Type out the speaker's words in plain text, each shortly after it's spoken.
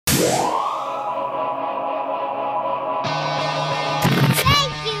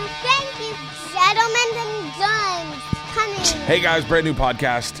Hey guys, brand new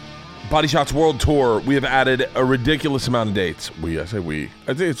podcast, Body Shots World Tour. We have added a ridiculous amount of dates. I say we.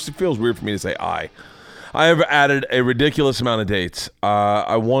 I think it feels weird for me to say I. I have added a ridiculous amount of dates.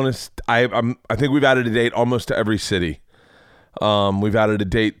 I think we've added a date almost to every city. We've added a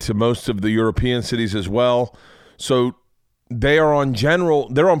date to most of the European cities as well. So they are on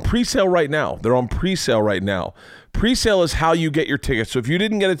they're on pre-sale right now. Pre-sale is how you get your tickets. So if you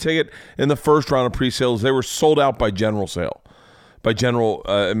didn't get a ticket in the first round of pre-sales, they were sold out by general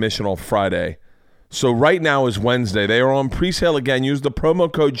admission on Friday. So right now is Wednesday. They are on pre-sale again. Use the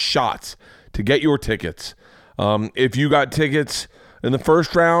promo code SHOTS to get your tickets. If you got tickets in the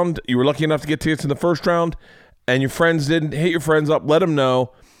first round, you were lucky enough to get tickets in the first round, and your friends didn't, hit your friends up, let them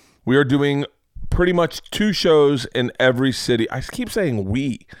know. We are doing pretty much 2 shows in every city. I keep saying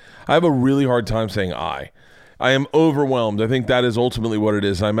we. I have a really hard time saying I. I am overwhelmed. I think that is ultimately what it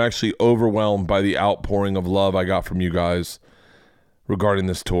is. I'm actually overwhelmed by the outpouring of love I got from you guys regarding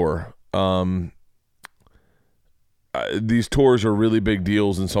this tour. These tours are really big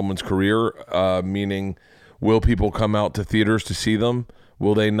deals in someone's career, meaning will people come out to theaters to see them?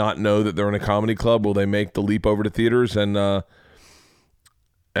 Will they not know that they're in a comedy club? Will they make the leap over to theaters? And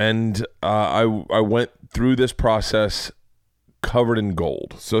I went through this process covered in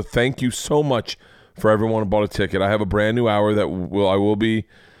gold. So thank you so much for everyone who bought a ticket. I have a brand new hour that I will be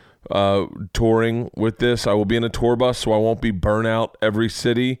touring with this. I will be in a tour bus, so I won't be burnt out every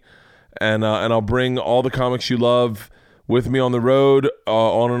city. And I'll bring all the comics you love with me on the road,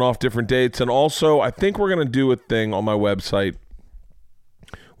 on and off different dates. And also, I think we're going to do a thing on my website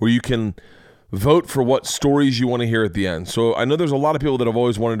where you can vote for what stories you want to hear at the end. So I know there's a lot of people that have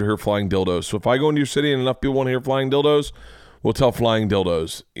always wanted to hear flying dildos. So if I go into your city and enough people want to hear flying dildos, we'll tell flying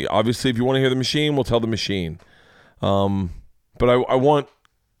dildos. Obviously, if you want to hear the machine, we'll tell the machine. But I want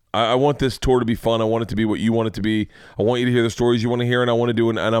this tour to be fun. I want it to be what you want it to be. I want you to hear the stories you want to hear, and I'm going to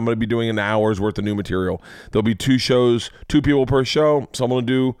be doing an hour's worth of new material. There'll be 2 shows, 2 people per show. So I'm going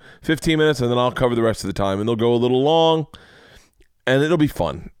to do 15 minutes, and then I'll cover the rest of the time. And they'll go a little long, and it'll be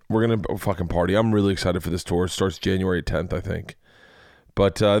fun. We're going to fucking party. I'm really excited for this tour. It starts January 10th, I think.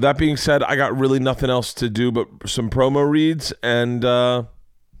 But that being said, I got really nothing else to do but some promo reads. And,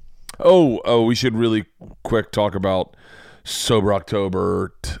 we should really quick talk about Sober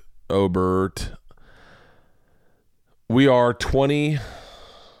October. Obert. We are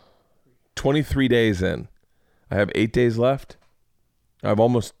 23 days in. I have 8 days left. I have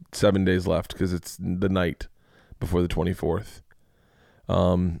almost 7 days left because it's the night before the 24th.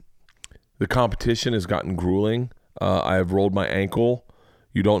 The competition has gotten grueling. I have rolled my ankle.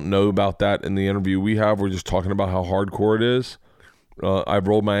 You don't know about that in the interview we have. We're just talking about how hardcore it is. I've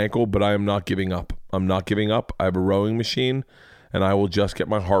rolled my ankle, but I am not giving up. I'm not giving up. I have a rowing machine, and I will just get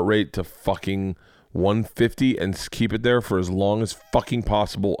my heart rate to fucking 150 and keep it there for as long as fucking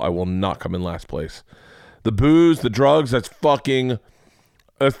possible. I will not come in last place. The booze, the drugs, that's the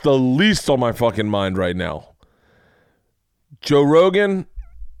least on my fucking mind right now. Joe Rogan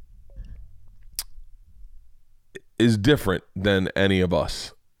is different than any of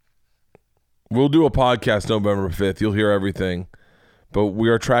us. We'll do a podcast November 5th. You'll hear everything. But we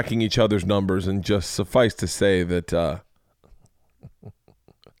are tracking each other's numbers, and just suffice to say that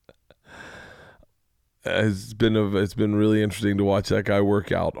it's been really interesting to watch that guy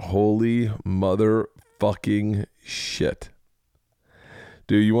work out. Holy motherfucking shit.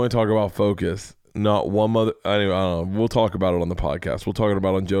 Dude, you want to talk about focus? Not one anyway, I don't know. We'll talk about it on the podcast. We'll talk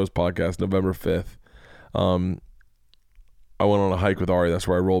about it on Joe's podcast November 5th. I went on a hike with Ari. That's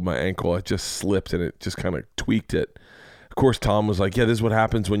where I rolled my ankle. I just slipped and it just kind of tweaked it. Of course, Tom was like, yeah, this is what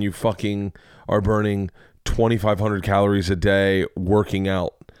happens when you fucking are burning 2,500 calories a day working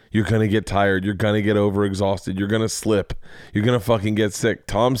out. You're going to get tired. You're going to get overexhausted. You're going to slip. You're going to fucking get sick.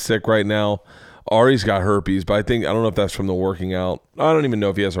 Tom's sick right now. Ari's got herpes, but I don't know if that's from the working out. I don't even know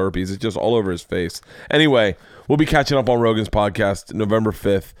if he has herpes. It's just all over his face. Anyway, we'll be catching up on Rogan's podcast November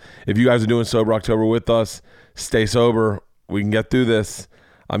 5th. If you guys are doing Sober October with us, stay sober. We can get through this.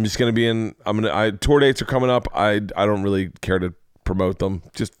 I'm just going to be tour dates are coming up. I don't really care to promote them.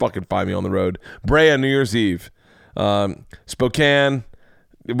 Just fucking find me on the road. Brea, New Year's Eve. Spokane,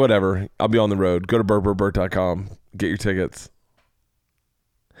 whatever. I'll be on the road. Go to bertbertbert.com. Get your tickets.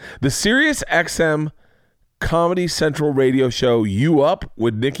 The Sirius XM Comedy Central radio show You Up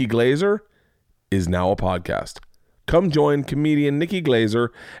with Nikki Glazer is now a podcast. Come join comedian Nikki Glazer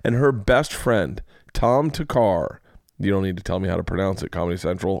and her best friend, Tom Takar. You don't need to tell me how to pronounce it, Comedy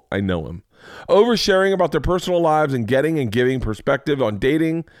Central. I know him. Oversharing about their personal lives and getting and giving perspective on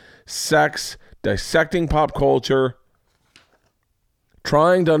dating, sex, dissecting pop culture.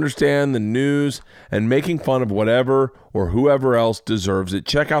 trying to understand the news and making fun of whatever or whoever else deserves it.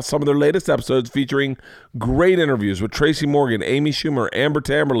 Check out some of their latest episodes featuring great interviews with Tracy Morgan, Amy Schumer, Amber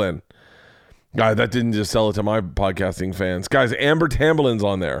Tamberlin. Guy, that didn't just sell it to my podcasting fans. Guys, Amber Tamberlin's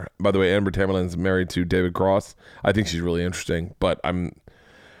on there. By the way, Amber Tamberlin's married to David Cross. I think she's really interesting, but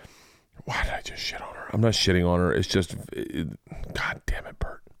why did I just shit on her? I'm not shitting on her. It's just, God damn it,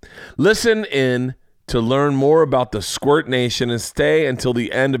 Bert. Listen in to learn more about the Squirt Nation and stay until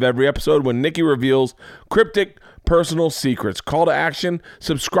the end of every episode when Nikki reveals cryptic personal secrets. Call to action.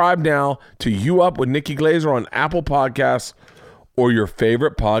 Subscribe now to You Up with Nikki Glazer on Apple Podcasts or your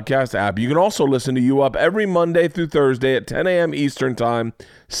favorite podcast app. You can also listen to You Up every Monday through Thursday at 10 a.m. Eastern Time,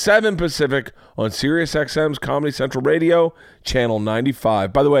 7 Pacific on SiriusXM's Comedy Central Radio, Channel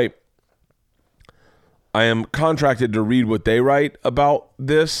 95. By the way, I am contracted to read what they write about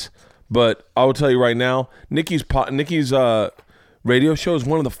this, but I will tell you right now, Nikki's radio show is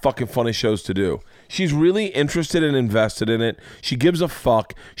one of the fucking funniest shows to do. She's really interested and invested in it. She gives a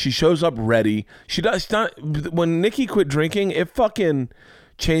fuck. She shows up ready. When Nikki quit drinking, it fucking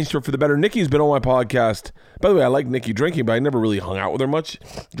changed her for the better. Nikki's been on my podcast. By the way, I like Nikki drinking, but I never really hung out with her much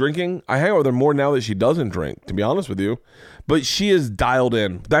drinking. I hang out with her more now that she doesn't drink, to be honest with you. But she is dialed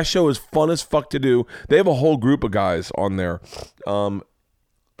in. That show is fun as fuck to do. They have a whole group of guys on there. I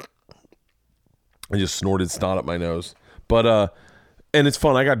just snorted snot up my nose. But and it's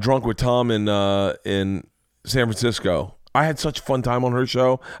fun. I got drunk with Tom in San Francisco. I had such a fun time on her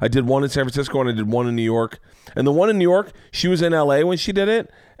show. I did one in San Francisco and I did one in New York. And the one in New York, she was in LA when she did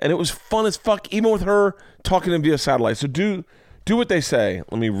it, and it was fun as fuck, even with her talking to via satellite. So do what they say.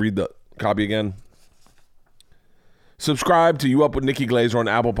 Let me read the copy again. Subscribe to You Up with Nikki Glazer on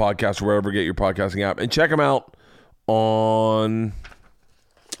Apple Podcasts or wherever you get your podcasting app, and check them out on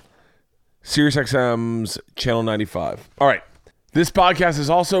SiriusXM's Channel 95. All right. This podcast is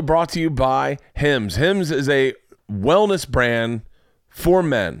also brought to you by Hims. Hims is a wellness brand for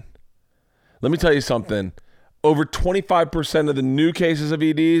men. Let me tell you something. Over 25% of the new cases of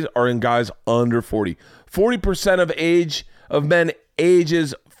EDs are in guys under 40. 40% of men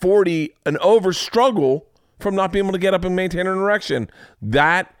ages 40 and over struggle from not being able to get up and maintain an erection.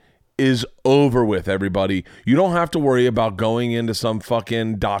 That is over with, everybody. You don't have to worry about going into some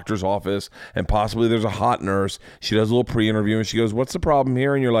fucking doctor's office and possibly there's a hot nurse. She does a little pre-interview and she goes, "What's the problem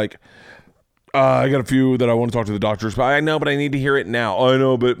here?" And you're like, I got a few that I want to talk to the doctors about. I know, but I need to hear it now. I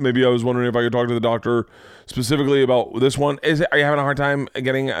know, but maybe I was wondering if I could talk to the doctor specifically about this one. Are you having a hard time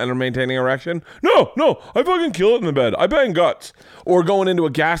getting and maintaining erection? No, I fucking kill it in the bed. I bang guts. Or going into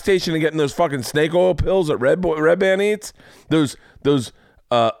a gas station and getting those fucking snake oil pills that Red Band eats. Those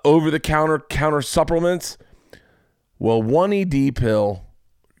over-the-counter supplements. Well, one ED pill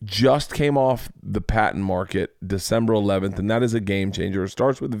just came off the patent market December 11th, and that is a game changer. It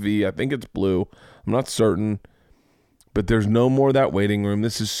starts with a V. I think it's blue. I'm not certain, but there's no more of that waiting room.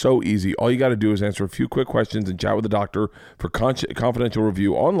 This is so easy. All you got to do is answer a few quick questions and chat with the doctor for confidential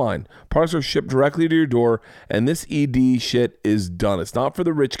review online. Products are shipped directly to your door, and this ED shit is done. It's not for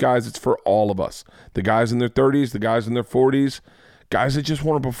the rich guys. It's for all of us. The guys in their 30s, the guys in their 40s, guys that just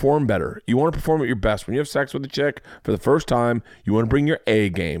want to perform better. You want to perform at your best. When you have sex with a chick for the first time, you want to bring your A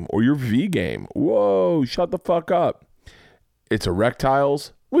game or your V game. Whoa, shut the fuck up. It's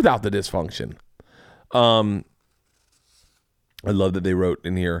erectiles without the dysfunction. I love that they wrote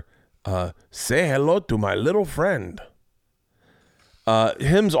in here, say hello to my little friend.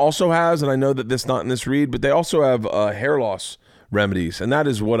 Hims also has, and I know that this not in this read, but they also have hair loss remedies. And that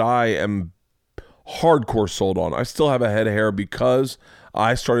is what I am hardcore sold on. I still have a head of hair because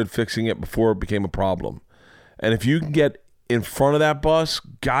I started fixing it before it became a problem. And if you can get in front of that bus,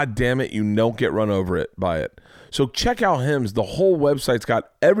 god damn it, you don't get run over by it. So check out Hims. The whole website's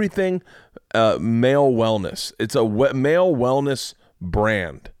got everything male wellness. It's a male wellness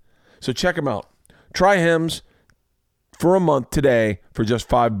brand. So check them out. Try Hims for a month today for just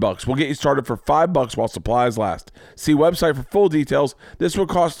 $5. We'll get you started for $5 while supplies last. See website for full details. This would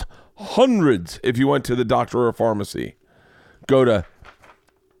cost hundreds if you went to the doctor or a pharmacy. Go to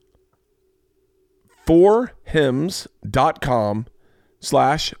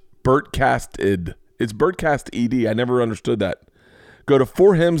forhims.com/BertCasted. It's BertCasted. I never understood that. Go to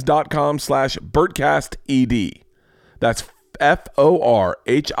forhims.com/BertCasted. That's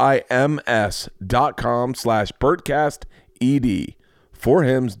FORHIMS.com/BertCasted.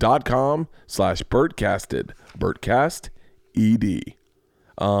 forhims.com/BertCasted. BertCasted.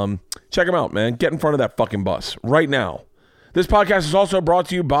 Check them out, man. Get in front of that fucking bus right now. This podcast is also brought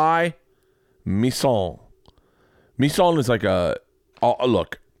to you by Misson. Misson is like look,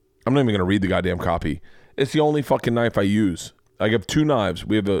 I'm not even going to read the goddamn copy. It's the only fucking knife I use. I have two knives.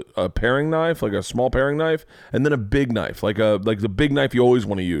 We have a paring knife, like a small paring knife, and then a big knife, like the big knife you always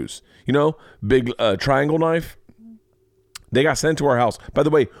want to use. You know, big triangle knife. They got sent to our house. By the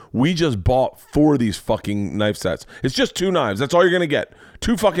way, we just bought 4 of these fucking knife sets. It's just 2 knives. That's all you're going to get.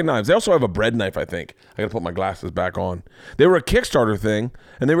 2 fucking knives. They also have a bread knife, I think. I got to put my glasses back on. They were a Kickstarter thing,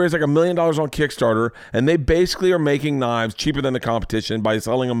 and they raised like $1 million on Kickstarter, and they basically are making knives cheaper than the competition by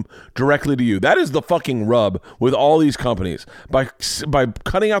selling them directly to you. That is the fucking rub with all these companies. By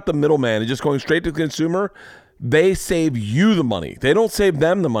cutting out the middleman and just going straight to the consumer, they save you the money. They don't save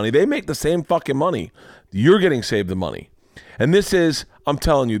them the money. They make the same fucking money. You're getting saved the money. And this is, I'm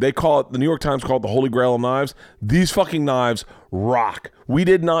telling you, they call it, the New York Times call it the Holy Grail of knives. These fucking knives rock. We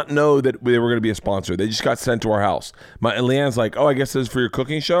did not know that they were going to be a sponsor. They just got sent to our house. And Leanne's like, oh, I guess this is for your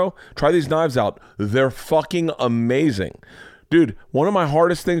cooking show? Try these knives out. They're fucking amazing. Dude, one of my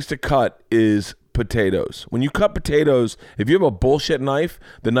hardest things to cut is potatoes. When you cut potatoes, if you have a bullshit knife,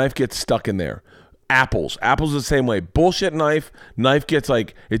 the knife gets stuck in there. Apples the same way. Bullshit knife gets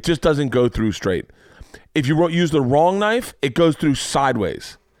like, it just doesn't go through straight. If you use the wrong knife, it goes through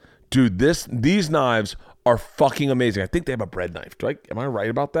sideways. Dude, these knives are fucking amazing. I think they have a bread knife. Am I right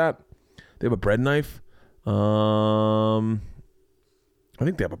about that? They have a bread knife? I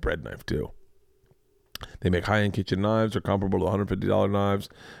think they have a bread knife too. They make high-end kitchen knives. They're comparable to $150 knives,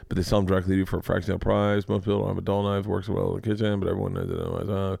 but they sell them directly to you for a fraction of the price. Most people don't have a dull knife. Works well in the kitchen, but everyone knows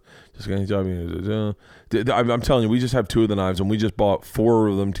it. Just getting job. I'm telling you, we just have 2 of the knives, and we just bought 4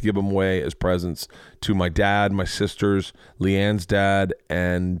 of them to give them away as presents to my dad, my sisters, Leanne's dad,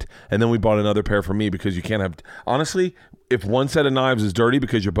 and then we bought another pair for me because you can't have. Honestly, if one set of knives is dirty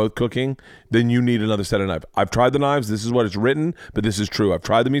because you're both cooking, then you need another set of knives. I've tried the knives. This is what it's written, but this is true. I've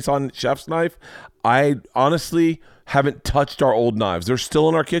tried the Misan chef's knife. I honestly haven't touched our old knives. They're still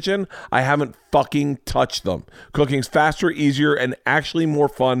in our kitchen. I haven't fucking touched them. Cooking's faster, easier, and actually more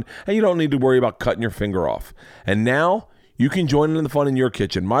fun, and you don't need to worry about cutting your finger off. And now you can join in the fun in your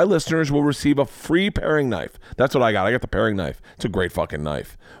kitchen. My listeners will receive a free paring knife. That's what I got. I got the paring knife. It's a great fucking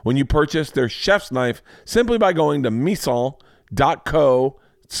knife. When you purchase their chef's knife, simply by going to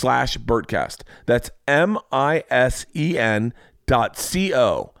misen.co/Bertcast. That's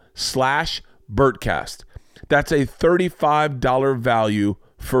misen.co/Bertcast. That's a $35 value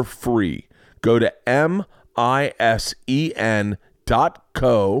for free. Go to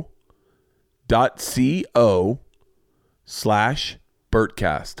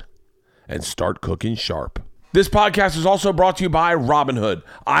misen.co/Bertcast and start cooking sharp. This podcast is also brought to you by Robinhood.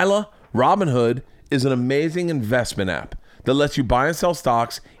 Isla, Robinhood is an amazing investment app that lets you buy and sell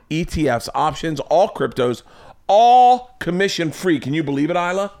stocks, ETFs, options, all cryptos, all commission free. Can you believe it,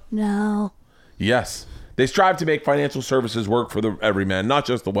 Isla? No. Yes. They strive to make financial services work for the everyman, not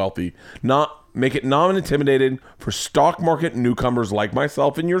just the wealthy. Make it non-intimidating for stock market newcomers like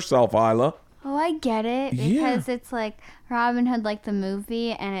myself and yourself, Isla. Oh, I get it. Because it's like Robin Hood, like the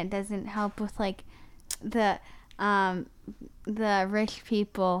movie, and it doesn't help with like the rich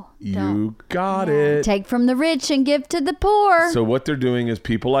people. You got it. Take from the rich and give to the poor. So what they're doing is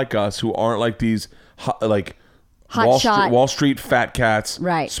people like us who aren't like these Hot Wall Street fat cats,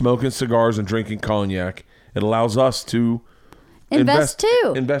 right, smoking cigars and drinking cognac. It allows us to invest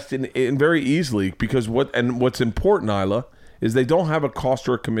in very easily because what's important, Isla, is they don't have a cost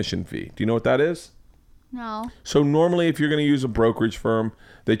or a commission fee. Do you know what that is? No. So normally if you're going to use a brokerage firm,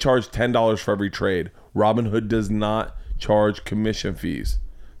 they charge $10 for every trade. Robinhood does not charge commission fees.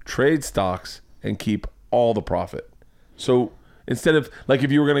 Trade stocks and keep all the profit. So instead of, like,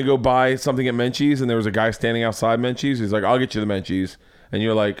 if you were going to go buy something at Menchie's and there was a guy standing outside Menchie's, he's like, I'll get you the Menchie's. And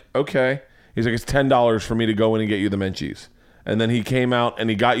you're like, okay. He's like, it's $10 for me to go in and get you the Menchie's. And then he came out and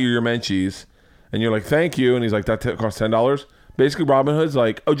he got you your Menchie's. And you're like, thank you. And he's like, that costs $10. Basically, Robinhood's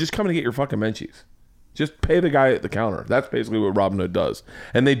like, oh, just come and get your fucking Menchie's. Just pay the guy at the counter. That's basically what Robinhood does.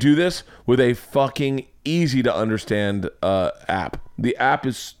 And they do this with a fucking easy to understand app. The app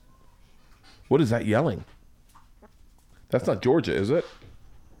is... What is that yelling? That's not Georgia, is it?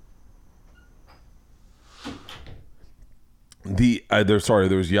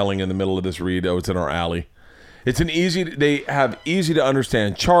 There's yelling in the middle of this read. Oh, it's in our alley. They have easy to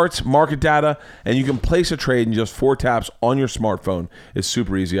understand charts, market data, and you can place a trade in just 4 taps on your smartphone. It's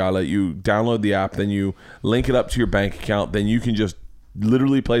super easy. I let you download the app, then you link it up to your bank account, then you can just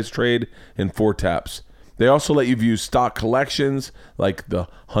literally place a trade in 4 taps. They also let you view stock collections, like the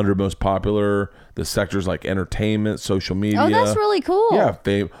 100 most popular, the sectors like entertainment, social media. Oh, that's really cool. Yeah,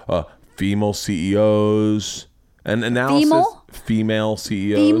 female CEOs. And analysis. Female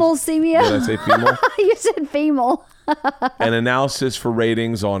CEO. Female CEO. Did I say female? You said female. and analysis for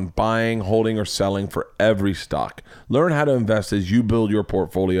ratings on buying, holding, or selling for every stock. Learn how to invest as you build your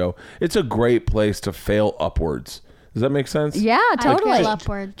portfolio. It's a great place to fail upwards. Does that make sense? Yeah, totally. Fail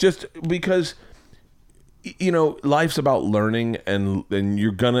upwards. Just because, life's about learning, and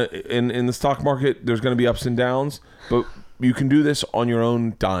you're gonna in the stock market, there's gonna be ups and downs, but you can do this on your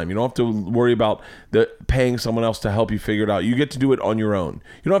own dime. You don't have to worry about paying someone else to help you figure it out. You get to do it on your own.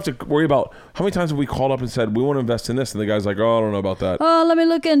 You don't have to worry about how many times have we called up and said, we want to invest in this, and the guy's like, oh, I don't know about that. Oh, let me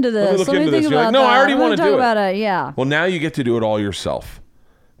look into this. Let me think about that. No, I already want to do it. About it. Yeah. Well, now you get to do it all yourself.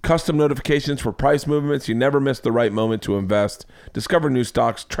 Custom notifications for price movements. You never miss the right moment to invest. Discover new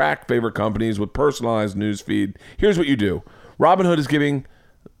stocks. Track favorite companies with personalized news feed. Here's what you do. Robinhood is giving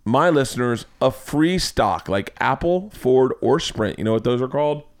my listeners a free stock like Apple, Ford, or Sprint. You know what those are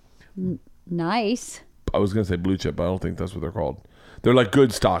called? Nice. I was going to say blue chip, but I don't think that's what they're called. They're like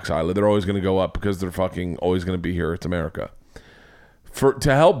good stocks, Isla. They're always going to go up because they're fucking always going to be here. It's America.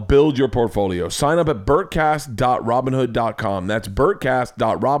 To help build your portfolio, sign up at bertcast.robinhood.com. That's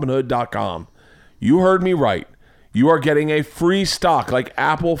bertcast.robinhood.com. You heard me right. You are getting a free stock like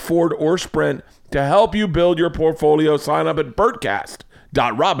Apple, Ford, or Sprint to help you build your portfolio. Sign up at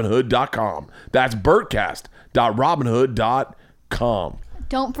bertcast.robinhood.com. That's bertcast.robinhood.com.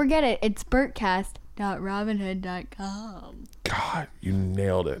 Don't forget it. It's bertcast.robinhood.com. God, you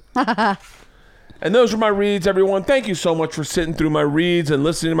nailed it. And those are my reads, everyone. Thank you so much for sitting through my reads and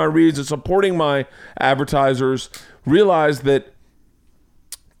listening to my reads and supporting my advertisers. Realize that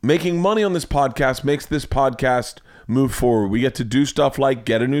making money on this podcast makes this podcast move forward. We get to do stuff like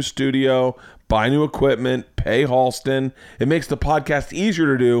get a new studio, buy new equipment, pay Halston. It makes the podcast easier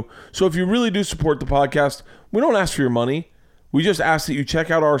to do. So if you really do support the podcast, we don't ask for your money. We just ask that you check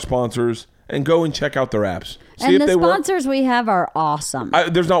out our sponsors and go and check out their apps. See and the sponsors we have are awesome.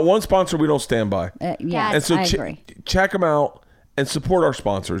 There's not one sponsor we don't stand by. Yeah, and so I agree. Check them out and support our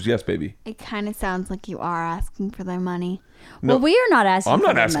sponsors. Yes, baby. It kind of sounds like you are asking for their money. No, well, we are not asking. I'm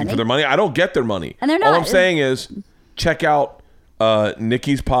not asking for their money. I don't get their money. And they're not. All I'm saying is, check out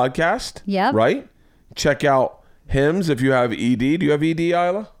Nikki's podcast. Yep. Right. Check out Hims if you have ED. Do you have ED,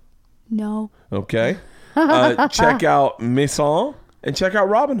 Isla? No. Okay. Check out Maison and check out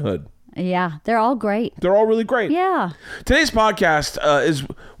Robinhood. Yeah, they're all great. They're all really great. Yeah. Today's podcast is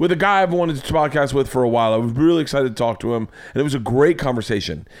with a guy I've wanted to podcast with for a while. I was really excited to talk to him, and it was a great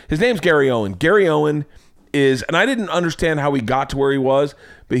conversation. His name's Gary Owen. Gary Owen is, and I didn't understand how he got to where he was,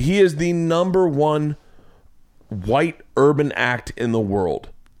 but he is the #1 white urban act in the world.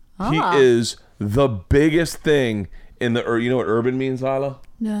 He is the biggest thing in the, you know what urban means, Isla?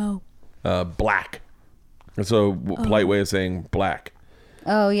 No. Black. That's a polite way of saying black.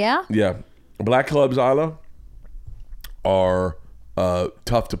 Oh, yeah? Yeah. Black clubs, Isla, are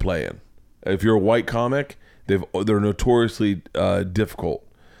tough to play in. If you're a white comic, they're notoriously difficult.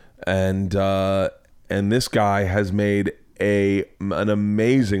 And this guy has made an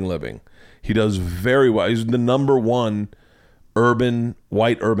amazing living. He does very well. He's the #1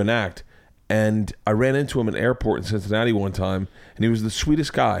 white urban act. And I ran into him in an airport in Cincinnati one time, and he was the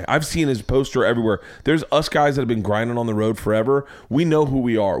sweetest guy. I've seen his poster everywhere. There's us guys that have been grinding on the road forever. We know who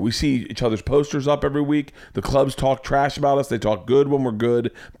we are. We see each other's posters up every week. The clubs talk trash about us. They talk good when we're good,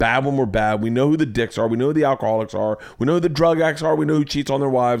 bad when we're bad. We know who the dicks are. We know who the alcoholics are. We know who the drug addicts are. We know who cheats on their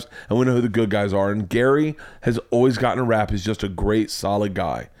wives, and we know who the good guys are. And Gary has always gotten a rap. He's just a great, solid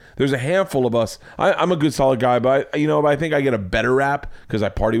guy. There's a handful of us. I'm a good, solid guy, but I think I get a better rap because I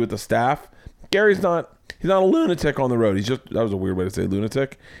party with the staff. Gary's not a lunatic on the road. That was a weird way to say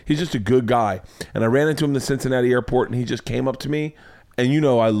lunatic. He's just a good guy. And I ran into him in the Cincinnati airport, and he just came up to me, and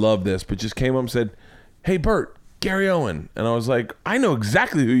I love this, but just came up and said, "Hey, Bert, Gary Owen." And I was like, "I know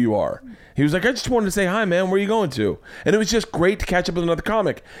exactly who you are." He was like, "I just wanted to say hi, man. Where are you going to?" And it was just great to catch up with another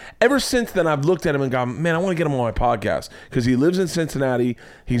comic. Ever since then, I've looked at him and gone, man, I want to get him on my podcast because he lives in Cincinnati.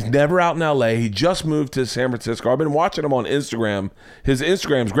 He's never out in LA. He just moved to San Francisco. I've been watching him on Instagram. His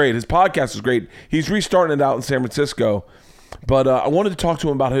Instagram's great. His podcast is great. He's restarting it out in San Francisco. But I wanted to talk to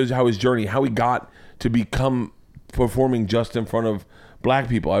him about how his journey, how he got to become performing just in front of black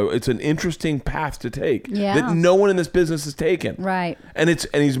people. It's an interesting path to take that no one in this business has taken. Right. And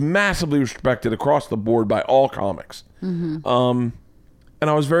he's massively respected across the board by all comics. Mm-hmm. And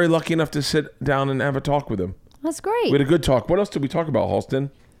I was very lucky enough to sit down and have a talk with him. That's great. We had a good talk. What else did we talk about, Halston?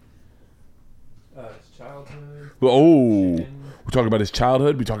 His childhood. We talk about his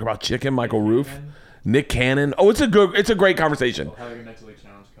childhood. We talk about Chicken, Michael Roof, Nick Cannon. Oh, it's a great conversation. How your mentally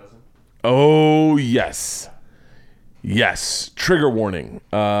challenged cousin. Oh, yes. Yes. Trigger warning.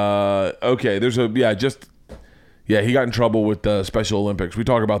 Okay. He got in trouble with the Special Olympics. We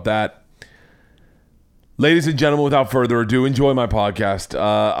talk about that. Ladies and gentlemen, without further ado, enjoy my podcast.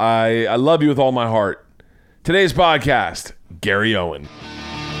 I love you with all my heart. Today's podcast, Gary Owen.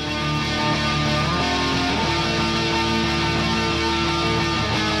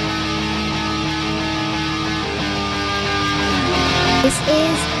 This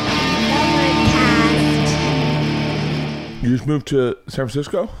is Overcast. You just moved to San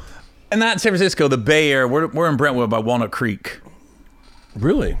Francisco? And not San Francisco, the Bay Area. We're in Brentwood by Walnut Creek.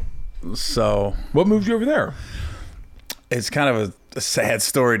 Really? So What moved you over there? it's kind of a sad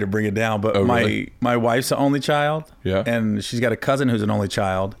story to bring it down, but really? my wife's the only child. Yeah. And she's got a cousin who's an only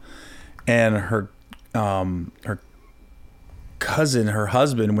child. And her cousin, her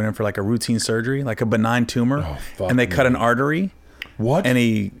husband, went in for like a routine surgery, like a benign tumor. Oh, fuck, and they cut an artery. What? And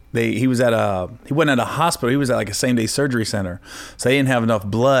he wasn't at a hospital. He was at like a same day surgery center. So they didn't have enough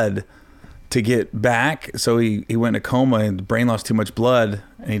blood to get back. So he went in a coma and the brain lost too much blood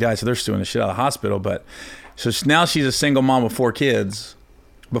and he died. So they're suing the shit out of the hospital. But so now she's a single mom with 4 kids.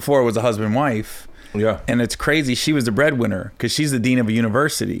 Before it was a husband and wife. Yeah. And it's crazy. She was the breadwinner because she's the dean of a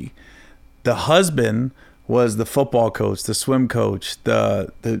university. The husband was the football coach, the swim coach,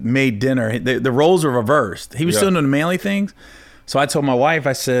 the made dinner. The roles were reversed. He was still doing the manly things. So I told my wife,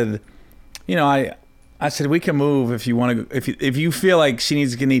 I said, you know, I said, we can move if you want to, if you feel like she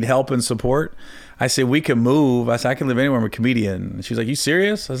need help and support. I said, we can move. I said, I can live anywhere. I'm a comedian. And she's like, you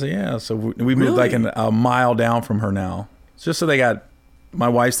serious? I said, yeah. So we moved like a mile down from her now. It's just so they got, my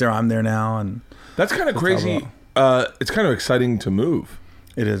wife's there, I'm there now. And that's kind of crazy. It's kind of exciting to move.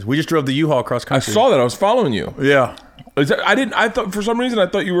 It is. We just drove the U-Haul cross country. I saw that. I was following you. Yeah. I thought for some reason I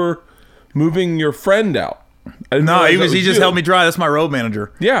thought you were moving your friend out. No, he just helped me drive. That's my road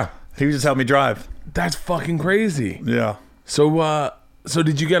manager. Yeah. He just helped me drive. That's fucking crazy. Yeah. So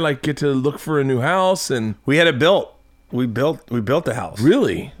did you get to look for a new house and we had it built. We built the house.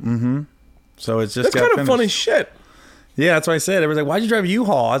 Really? Mm-hmm. So it's just that's kind of fun as shit. Yeah, that's what I said. Everyone's like, why'd you drive a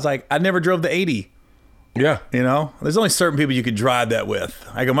U-Haul? I was like, I never drove the 80. Yeah. You know, there's only certain people you could drive that with.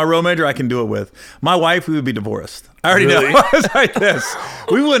 I go, my road manager, I can do it with. My wife, we would be divorced. I already know. I was like this.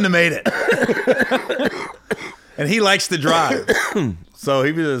 We wouldn't have made it. And he likes to drive. So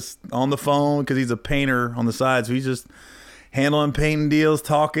he was just on the phone because he's a painter on the side. So he's just handling painting deals,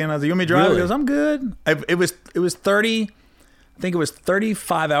 talking. I was like, you want me to drive? Really? He goes, I'm good. It was 30, I think it was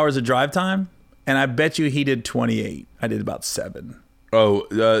 35 hours of drive time. And I bet you he did 28. I did about 7.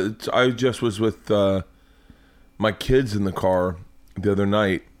 Oh, I just was with my kids in the car the other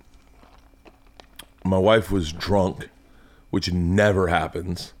night. My wife was drunk, which never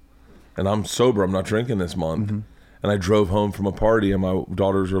happens. And I'm sober. I'm not drinking this month. Mm-hmm. And I drove home from a party and my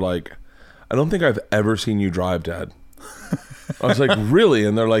daughters were like, I don't think I've ever seen you drive, Dad. I was like, really?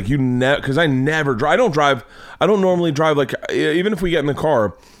 And they're like, because I never drive. I don't normally drive. Like, even if we get in the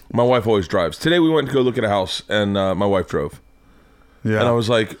car, my wife always drives. Today we went to go look at a house and my wife drove. Yeah. And I was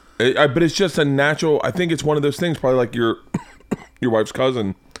like, but it's just a natural, I think it's one of those things, probably like your wife's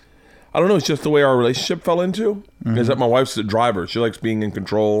cousin. I don't know. It's just the way our relationship fell into. Mm-hmm. Is that my wife's a driver. She likes being in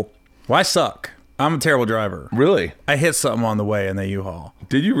control. Well, I suck. I'm a terrible driver. Really? I hit something on the way in the U-Haul.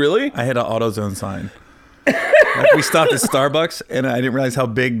 Did you really? I hit an AutoZone sign. Like we stopped at Starbucks and I didn't realize how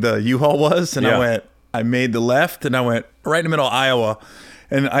big the U-Haul was. And I made the left and I went right in the middle of Iowa.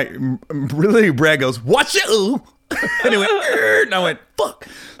 And Brad goes, watch it. And he went, and I went, fuck.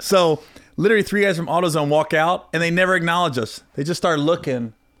 So literally 3 guys from AutoZone walk out and they never acknowledge us. They just start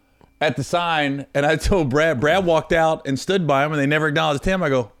looking at the sign. And I told Brad walked out and stood by him and they never acknowledged him. I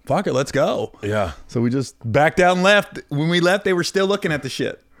go, fuck it, let's go. Yeah. So we just backed out and left. When we left, they were still looking at the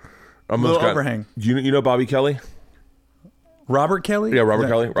shit. Little overhang. You know Bobby Kelly? Robert Kelly? Yeah, Robert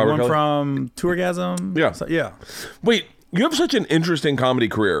Kelly. Robert Kelly from Tourgasm? Yeah. So, yeah. Wait, you have such an interesting comedy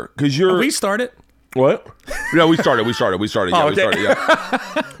career because you're. We started. What? Yeah, we started. Yeah, we started. Oh, we started.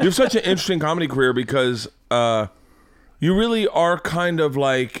 Yeah. You have such an interesting comedy career because you really are kind of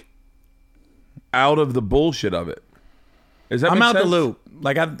like out of the bullshit of it. Is that? I'm out sense? the loop.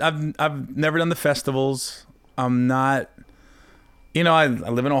 Like I've never done the festivals. I'm not. You know, I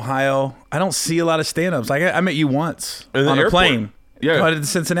live in Ohio. I don't see a lot of stand-ups. Like I met you once on a plane. Yeah. Going to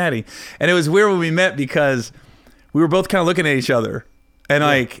Cincinnati. And it was weird when we met because we were both kind of looking at each other. And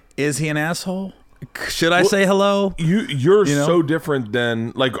like, is he an asshole? Should I say hello? You're so different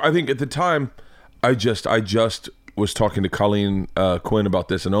than, like, I think at the time, I just was talking to Colleen Quinn about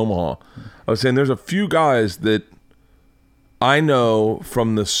this in Omaha. I was saying there's a few guys that I know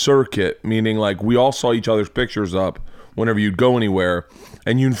from the circuit, meaning like we all saw each other's pictures up whenever you'd go anywhere,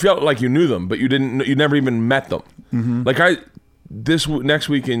 and you felt like you knew them, but you never even met them. Mm-hmm. Like next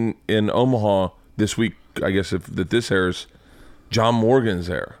week in Omaha, this week, I guess if this airs, John Morgan's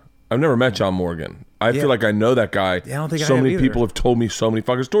there. I've never met John Morgan. I feel like I know that guy. Yeah, I don't think so I have many either. people have told me so many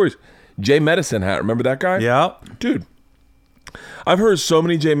fucking stories. Jay Medicine Hat, remember that guy? Yeah. Dude, I've heard so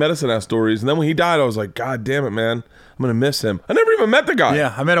many Jay Medicine Hat stories, and then when he died, I was like, God damn it, man. I'm gonna miss him. I never even met the guy.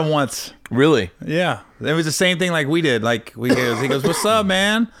 Yeah, I met him once. Really? Yeah. It was the same thing like we did. Like he goes, what's up,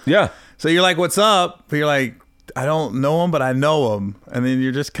 man? Yeah. So you're like, what's up? But you're like, I don't know him, but I know him. And then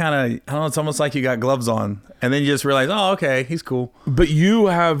you're just kind of, I don't know, it's almost like you got gloves on. And then you just realize, oh, okay, he's cool. But you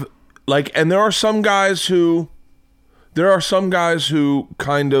have like, and there are some guys who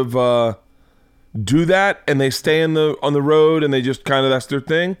kind of do that, and they stay on the road, and they just kind of, that's their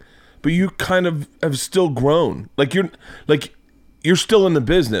thing. But you kind of have still grown. Like you're still in the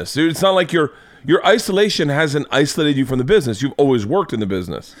business. It's not like your isolation hasn't isolated you from the business. You've always worked in the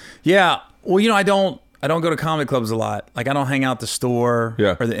business. Yeah. Well, you know, I don't go to comedy clubs a lot. Like I don't hang out at the store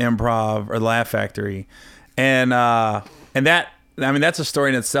or the Improv or the Laugh Factory. And that, I mean, that's a story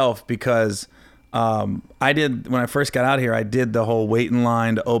in itself because when I first got out here, I did the whole wait in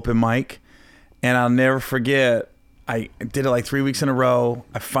line to open mic. And I'll never forget, I did it like 3 weeks in a row.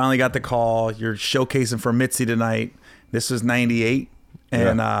 I finally got the call. You're showcasing for Mitzi tonight. This was 98.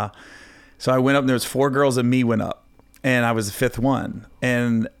 And so I went up and there was 4 girls and me went up. And I was the 5th one.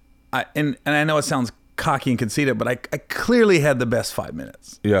 And I know it sounds cocky and conceited, but I clearly had the best 5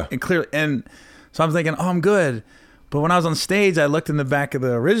 minutes. Yeah. And so I'm thinking, oh, I'm good. But when I was on stage, I looked in the back of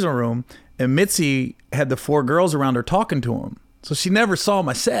the original room and Mitzi had the 4 girls around her talking to them. So she never saw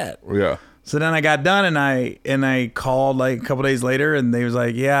my set. Yeah. So then I got done and I called like a couple days later and they was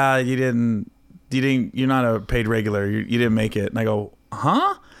like, yeah, you're not a paid regular. You didn't make it. And I go,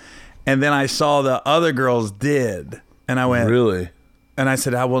 huh? And then I saw the other girls did. And I went, really? And I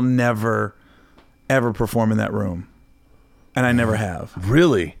said, I will never, ever perform in that room. And I never have.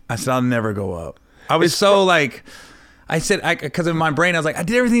 Really? I said, I'll never go up. I was I said, because in my brain, I was like, I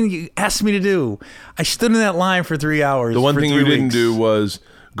did everything you asked me to do. I stood in that line for 3 hours. The one thing you didn't weeks. do was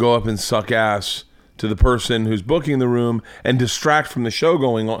go up and suck ass to the person who's booking the room and distract from the show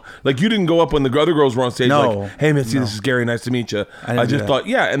going on. Like you didn't go up when the other girls were on stage like, hey Mitzi, this is Gary, nice to meet you. I just thought,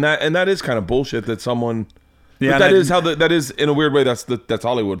 and that is kind of bullshit that someone but that is in a weird way that's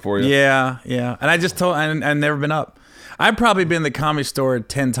Hollywood for you. Yeah. And I just told I've never been up. I've probably been to the Comedy Store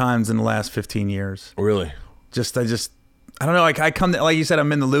 10 times in the last 15 years. Really? I don't know, like I come to, like you said,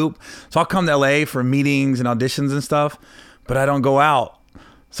 I'm in the loop. So I'll come to LA for meetings and auditions and stuff, but I don't go out.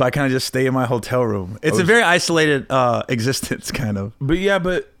 So I kind of just stay in my hotel room. It's a very isolated existence, kind of. But yeah,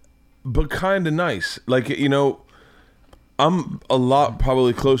 but kind of nice. Like, you know, I'm a lot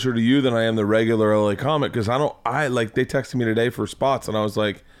probably closer to you than I am the regular LA comic because they texted me today for spots and I was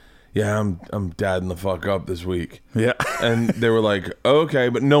like, yeah, I'm dadding the fuck up this week. Yeah. And they were like, okay,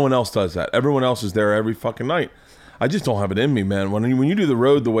 but no one else does that. Everyone else is there every fucking night. I just don't have it in me, man. When you do the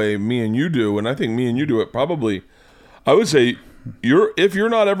road the way me and you do, and I think me and you do it probably, I would say if you're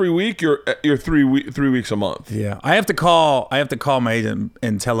not every week, you're 3 weeks a month. Yeah. I have to call my agent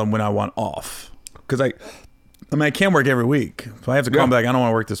and tell him when I want off. Because I can't work every week. So I have to call him back. I don't want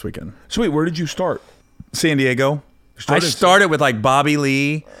to work this weekend. So wait, where did you start? San Diego. I started with like Bobby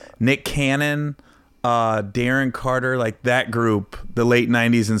Lee, Nick Cannon, Darren Carter, like that group, the late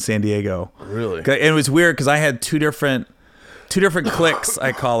 90s in San Diego. Really? And it was weird because I had two different cliques,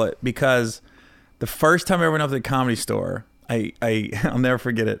 I call it, because the first time I went up to the Comedy Store, I'll never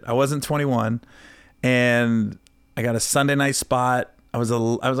forget it. I wasn't 21 and I got a Sunday night spot. I was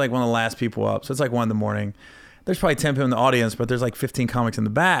like one of the last people up. So it's like 1 a.m. There's probably 10 people in the audience, but there's like 15 comics in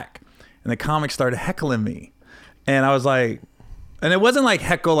the back. And the comics started heckling me. And I was like, and it wasn't like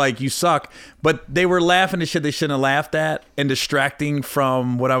heckle like you suck, but they were laughing at shit they shouldn't have laughed at and distracting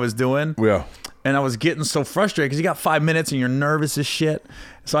from what I was doing. Yeah. And I was getting so frustrated because you got 5 minutes and you're nervous as shit.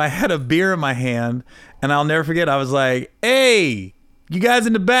 So I had a beer in my hand and I'll never forget. I was like, hey, you guys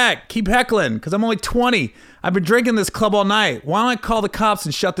in the back, keep heckling because I'm only 20. I've been drinking this club all night. Why don't I call the cops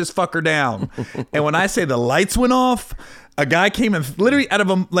and shut this fucker down? And when I say the lights went off, a guy came and literally out of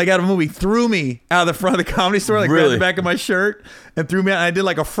a movie threw me out of the front of the Comedy Store, like grabbed the back of my shirt and threw me out. And I did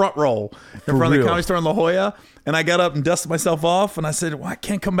like a front roll in front of the Comedy Store in La Jolla. And I got up and dusted myself off and I said, well, I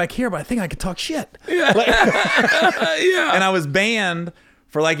can't come back here, but I think I could talk shit. Yeah. Yeah. And I was banned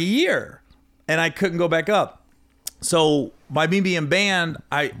for like a year and I couldn't go back up. So by me being banned,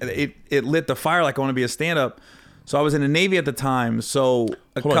 it lit the fire like I want to be a stand-up. So I was in the Navy at the time. So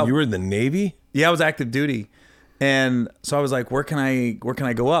Hold on, you were in the Navy? Yeah, I was active duty. And so I was like, where can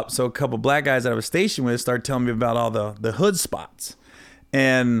I go up? So a couple black guys that I was stationed with started telling me about all the hood spots.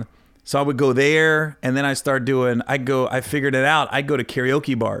 And so I would go there and then I figured it out. I'd go to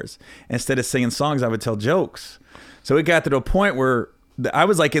karaoke bars. Instead of singing songs, I would tell jokes. So it got to the point where I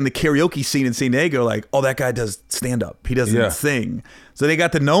was like in the karaoke scene in San Diego, like, oh, that guy does stand up. He doesn't sing. So they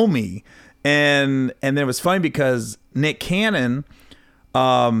got to know me. And then it was funny because Nick Cannon,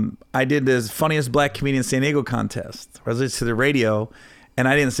 I did this funniest black comedian in San Diego contest. I was listening to the radio, and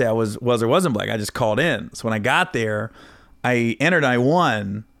I didn't say I was or wasn't black. I just called in. So when I got there, I entered and I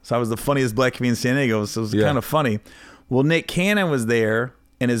won. So I was the funniest black comedian in San Diego. So it was kind of funny. Well, Nick Cannon was there,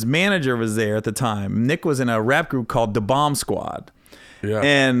 and his manager was there at the time. Nick was in a rap group called The Bomb Squad. Yeah.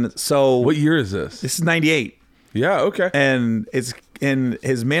 And so... What year is this? This is 98. Yeah, okay. And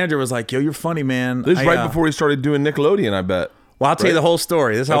his manager was like, yo, you're funny, man. This is right before he started doing Nickelodeon, I bet. Well, I'll tell you the whole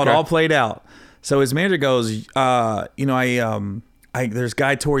story. This is how it all played out. So his manager goes, there's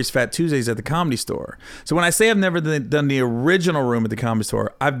Guy Tori's Fat Tuesdays at the Comedy Store. So when I say I've never done the original room at the Comedy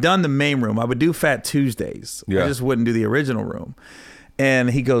Store, I've done the main room. I would do Fat Tuesdays. I just wouldn't do the original room. And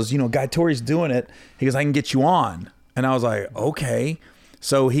he goes, Guy Tori's doing it. He goes, I can get you on. And I was like, okay.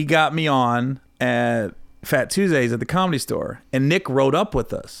 So he got me on at Fat Tuesdays at the Comedy Store. And Nick rode up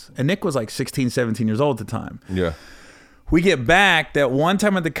with us. And Nick was like 16, 17 years old at the time. Yeah. We get back that one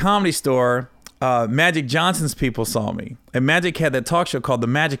time at the Comedy Store, Magic Johnson's people saw me. And Magic had that talk show called The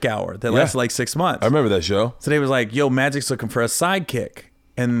Magic Hour that lasted like 6 months. I remember that show. So they was like, yo, Magic's looking for a sidekick.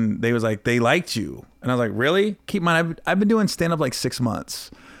 And they was like, they liked you. And I was like, really? Keep in mind, I've been doing stand-up like 6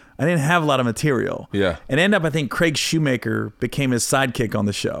 months. I didn't have a lot of material. Yeah. And ended up, I think Craig Shoemaker became his sidekick on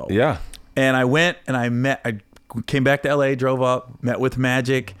the show. Yeah. And I went and I came back to LA, drove up, met with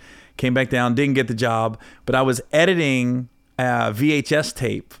Magic, came back down, didn't get the job. But I was editing a VHS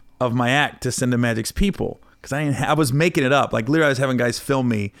tape of my act to send to Magic's people. Because I was making it up. Like literally I was having guys film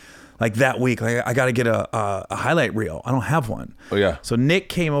me like that week. Like I got to get a highlight reel. I don't have one. Oh, yeah. So Nick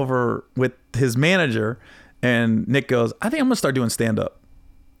came over with his manager and Nick goes, I think I'm going to start doing stand-up.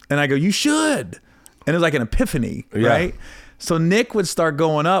 And I go, you should. And it was like an epiphany, right? So Nick would start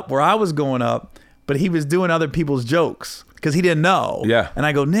going up where I was going up, but he was doing other people's jokes because he didn't know. Yeah. And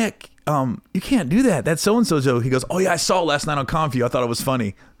I go, Nick, you can't do that. That's so-and-so joke. He goes, oh yeah, I saw it last night on Comfy. I thought it was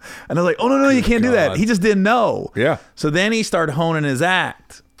funny. And I was like, oh no, you can't do that. He just didn't know. Yeah. So then he started honing his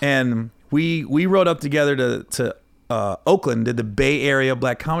act. And we rode up together to Oakland, did the Bay Area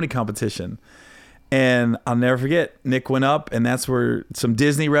Black Comedy Competition. And I'll never forget, Nick went up, and that's where some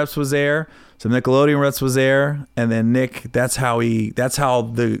Disney reps was there, some Nickelodeon reps was there, and then Nick, that's how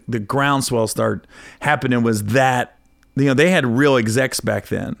the groundswell started happening. Was that, they had real execs back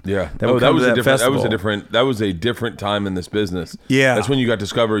then. Yeah. That was a different time in this business. Yeah. That's when you got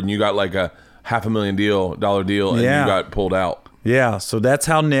discovered and you got like a $500,000 deal and you got pulled out. Yeah. So that's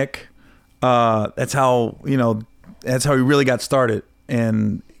how Nick, that's how he really got started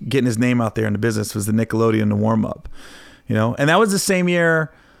and getting his name out there in the business was the Nickelodeon, the warm up, and that was the same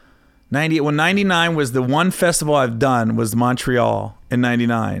year, 98, when 99 was the one festival I've done was Montreal in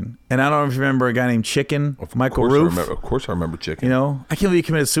 99. And I don't know if you remember a guy named Chicken, Michael Roof. Of course I remember Chicken. I can't believe he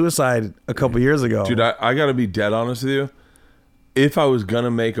committed suicide a couple years ago. Dude, I got to be dead honest with you. If I was going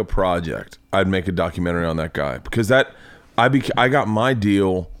to make a project, I'd make a documentary on that guy because I got my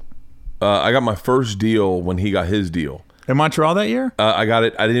deal. I got my first deal when he got his deal. In Montreal that year? I got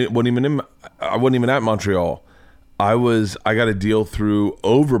it. I wasn't even at Montreal. I got a deal through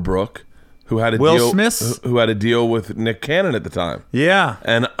Overbrook, who had a who had a deal with Nick Cannon at the time. Yeah.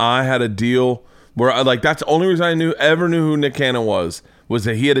 And I had a deal where that's the only reason I ever knew who Nick Cannon was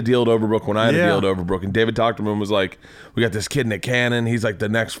that he had a deal at Overbrook when I had a deal at Overbrook. And David talked to him and was like, we got this kid Nick Cannon. He's like the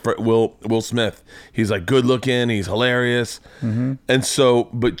next Will Smith. He's like good looking. He's hilarious. Mm-hmm. And so,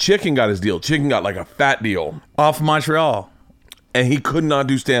 but Chicken got his deal. Chicken got like a fat deal. Off Montreal. And he could not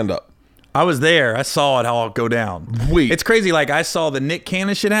do stand-up. I was there. I saw it all go down. Wait. It's crazy. Like I saw the Nick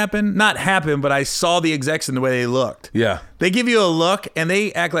Cannon shit happen. Not happen, but I saw the execs in the way they looked. Yeah. They give you a look and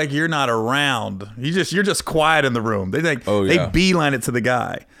they act like you're not around. You're just quiet in the room. They beeline it to the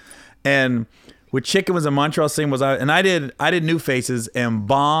guy. And with Chicken was in Montreal, I did New Faces and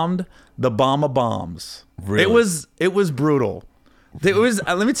bombed the bomb of bombs. Really? It was brutal. It was.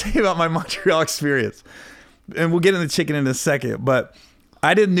 Let me tell you about my Montreal experience, and we'll get into Chicken in a second, but.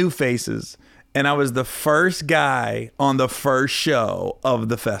 I did New Faces, and I was the first guy on the first show of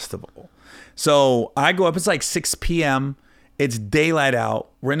the festival. So I go up, it's like 6 p.m. It's daylight out.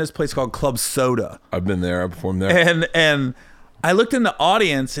 We're in this place called Club Soda. I've been there. I performed there. And I looked in the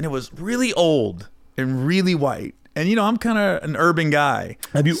audience, and it was really old and really white. And, I'm kind of an urban guy.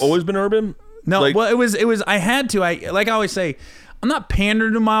 Have you always been urban? No, well, it was. I had to. Like I always say, I'm not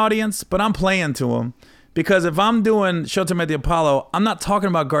pandering to my audience, but I'm playing to them. Because if I'm doing Showtime at the Apollo, I'm not talking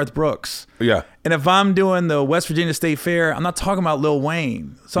about Garth Brooks. Yeah. And if I'm doing the West Virginia State Fair, I'm not talking about Lil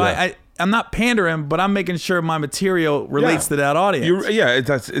Wayne. So I I'm not pandering, but I'm making sure my material relates to that audience.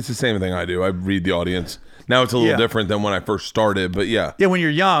 It's the same thing I do. I read the audience. Now it's a little different than when I first started, but yeah. Yeah, when you're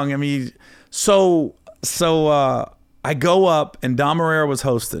young, I mean, so I go up and Dom Herrera was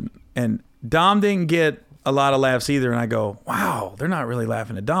hosting, and Dom didn't get a lot of laughs either. And I go, wow, they're not really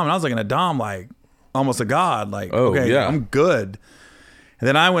laughing at Dom. And I was looking at Dom like almost a god, like, okay, I'm good. And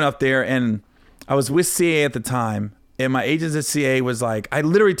then I went up there and I was with CA at the time, and my agents at CA was like, I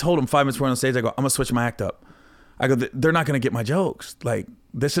literally told them 5 minutes before on stage, I go, I'm gonna switch my act up. I go, they're not gonna get my jokes. Like,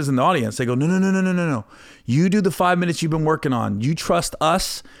 this isn't the audience. They go, no. You do the 5 minutes you've been working on. You trust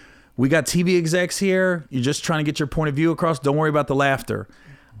us. We got TV execs here. You're just trying to get your point of view across. Don't worry about the laughter.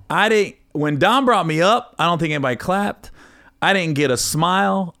 When Dom brought me up, I don't think anybody clapped. I didn't get a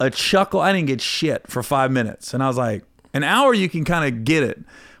smile, a chuckle. I didn't get shit for 5 minutes. And I was like, an hour you can kind of get it.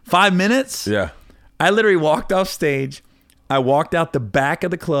 5 minutes? Yeah. I literally walked off stage. I walked out the back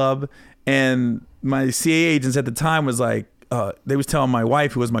of the club, and my CA agents at the time was like, they was telling my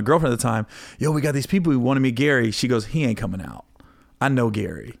wife, who was my girlfriend at the time, yo, we got these people who want to meet Gary. She goes, he ain't coming out. I know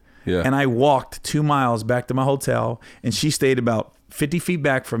Gary. Yeah. And I walked 2 miles back to my hotel, and she stayed about 50 feet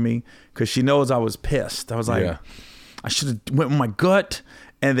back from me because she knows I was pissed. I was like, I should have went with my gut.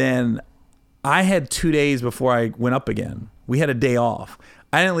 And then I had 2 days before I went up again. We had a day off.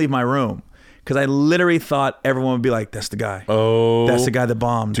 I didn't leave my room because I literally thought everyone would be like, that's the guy. Oh. That's the guy that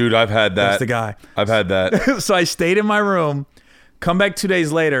bombed. Dude, I've had that. That's the guy. I've had that. So I stayed in my room, come back 2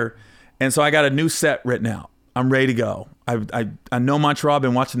 days later, and so I got a new set written out. I'm ready to go. I know Montreal. I've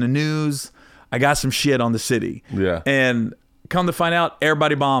been watching the news. I got some shit on the city. Yeah. And come to find out,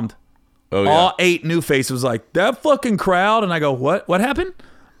 everybody bombed. Oh, yeah. All 8 new faces was like, that fucking crowd. And I go, what? What happened?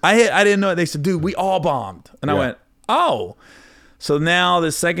 I didn't know. They said, dude, we all bombed. And I went, oh. So now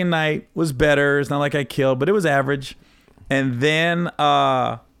the second night was better. It's not like I killed, but it was average. And then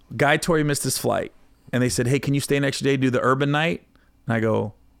Guy Torrey missed his flight. And they said, hey, can you stay an extra day to do the urban night? And I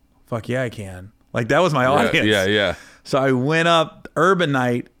go, fuck yeah, I can. Like, that was my audience. Yeah. So I went up urban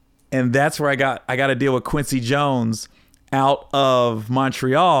night, and that's where I got to deal with Quincy Jones out of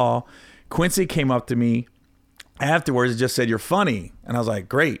Montreal. Quincy came up to me afterwards and just said, you're funny. And I was like,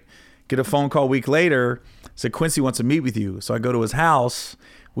 great. Get a phone call a week later. Said, Quincy wants to meet with you. So I go to his house.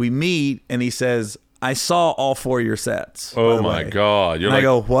 We meet, and he says, I saw all 4 of your sets. Oh, my God. I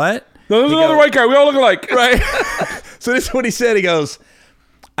go, what? No, there's another white guy. We all look alike. Right. So this is what he said. He goes,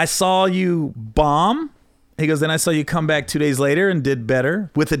 I saw you bomb. He goes, then I saw you come back 2 days later and did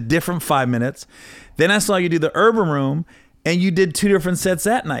better with a different 5 minutes. Then I saw you do the urban room, and you did 2 different sets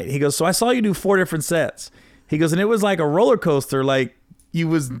that night. He goes, so I saw you do 4 different sets. He goes, and it was like a roller coaster. Like, you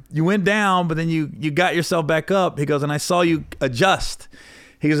went down, but then you got yourself back up. He goes, and I saw you adjust.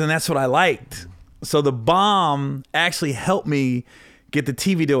 He goes, and that's what I liked. So the bomb actually helped me get the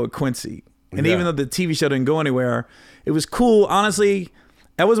TV deal with Quincy. And even though the TV show didn't go anywhere, it was cool. Honestly,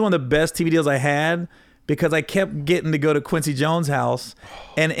 that was one of the best TV deals I had because I kept getting to go to Quincy Jones' house.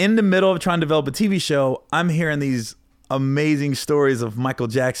 And in the middle of trying to develop a TV show, I'm hearing these amazing stories of Michael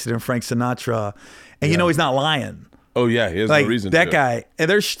Jackson and Frank Sinatra. And you know he's not lying. Oh, yeah. He has no reason that to. Guy. And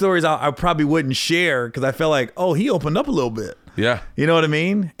there's stories I probably wouldn't share because I felt like, oh, he opened up a little bit. Yeah. You know what I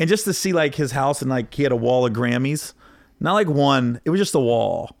mean? And just to see like his house and like he had a wall of Grammys. Not like one. It was just a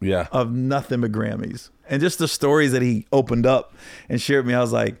wall of nothing but Grammys. And just the stories that he opened up and shared with me, I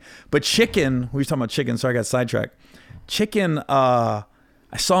was like, but Chicken, we were talking about Chicken, so I got sidetracked. Chicken, I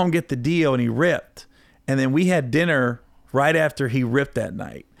saw him get the deal and he ripped. And then we had dinner right after he ripped that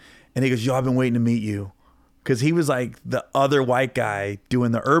night. And he goes, yo, I've been waiting to meet you. Because he was like the other white guy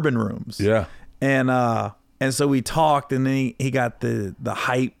doing the urban rooms. Yeah. And so we talked, and then he got the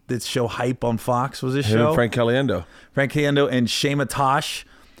hype, that show Hype on Fox was his show. Frank Caliendo. And Shema Tosh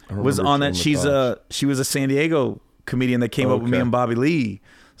was on that. She was a San Diego comedian that came up with me and Bobby Lee.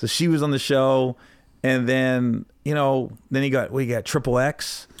 So she was on the show, and then we got Triple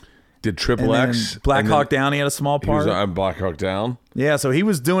X. Did Triple X Black Hawk Down? He had a small part. He was on Black Hawk Down. Yeah, so he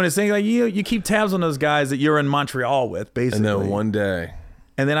was doing his thing. Like you keep tabs on those guys that you're in Montreal with, basically. And then one day,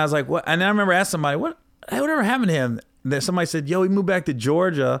 and then I was like, what? And I remember asking somebody, whatever happened to him? That somebody said, yo, he moved back to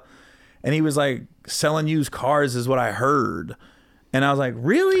Georgia, and he was like selling used cars, is what I heard. And I was like,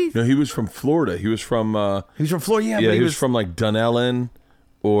 really? No, he was from Florida. He was from Florida. Yeah, but he was from like Dunellen,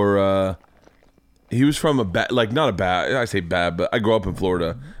 or he was from not a bad. I say bad, but I grew up in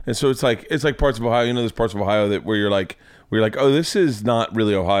Florida, and so it's like parts of Ohio. There's parts of Ohio that where you're like, oh, this is not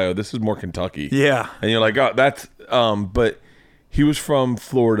really Ohio. This is more Kentucky. Yeah, and you're like, oh, that's but he was from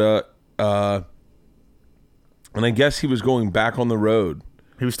Florida, and I guess he was going back on the road.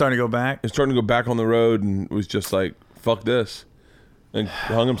 He was starting to go back. He was starting to go back on the road, and was just like, fuck this. and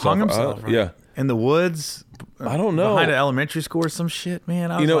hung himself. Right? Yeah. In the woods. I don't know. Behind an elementary school or some shit,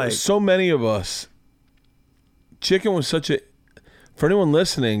 man. I was like, so many of us, Chicken was such a, for anyone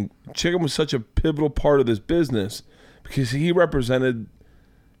listening, Chicken was such a pivotal part of this business because he represented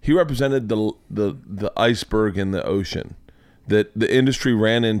the iceberg in the ocean that the industry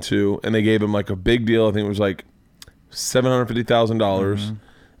ran into, and they gave him like a big deal. I think it was like $750,000,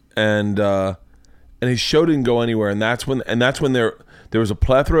 and his show didn't go anywhere. And that's when there was a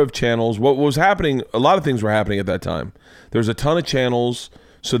plethora of channels. What was happening? A lot of things were happening at that time. There was a ton of channels,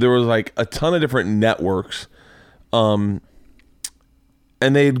 so there was like a ton of different networks, and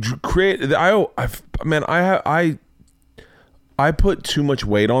they created. I put too much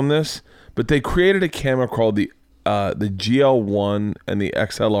weight on this, but they created a camera called the GL1 and the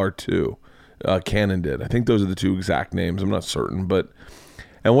XLR2. Canon did. I think those are the two exact names. I'm not certain,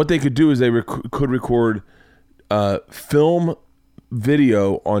 and what they could do is they could record film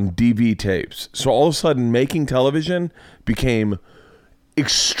video on DV tapes. So all of a sudden, making television became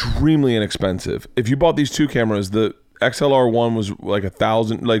extremely inexpensive. If you bought these two cameras, the XLR1 was like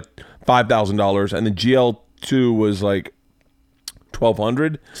 $5,000, and the GL2 was like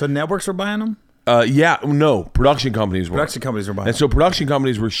 $1,200. So networks were buying them? Production companies were. Production companies were buying And so production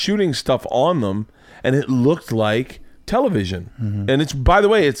companies were shooting stuff on them, and it looked like television. And it's, by the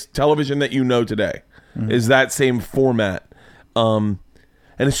way, it's television that you know today. Is that same format. And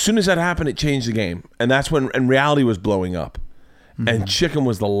as soon as that happened, it changed the game. And that's when reality was blowing up. And Chicken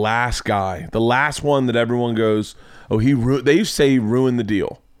was the last guy, the last one that everyone goes, oh, they used to say he ruined the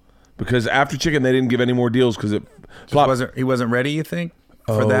deal. Because after Chicken, they didn't give any more deals because it flopped. He wasn't ready, you think,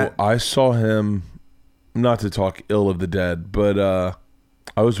 for that? I saw him, not to talk ill of the dead, but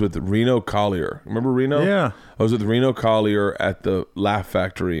I was with Reno Collier. Remember Reno? Yeah. I was with Reno Collier at the Laugh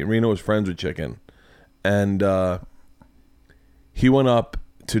Factory. Reno was friends with Chicken. And he went up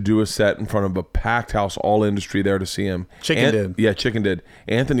to do a set in front of a packed house, all industry there to see him. Chicken did. Yeah, Chicken did.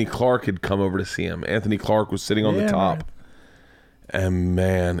 Anthony Clark had come over to see him. Anthony Clark was sitting on the top. Right. And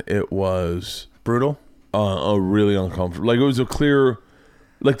man, it was Brutal? really uncomfortable. Like, it was a clear,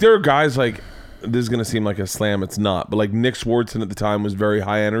 like, there are guys like, this is going to seem like a slam, it's not, but like Nick Swardson at the time was very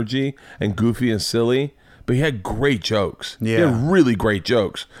high energy and goofy and silly, but he had great jokes. Yeah. He had really great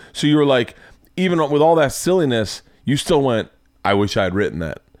jokes. So you were like, even with all that silliness, you still went, I wish I had written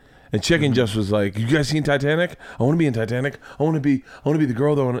that. And Chicken just was like, you guys seen Titanic? I want to be in Titanic. I want to be the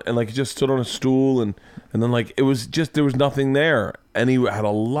girl though. And like, he just stood on a stool and then like, it was just, there was nothing there. And he had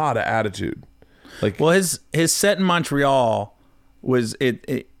a lot of attitude. Like, Well, his set in Montreal was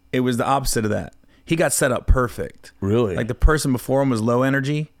it was the opposite of that. He got set up perfect. Really? Like, the person before him was low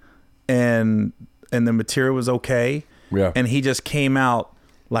energy, and the material was okay. Yeah. And he just came out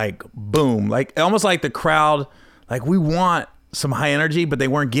like boom, like almost like the crowd, like, we want some high energy, but they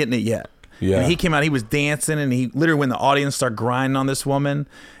weren't getting it yet. Yeah. And he came out, he was dancing, and he literally, when the audience started grinding on this woman,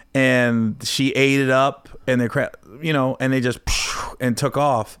 and she ate it up, and the crowd, and they just and took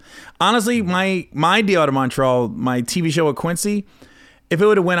off. Honestly, my deal out of Montreal, my TV show with Quincy, if it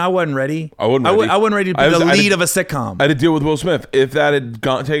would have went, I wasn't ready. I wasn't ready to be the lead of a sitcom. I had to deal with Will Smith. If that had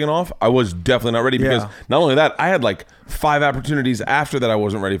gotten taken off, I was definitely not ready, because not only that, I had like 5 opportunities after that I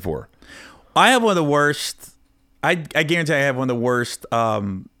wasn't ready for. I have one of the worst. I guarantee I have one of the worst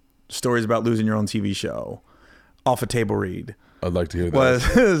stories about losing your own TV show off a table read. I'd like to hear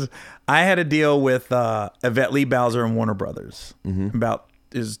that. Was I had a deal with Yvette Lee Bowser and Warner Brothers about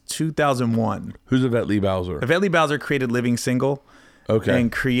 2001. Who's Yvette Lee Bowser? Yvette Lee Bowser created Living Single. Okay.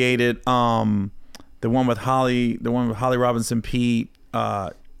 And created the one with Holly Robinson Pete.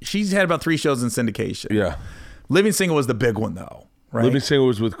 She's had about 3 shows in syndication. Yeah. Living Single was the big one though. Right? Living Single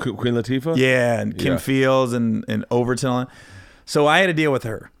was with Queen Latifah? Yeah, and Kim Fields and Overton. So I had a deal with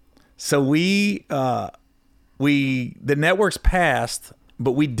her. So the networks passed,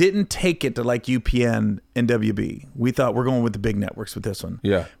 but we didn't take it to like UPN and WB. We thought we're going with the big networks with this one.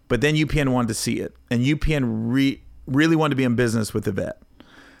 Yeah. But then UPN wanted to see it, and UPN really wanted to be in business with Yvette.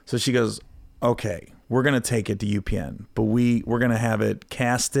 So she goes, okay, we're going to take it to UPN, but we're going to have it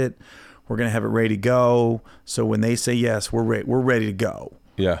cast it. We're going to have it ready to go. So when they say yes, we're ready to go.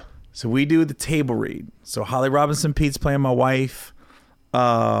 Yeah. So we do the table read. So Holly Robinson Pete's playing my wife.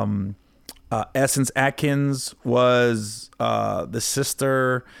 Essence Atkins was the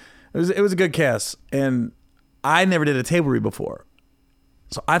sister. It was a good cast. And I never did a table read before.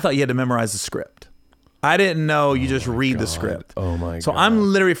 So I thought you had to memorize the script. I didn't know you just read the script. Oh my God. So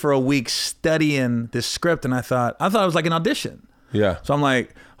I'm literally for a week studying this script, and I thought it was like an audition. Yeah. So I'm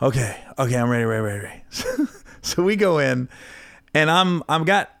like, okay, I'm ready. So we go in, and I'm in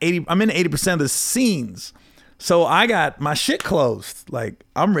 80% of the scenes. So I got my shit closed. Like,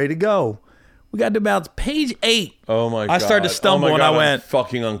 I'm ready to go. We got to about page 8. Oh my God. I started to stumble and I I'm went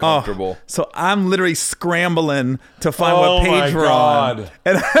fucking uncomfortable. So I'm literally scrambling to find what page we're on. God.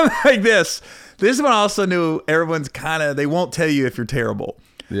 And I'm like this. This is when I also knew everyone's they won't tell you if you're terrible.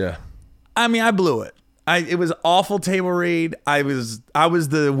 Yeah. I mean, I blew it. It was awful table read. I was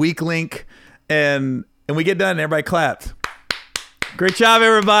the weak link, and we get done and everybody clapped. Great job,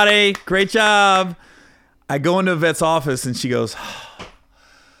 everybody. Great job. I go into Yvette's office and she goes,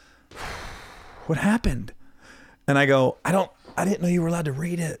 what happened? And I go, I didn't know you were allowed to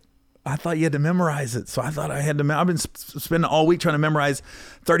read it. I thought you had to memorize it. So I thought I had to. I've been spending all week trying to memorize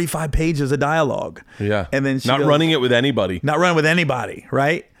 35 pages of dialogue. Yeah. And then she not goes, running it with anybody. Not running with anybody,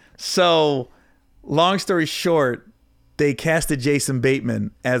 right? So, long story short, they casted Jason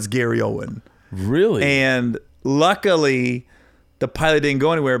Bateman as Gary Owen. Really? And luckily, the pilot didn't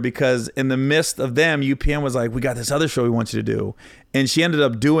go anywhere because in the midst of them, UPN was like, we got this other show we want you to do. And she ended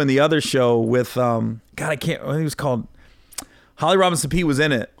up doing the other show with, I think it was called, Holly Robinson Peete was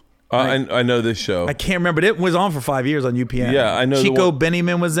in it. I know this show. I can't remember, but it was on for 5 years on UPN. Yeah, I know. Chico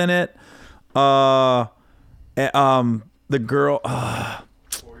Benjamin was in it. The girl,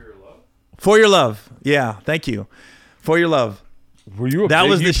 For Your Love. Yeah, thank you. For Your Love. Were you a that big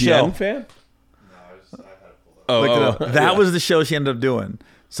was the UPN show. fan? I had to pull up. That was the show she ended up doing.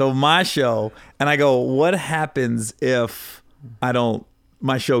 So my show, and I go, what happens if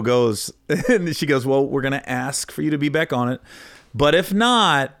my show goes? And she goes, well, we're going to ask for you to be back on it. But if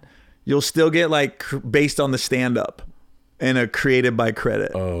not, you'll still get based on the stand-up and a created by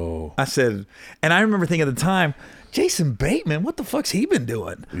credit. Oh. I said, and I remember thinking at the time, Jason Bateman, what the fuck's he been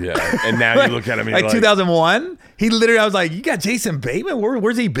doing? Yeah. And now you look at him and like you're 2001, he literally, I was like, you got Jason Bateman?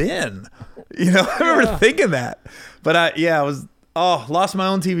 Where's he been? You know, I remember thinking that. But I was lost my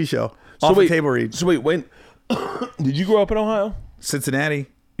own TV show. Off the table read. So wait, when did you grow up in Ohio? Cincinnati.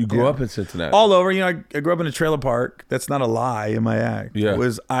 You grew up in Cincinnati. All over. You know, I grew up in a trailer park. That's not a lie in my act. Yeah. It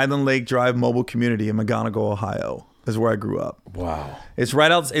was Island Lake Drive Mobile Community in McGonigal, Ohio. Is where I grew up. Wow. It's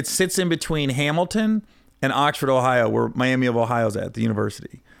right out. It sits in between Hamilton and Oxford, Ohio, where Miami of Ohio's at, the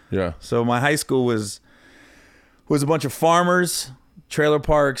university. Yeah. So my high school was a bunch of farmers, trailer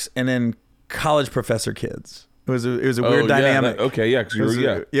parks, and then college professor kids. It was a weird dynamic. It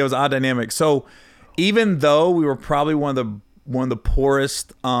was an odd dynamic. So even though we were probably one of the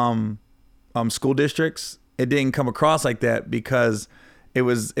poorest school districts, it didn't come across like that because it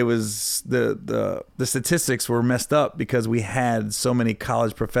was the statistics were messed up because we had so many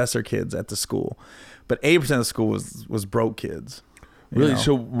college professor kids at the school, but 80% of the school was broke kids. Really? know?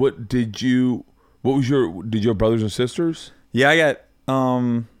 So did you have brothers and sisters? Yeah, I got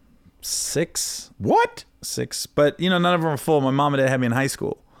 6. What? 6, but none of them were full. My mom and dad had me in high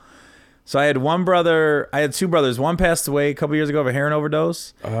school. So I had two brothers. One passed away a couple years ago of a heroin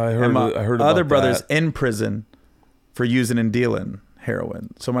overdose. I heard about other brothers that. in prison for using and dealing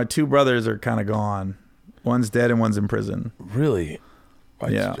heroin. So my 2 brothers are kind of gone. One's dead and one's in prison. Really?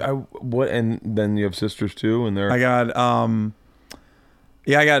 Yeah. And then you have sisters too, and they're. I got I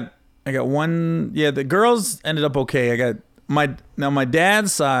got one. Yeah, the girls ended up okay. I got my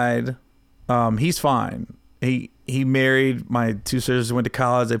dad's side. He's fine. He married. My 2 sisters went to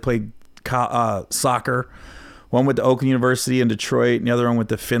college. They played soccer. One went to Oakland University in Detroit, and the other one went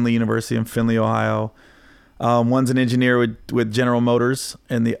to Findlay University in Findlay, Ohio. One's an engineer with General Motors,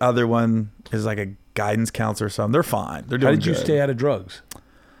 and the other one is like a guidance counselor or something. They're fine. They're doing How did you good. stay out of drugs?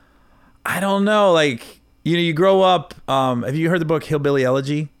 I don't know. Like, you grow up. Have you heard the book Hillbilly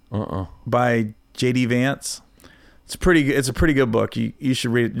Elegy? By J.D. Vance. It's a pretty good book. You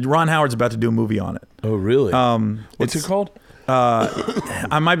should read it. Ron Howard's about to do a movie on it. Oh, really? What's it called?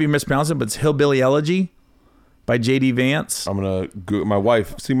 I might be mispronouncing it, but it's Hillbilly Elegy by J.D. Vance. I'm gonna go. My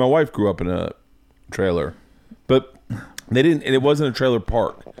wife grew up in a trailer, but they didn't. And it wasn't a trailer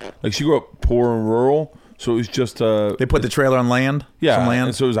park. Like, she grew up poor and rural, so it was just They put the trailer on land. Yeah, some land.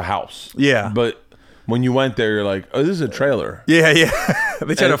 and so it was a house. Yeah, but when you went there, you're like, oh, this is a trailer. Yeah.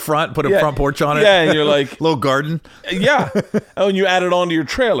 They tried to put a front porch on it. Yeah, and you're like, little garden. Yeah. Oh, and you added on to your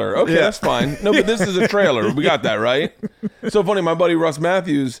trailer. Okay, that's fine. No, but this is a trailer. We got that, right? So funny. My buddy Russ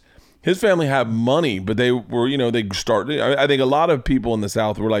Matthews, his family had money, but they were, they started. I think a lot of people in the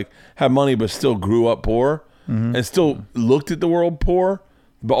South were like, had money, but still grew up poor and still looked at the world poor.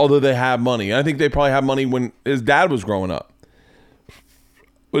 But although they had money, I think they probably had money when his dad was growing up.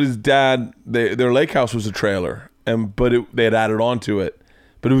 But his dad, their lake house was a trailer, they had added on to it.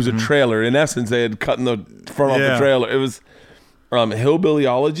 But it was a trailer. In essence, they had cut in the front off the trailer. It was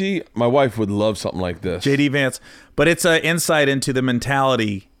Hillbillyology. My wife would love something like this. J.D. Vance. But it's an insight into the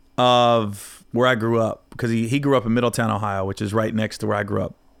mentality of where I grew up, because he grew up in Middletown, Ohio, which is right next to where I grew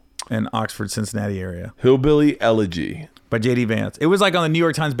up in Oxford, Cincinnati area. Hillbilly Elegy by J.D. Vance. It was like on the New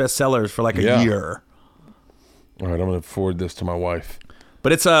York Times bestsellers for like a year. All right, I'm going to forward this to my wife.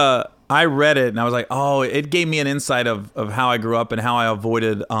 But it's I read it and I was like, oh, it gave me an insight of how I grew up and how I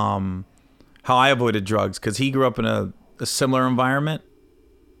avoided drugs, because he grew up in a similar environment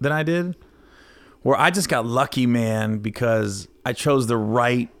than I did, where I just got lucky, man, because I chose the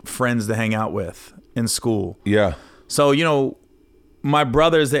right friends to hang out with in school. Yeah. So, you know, my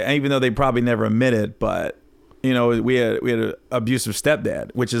brothers, even though they probably never admit it, but, you know, we had an abusive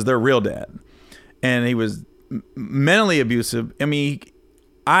stepdad, which is their real dad. And he was mentally abusive. I mean,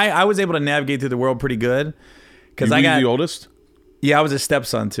 I was able to navigate through the world pretty good. Because I got the oldest? Yeah, I was a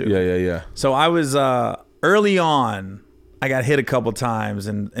stepson too. Yeah. So I was, early on, I got hit a couple times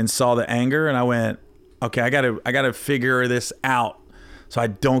and saw the anger, and I went, okay, I gotta figure this out so I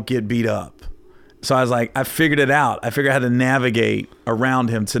don't get beat up. So I was like, I figured it out. I figured out how to navigate around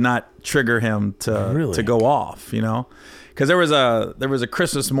him to not trigger him to go off, you know? Because there was a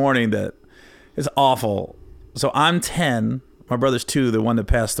Christmas morning that is awful. So I'm 10, my brother's 2, the one that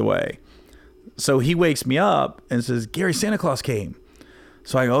passed away. So he wakes me up and says, Gary, Santa Claus came.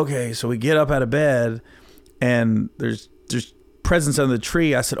 So I go, okay. So we get up out of bed, and there's presents under the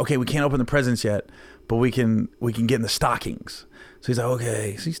tree. I said, okay, we can't open the presents yet, but we can get in the stockings. So he's like,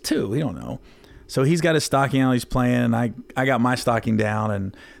 okay. So he's 2. We don't know. So he's got his stocking out. He's playing, and I got my stocking down,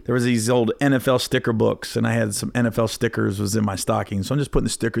 and there was these old NFL sticker books, and I had some NFL stickers was in my stocking. So I'm just putting the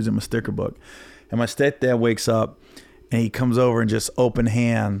stickers in my sticker book, and my stepdad wakes up, and he comes over and just open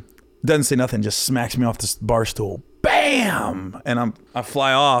hand, doesn't say nothing, just smacks me off this bar stool. Bam! And I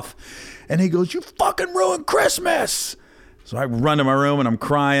fly off, and he goes, you fucking ruined Christmas! So I run to my room, and I'm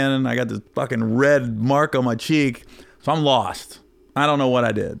crying, and I got this fucking red mark on my cheek. So I'm lost. I don't know what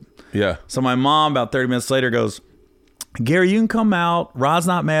I did. Yeah. So my mom, about 30 minutes later, goes, Gary, you can come out. Rod's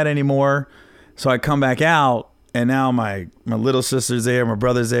not mad anymore. So I come back out, and now my little sister's there, my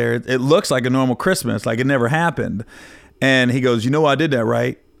brother's there. It looks like a normal Christmas, like it never happened. And he goes, you know I did that,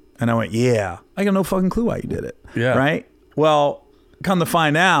 right? And I went, yeah. I got no fucking clue why you did it. Yeah. Right? Well, come to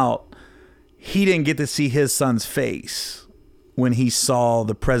find out, he didn't get to see his son's face when he saw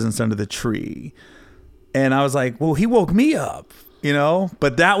the presents under the tree. And I was like, well, he woke me up, you know?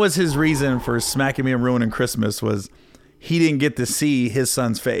 But that was his reason for smacking me and ruining Christmas, was he didn't get to see his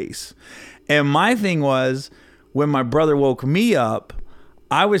son's face. And my thing was, when my brother woke me up,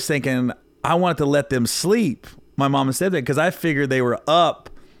 I was thinking I wanted to let them sleep, my mom and stepdad, because I figured they were up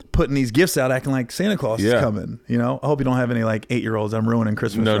putting these gifts out, acting like Santa Claus is coming. You know, I hope you don't have any like 8-year-olds. I'm ruining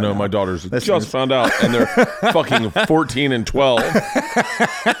Christmas. No, now. My daughters just found out, and they're fucking 14 and 12.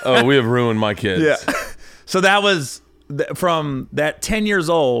 Oh, we have ruined my kids. Yeah. So that was from that 10 years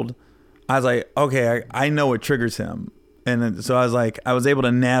old. I was like, okay, I know what triggers him, and then, so I was like, I was able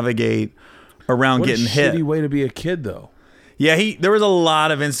to navigate around getting hit. Shitty way to be a kid, though. Yeah, there was a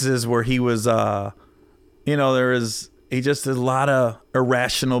lot of instances where he was, he just did a lot of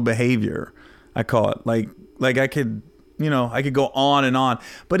irrational behavior, I call it. Like I could go on and on.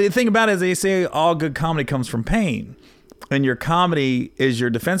 But the thing about it is, they say all good comedy comes from pain. And your comedy is your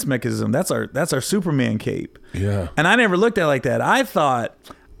defense mechanism. That's our Superman cape. Yeah. And I never looked at it like that. I thought,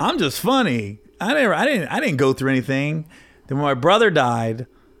 I'm just funny. I didn't go through anything. Then when my brother died,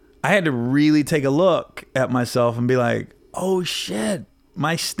 I had to really take a look at myself and be like, oh shit,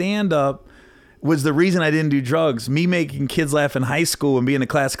 my stand-up was the reason I didn't do drugs. Me making kids laugh in high school and being a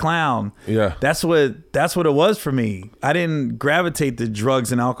class clown. Yeah. That's what it was for me. I didn't gravitate to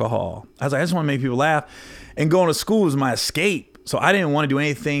drugs and alcohol. I was like, I just want to make people laugh. And going to school was my escape. So I didn't want to do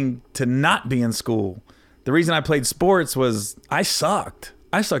anything to not be in school. The reason I played sports was I sucked.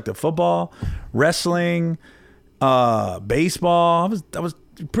 I sucked at football, wrestling, baseball. I was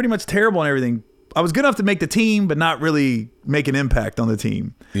pretty much terrible in everything. I was good enough to make the team, but not really make an impact on the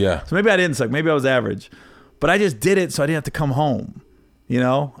team. Yeah. So maybe I didn't suck. Maybe I was average. But I just did it so I didn't have to come home, you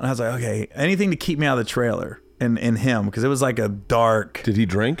know? And I was like, okay, anything to keep me out of the trailer and him, because it was like a dark... Did he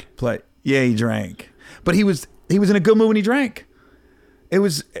drink? Play. Yeah, he drank. But he was in a good mood when he drank.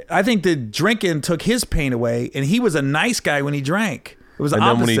 I think the drinking took his pain away, and he was a nice guy when he drank. It was the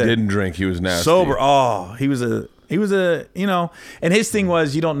opposite. And then when he didn't drink, he was nasty. Sober. Oh, he was a, and his thing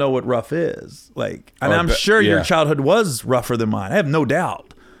was, you don't know what rough is. Like, and I'm sure your childhood was rougher than mine. I have no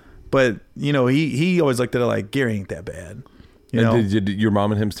doubt. But, he always looked at it like, Gary ain't that bad. You know? Did your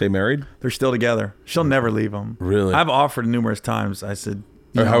mom and him stay married? They're still together. She'll never leave him. Really? I've offered numerous times. I said,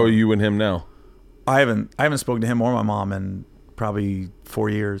 how are you and him now? I haven't spoken to him or my mom in probably 4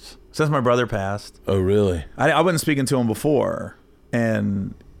 years since my brother passed. Oh, really? I wasn't speaking to him before,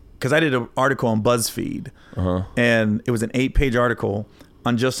 and because I did an article on BuzzFeed, and it was an 8-page article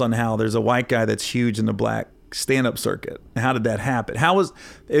on how there's a white guy that's huge in the black stand-up circuit. And how did that happen?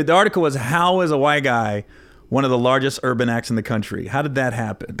 The article was, how is a white guy one of the largest urban acts in the country? How did that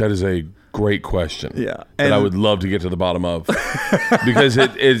happen? That is a great question. Yeah. That I would love to get to the bottom of. because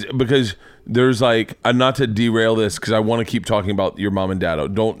there's like, not to derail this, because I want to keep talking about your mom and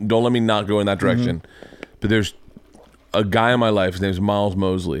dad. Don't let me not go in that direction. But there's a guy in my life, his name is Miles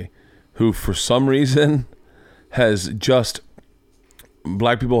Mosley, who for some reason has just,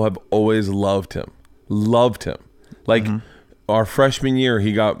 black people have always loved him. Like our freshman year,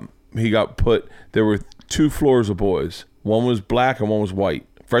 he got put, there were 2 floors of boys. One was black and one was white.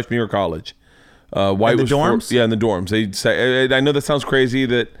 Freshman year of college. White was dorms? In the dorms. They say, I know that sounds crazy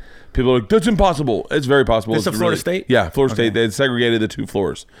that people are like, that's impossible. It's very possible. It's Florida State? Yeah, Florida State. They had segregated the 2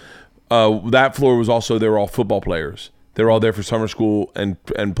 floors. That floor was also, they were all football players. They were all there for summer school and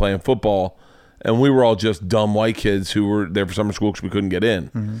playing football. And we were all just dumb white kids who were there for summer school because we couldn't get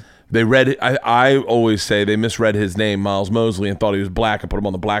in. They read, I always say they misread his name, Miles Mosley, and thought he was black and put him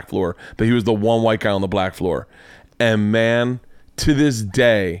on the black floor. But he was the one white guy on the black floor. And man, to this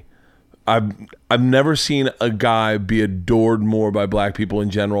day, I've never seen a guy be adored more by black people in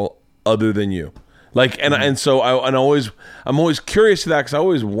general other than you. Like, and so I'm always curious to that, because I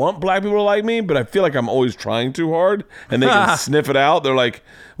always want black people to like me, but I feel like I'm always trying too hard, and they can sniff it out. They're like,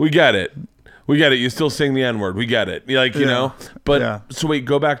 we get it. You still sing the N-word. We get it. Like, you know, but so wait,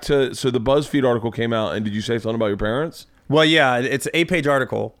 go back to, so the BuzzFeed article came out, and did you say something about your parents? Well, yeah, it's an 8-page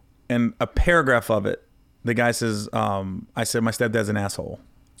article, and a paragraph of it, the guy says, I said, my stepdad's an asshole.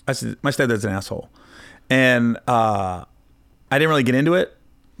 I said, my stepdad's an asshole. And I didn't really get into it,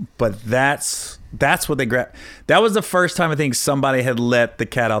 but that's what they grabbed. That was the first time I think somebody had let the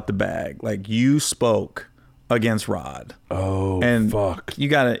cat out the bag. Like, you spoke against Rod. Oh, and fuck. You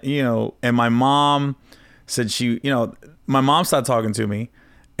got to, and my mom said my mom started talking to me,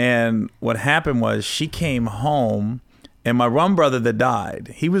 and what happened was she came home, and my one brother that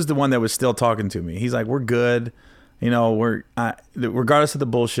died, he was the one that was still talking to me. He's like, we're good. Regardless of the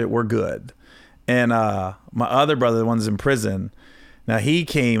bullshit, we're good. And my other brother, the one that's in prison, now he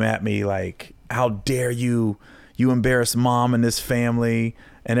came at me like, how dare you embarrass mom and this family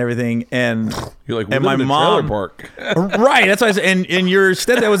and everything. And you're like, and my mom, trailer park. Right. That's why I said, and your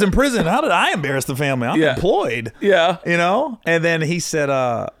stepdad was in prison. How did I embarrass the family? I'm employed. Yeah. And then he said,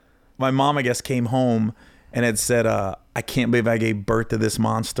 my mom, I guess, came home and had said, I can't believe I gave birth to this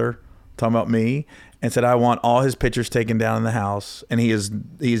monster, talking about me, and said, I want all his pictures taken down in the house, and he is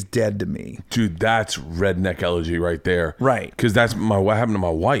dead to me. Dude, that's redneck elegy right there. Right. Because that's what happened to my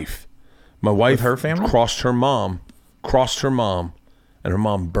wife. My wife, with her family, crossed her mom, and her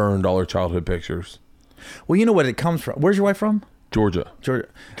mom burned all her childhood pictures. Well, you know what it comes from. Where's your wife from? Georgia on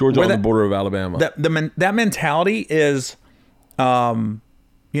the border of Alabama. That mentality is, what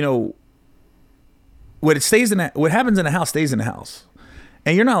happens in a house stays in the house.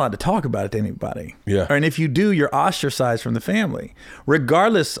 And you're not allowed to talk about it to anybody. Yeah. And if you do, you're ostracized from the family,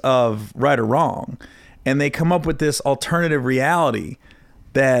 regardless of right or wrong. And they come up with this alternative reality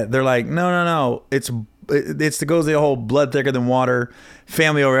that they're like, no, it goes the whole blood thicker than water,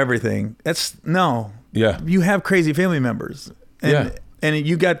 family over everything. No. Yeah. You have crazy family members. And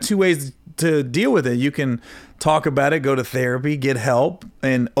you got 2 ways to deal with it. You can talk about it, go to therapy, get help,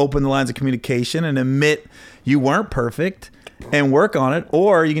 and open the lines of communication and admit you weren't perfect and work on it,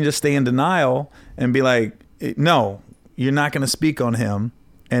 or you can just stay in denial and be like, no, you're not going to speak on him,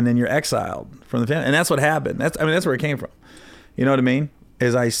 and then you're exiled from the family. And that's what happened. That's where it came from. You know what I mean?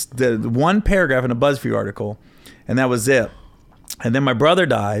 The one paragraph in a BuzzFeed article, and that was it. And then my brother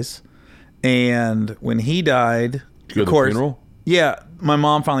dies, and when he died, did you go to the funeral? Yeah, my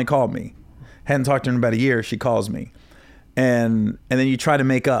mom finally called me. Hadn't talked to her in about a year. She calls me, and then you try to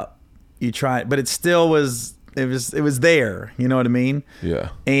make up. You try, but it still was. It was there. You know what I mean? Yeah.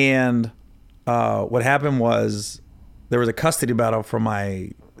 And what happened was there was a custody battle for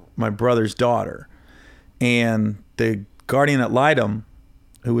my brother's daughter, and the guardian ad litem,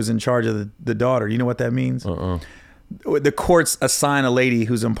 who was in charge of the daughter. You know what that means? The courts assign a lady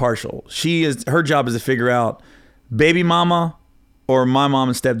who's impartial. Her job is to figure out baby mama or my mom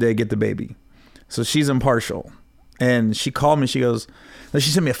and stepdad get the baby. So she's impartial. And she called me. She sent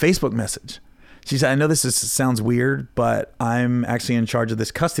me a Facebook message. She said, I know this sounds weird, but I'm actually in charge of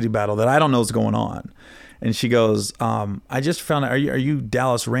this custody battle that I don't know what's going on. And she goes, I just found out, are you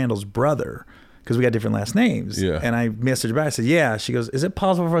Dallas Randall's brother? Because we got different last names. Yeah. And I messaged her back. I said, yeah. She goes, is it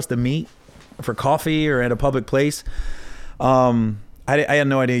possible for us to meet for coffee or at a public place? I had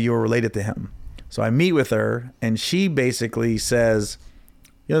no idea you were related to him. So I meet with her, and she basically says,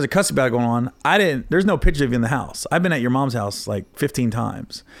 there's a custody battle going on. There's no picture of you in the house. I've been at your mom's house like 15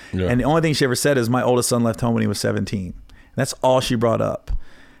 times. Yeah. And the only thing she ever said is my oldest son left home when he was 17. That's all she brought up.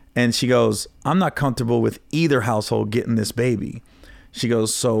 And she goes, I'm not comfortable with either household getting this baby. She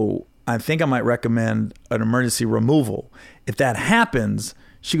goes, so I think I might recommend an emergency removal. If that happens,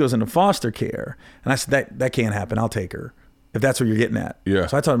 she goes into foster care. And I said, that can't happen. I'll take her. If that's what you're getting at. Yeah.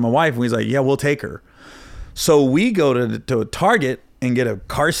 So I talked to my wife and he's like, yeah, we'll take her. So we go to a Target and get a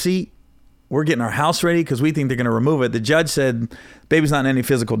car seat. We're getting our house ready because we think they're going to remove it. The judge said, baby's not in any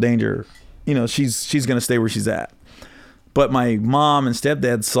physical danger. She's going to stay where she's at. But my mom and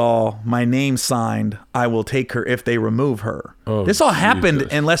stepdad saw my name signed, I will take her if they remove her. Oh, this all happened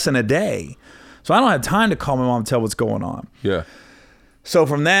in less than a day. So I don't have time to call my mom and tell what's going on. Yeah. So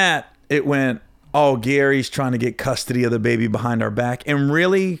from that, it went, oh, Gary's trying to get custody of the baby behind our back. And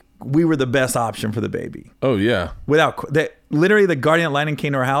really, we were the best option for the baby. Oh, yeah. Literally, the guardian ad litem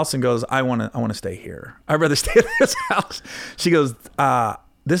came to our house and goes, I want to stay here. I'd rather stay at this house. She goes,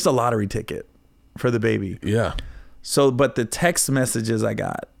 this is a lottery ticket for the baby. Yeah. So, but the text messages I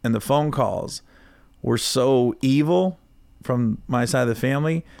got and the phone calls were so evil from my side of the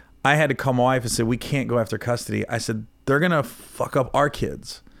family. I had to call my wife and say, we can't go after custody. I said, they're going to fuck up our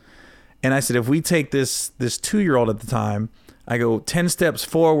kids. And I said, if we take this 2-year-old at the time, I go 10 steps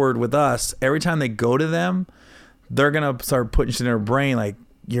forward with us, every time they go to them, they're going to start putting shit in their brain like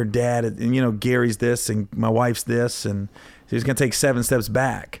your dad and, Gary's this and my wife's this. And he's going to take 7 steps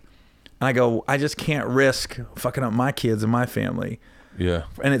back. And I go, I just can't risk fucking up my kids and my family. Yeah.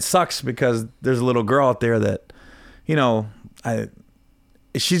 And it sucks because there's a little girl out there that,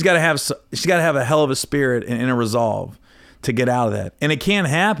 she's got to have a hell of a spirit and a resolve to get out of that. And it can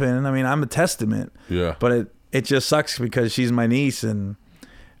happen. I mean, I'm a testament. Yeah. But it just sucks because she's my niece and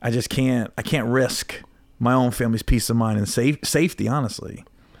I can't risk my own family's peace of mind and safety, honestly.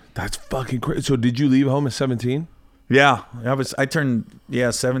 That's fucking crazy. So did you leave home at 17? Yeah, I turned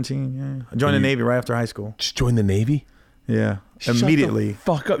 17. Yeah, I joined the Navy right after high school. Just joined the Navy? Yeah, Shut immediately. The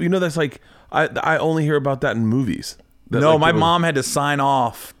fuck up. That's like I only hear about that in movies. No, my mom had to sign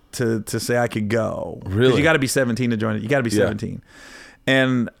off to say I could go. Really? You got to be 17 to join it. You got to be 17.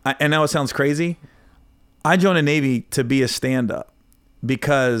 And I know it sounds crazy. I joined the Navy to be a stand-up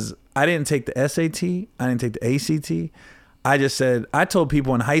because I didn't take the SAT. I didn't take the ACT. I told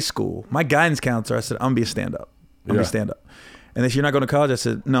people in high school, my guidance counselor, I said, I'm gonna be a stand-up. I'm gonna be a stand-up. And they said, you're not going to college? I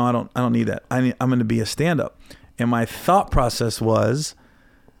said, no, I don't need that. I'm going to be a stand-up. And my thought process was,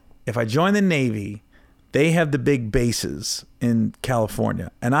 if I join the Navy, they have the big bases in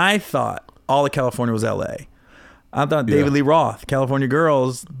California. And I thought all of California was LA. I thought David Lee Roth, California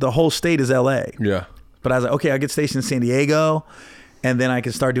Girls, the whole state is LA. Yeah. But I was like, okay, I get stationed in San Diego, and then I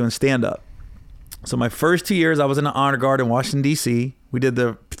can start doing stand-up. So my first 2 years, I was in the honor guard in Washington, D.C. We did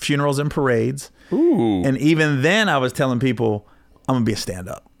the funerals and parades. Ooh. And even then, I was telling people, I'm going to be a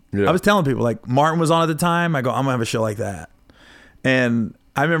stand-up. Yeah. I was telling people, like, Martin was on at the time. I go, I'm going to have a show like that. And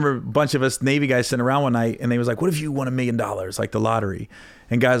I remember a bunch of us Navy guys sitting around one night, and they was like, what if you won $1 million, like the lottery?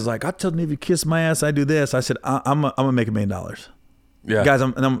 And guys was like, I tell the Navy, kiss my ass, I do this. I said, I'm going to make $1 million. Yeah. Guys,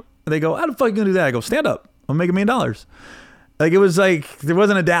 they go, how the fuck are you going to do that? I go, stand up. I'm going to make $1 million. Like, it was like, there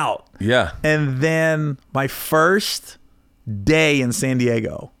wasn't a doubt. Yeah. And then my first day in San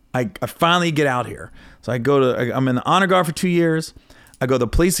Diego, I finally get out here. So I'm in the honor guard for 2 years. I go to the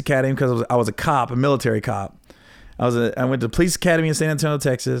police academy because I was a cop, a military cop. I went to the police academy in San Antonio,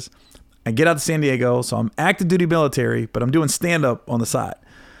 Texas. I get out to San Diego. So I'm active duty military, but I'm doing stand up on the side.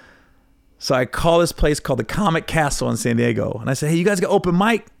 So I call this place called the Comic Castle in San Diego. And I say, hey, you guys got open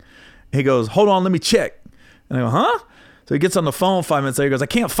mic? And he goes, hold on, let me check. And I go, huh? So he gets on the phone 5 minutes later. He goes, I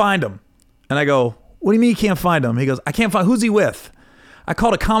can't find him. And I go, what do you mean you can't find him? He goes, I can't find, who's he with? I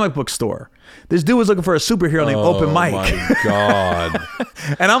called a comic book store. This dude was looking for a superhero named Open Mike. Oh my God.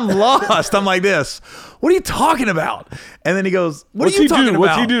 And I'm lost. I'm like this. What are you talking about? And then he goes, What's are you talking about?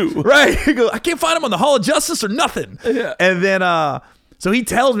 What's he do? Right. He goes, I can't find him on the Hall of Justice or nothing. Yeah. And then, so he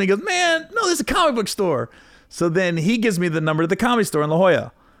tells me, he goes, man, no, this is a comic book store. So then he gives me the number to the comedy store in La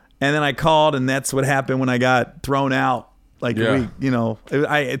Jolla. And then I called, and that's what happened when I got thrown out. Like a week,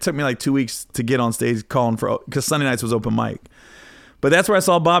 it took me like 2 weeks to get on stage calling because Sunday nights was open mic. But that's where I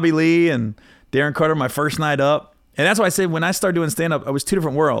saw Bobby Lee and Darren Carter my first night up. And that's why I said when I started doing stand-up, I was two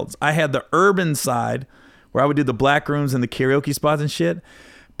different worlds. I had the urban side where I would do the black rooms and the karaoke spots and shit.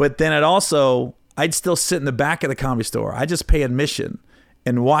 But then I'd still sit in the back of the comedy store. I just pay admission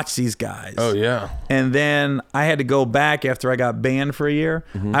and watch these guys. Oh, yeah. And then I had to go back after I got banned for a year.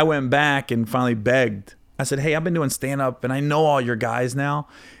 Mm-hmm. I went back and finally begged. I said, hey, I've been doing stand-up and I know all your guys now.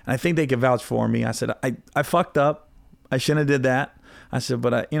 And I think they can vouch for me. I said, I fucked up. I shouldn't have did that. I said,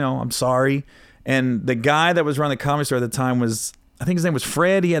 but I'm sorry. And the guy that was running the comedy store at the time I think his name was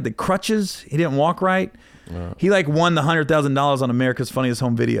Fred. He had the crutches. He didn't walk right. He like won the $100,000 on America's Funniest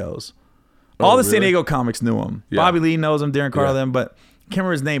Home Videos. All the San Diego comics knew him. Yeah. Bobby Lee knows him, Darren Carl, them, but I can't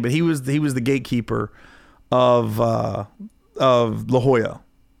remember his name, but he was the gatekeeper of La Jolla.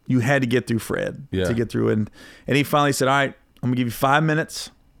 You had to get through Fred to get through. And he finally said, all right, I'm going to give you 5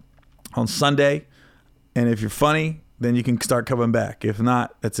 minutes on Sunday. And if you're funny, then you can start coming back. If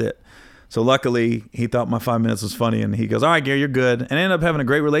not, that's it. So luckily, he thought my 5 minutes was funny. And he goes, all right, Gary, you're good. And I ended up having a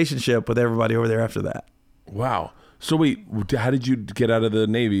great relationship with everybody over there after that. Wow. So wait, how did you get out of the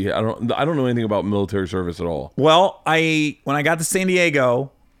Navy? I don't know anything about military service at all. Well, when I got to San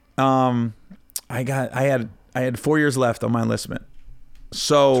Diego, I had 4 years left on my enlistment.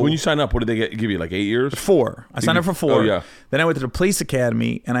 So when you sign up, what did they give you? Like 8 years? 4. I signed up for 4. Oh, yeah. Then I went to the police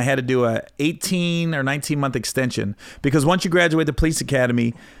academy, and I had to do a 18 or 19-month extension because once you graduate the police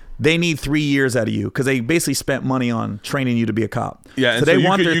academy, they need 3 years out of you because they basically spent money on training you to be a cop. Yeah, and so they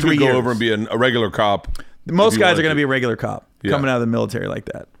want their 3 years. You could go over and be a regular cop. Most guys are going to be a regular cop coming out of the military like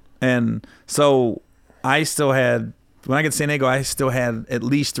that. And so I still had, when I got to San Diego, I still had at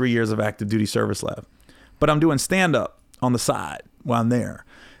least 3 years of active duty service left. But I'm doing stand-up on the side while I'm there.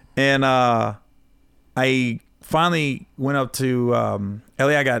 And I finally went up to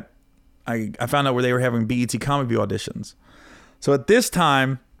LA. I found out where they were having BET Comic View auditions. So at this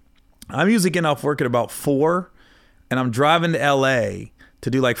time, I'm usually getting off work at about 4, and I'm driving to LA to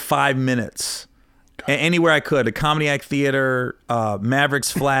do like 5 minutes anywhere I could. A Comedy Act Theater,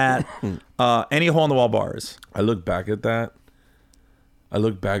 Mavericks Flat, any hole in the wall bars. I look back at that. I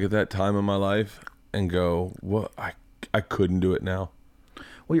look back at that time in my life and go, "What? I couldn't do it now."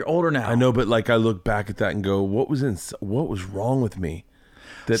 Well, you're older now. I know, but like I look back at that and go, "What was wrong with me?"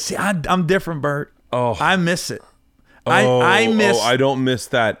 See, I'm different, Bert. Oh, I miss it. I don't miss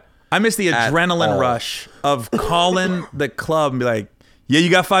that. I miss the adrenaline rush of calling the club and be like, "Yeah, you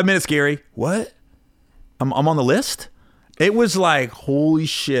got 5 minutes, Gary." What? I'm on the list? It was like, holy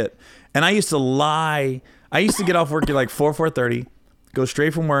shit. And I used to lie. I used to get off work at like 4:30, go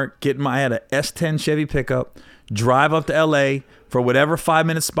straight from work, I had a S10 Chevy pickup, drive up to LA for whatever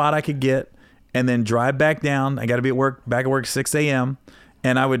 5-minute spot I could get, and then drive back down. I got to be back at work 6 a.m.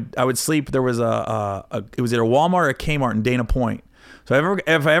 And I would sleep. There was it was either a Walmart or a Kmart in Dana Point. So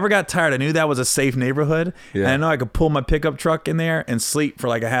if I ever got tired, I knew that was a safe neighborhood. Yeah. And I know I could pull my pickup truck in there and sleep for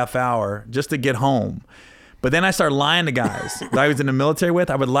like a half hour just to get home. But then I started lying to guys that I was in the military with.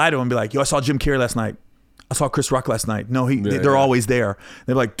 I would lie to them and be like, "Yo, I saw Jim Carrey last night. I saw Chris Rock last night." No, they're always there.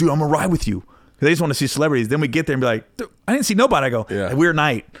 They're like, "Dude, I'm gonna ride with you." They just want to see celebrities. Then we get there and be like, "I didn't see nobody." I go, "Weird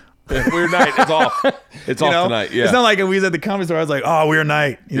night." Weird night. It's off. It's off tonight. Yeah. It's not like we was at the comedy store. I was like, "Oh, weird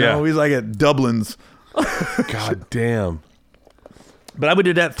night." You know, we was like at Dublin's. God damn. But I would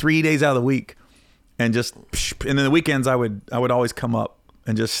do that 3 days out of the week, and then the weekends I would always come up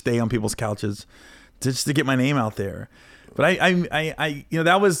and just stay on people's couches, just to get my name out there. But I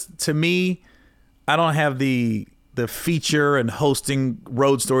that was, to me, I don't have the feature and hosting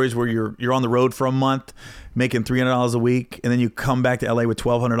road stories where you're on the road for a month making $300 a week and then you come back to LA with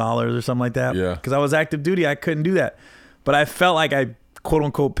 $1,200 or something like that. Yeah. Because I was active duty, I couldn't do that. But I felt like I quote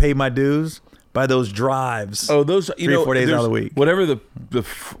unquote paid my dues by those drives. Oh, those 3 or 4 days out of the week. Whatever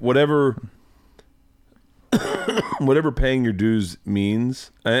whatever paying your dues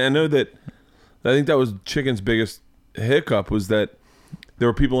means. I know that. I think that was Chicken's biggest hiccup, was that there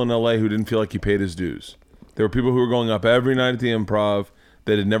were people in LA who didn't feel like he paid his dues. There were people who were going up every night at the Improv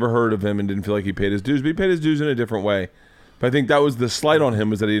that had never heard of him and didn't feel like he paid his dues, but he paid his dues in a different way. But I think that was the slight on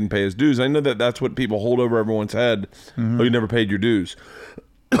him, was that he didn't pay his dues. I know that that's what people hold over everyone's head. Mm-hmm. Oh, you never paid your dues.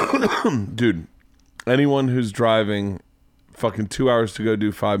 Dude, anyone who's driving fucking 2 hours to go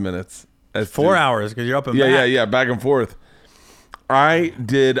do 5 minutes. 4 hours because you're up and back. Yeah, back and forth. I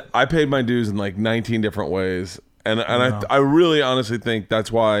paid my dues in like 19 different ways. And I really honestly think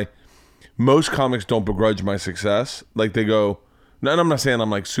that's why most comics don't begrudge my success. Like they go, and I'm not saying I'm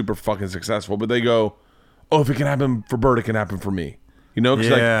like super fucking successful, but they go, "Oh, if it can happen for Bert, it can happen for me." You know,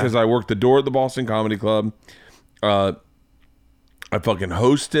 because I worked the door at the Boston Comedy Club. I fucking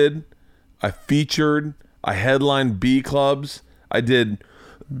hosted. I featured. I headlined B clubs. I did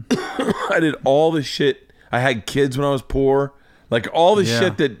all the shit. I had kids when I was poor. Like all the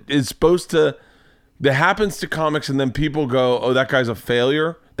shit that is that happens to comics, and then people go, "Oh, that guy's a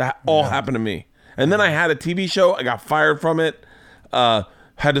failure." That all happened to me. And then I had a TV show. I got fired from it.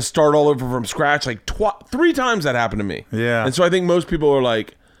 Had to start all over from scratch. Like 3 times that happened to me. Yeah. And so I think most people are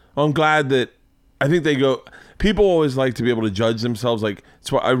like, "Oh, I'm glad that." I think they go, people always like to be able to judge themselves. Like,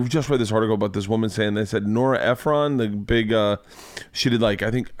 so I just read this article about this woman saying, they said Nora Ephron, the big, she did like, I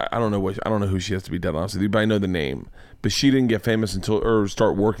don't know who she has, to be dead honest with you, but I know the name. But she didn't get famous or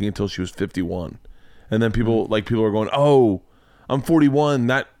start working until she was 51. And then people are going, oh, I'm 41.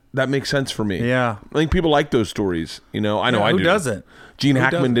 That makes sense for me. Yeah. I think people like those stories. I know I do. Who doesn't? Gene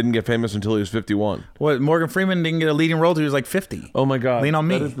Hackman didn't get famous until he was 51. What? Morgan Freeman didn't get a leading role till he was like 50. Oh my God. Lean on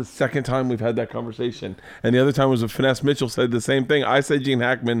Me. That is the second time we've had that conversation. And the other time was when Finesse Mitchell said the same thing. I said Gene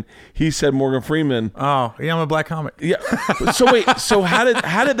Hackman. He said Morgan Freeman. Oh, yeah, I'm a black comic. Yeah. So wait, so how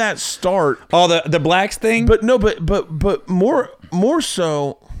did that start? Oh, the blacks thing? But no, but more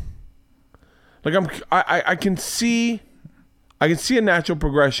so, like I can see a natural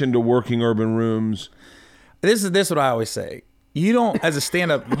progression to working urban rooms. This is what I always say. You don't, as a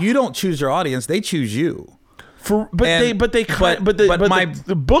stand-up, you don't choose your audience; they choose you. The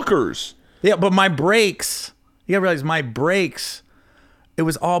bookers. Yeah, but my breaks. You gotta realize my breaks. It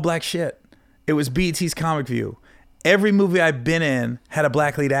was all black shit. It was BET's Comic View. Every movie I've been in had a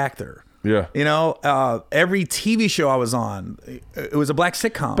black lead actor. Yeah. Every TV show I was on, it was a black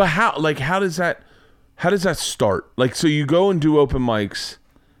sitcom. But how does that start? Like, so you go and do open mics,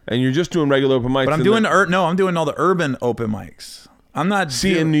 and you're just doing regular open mics. But I'm doing I'm doing all the urban open mics. I'm not.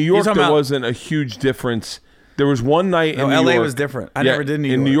 In New York there wasn't a huge difference. There was one night in New LA York. was different. I never did New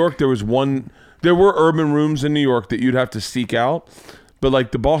York. In New York there was one. There were urban rooms in New York that you'd have to seek out, but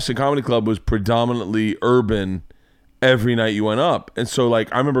like the Boston Comedy Club was predominantly urban. Every night you went up, and so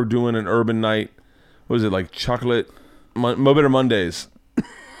like I remember doing an urban night. What was it, like Mo Better Mondays?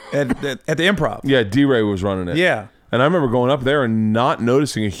 At the Improv. Yeah, D-Ray was running it. Yeah. And I remember going up there and not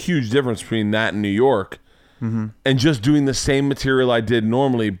noticing a huge difference between that and New York, and just doing the same material I did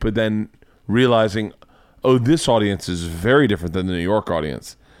normally, but then realizing, oh, this audience is very different than the New York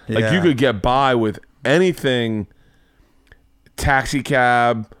audience. Like, Yeah. you could get by with anything, taxi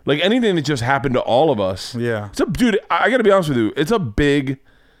cab, like anything that just happened to all of us. Yeah. Dude, I got to be honest with you. It's a big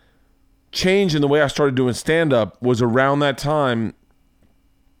change in the way I started doing stand-up was around that time.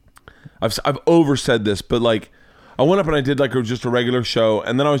 I've oversaid this, but like I went up and I did like just a regular show,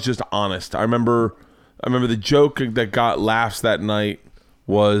 and then I was just honest. I remember the joke that got laughs that night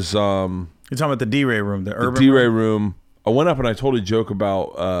was You're talking about the D-Ray room, the urban D-Ray room. I went up and I told a joke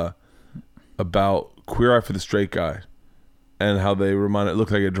about Queer Eye for the Straight Guy and how they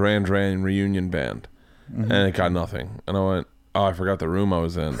looked like a Duran Duran reunion band, and it got nothing. And I went, oh, I forgot the room I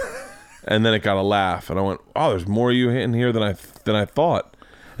was in, and then it got a laugh, and I went, oh, there's more of you in here than I thought.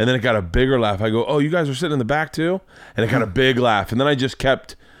 And then it got a bigger laugh. I go, oh, you guys are sitting in the back too? And it got a big laugh. And then I just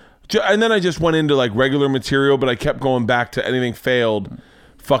went into like regular material, but I kept going back to anything failed,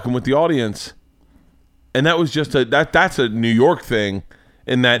 fucking with the audience. And that was just that's a New York thing,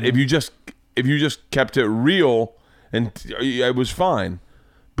 in that if you just kept it real, and it was fine.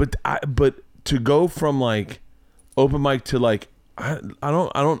 But to go from like open mic to like I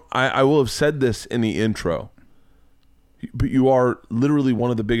will have said this in the intro. But you are literally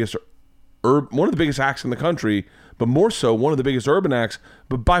one of the biggest acts in the country, but more so one of the biggest urban acts.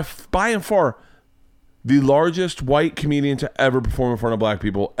 But by and far, the largest white comedian to ever perform in front of black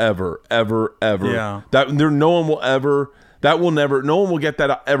people, ever. Yeah. No one will ever get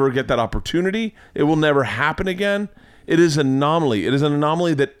that opportunity. It will never happen again. It is an anomaly. It is an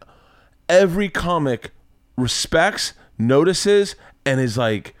anomaly that every comic respects, notices, and is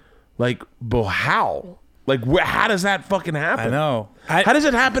like, but how? Like, how does that fucking happen? I know. How does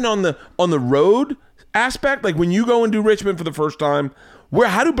it happen on the road aspect? Like when you go and do Richmond for the first time,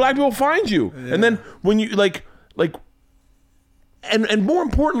 how do black people find you? Yeah. And then when you and more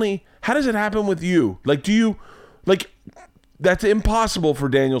importantly, how does it happen with you? Like, do you that's impossible for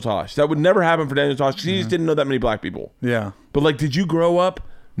Daniel Tosh. That would never happen for Daniel Tosh because he just didn't know that many black people. Yeah. But like, did you grow up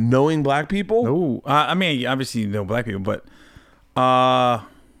knowing black people? No. I mean, obviously you know black people, but I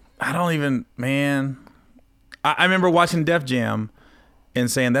don't even, man. I remember watching Def Jam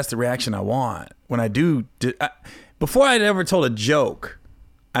and saying that's the reaction I want when I do. Before I'd ever told a joke,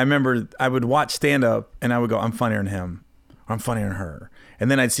 I remember I would watch stand up and I would go, I'm funnier than him, or I'm funnier than her.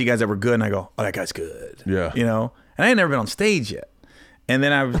 And then I'd see guys that were good and I go, oh, that guy's good. Yeah. You know? And I had never been on stage yet. And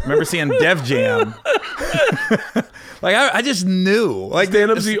then I remember seeing Def Jam. Like I just knew. Like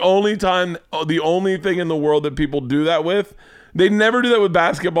stand-up's the only thing in the world that people do that with. They never do that with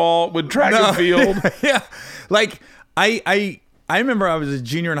basketball, with track and field. Yeah. Like I remember I was a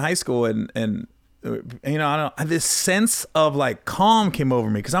junior in high school and you know, I don't know, this sense of like calm came over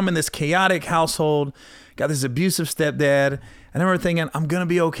me because I'm in this chaotic household, got this abusive stepdad, and I remember thinking, I'm gonna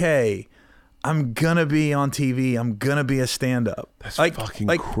be okay. I'm gonna be on TV. I'm gonna be a stand-up. That's fucking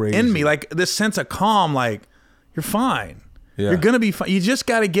crazy. In me, like this sense of calm, like You're fine. Yeah. You're gonna be fine. You just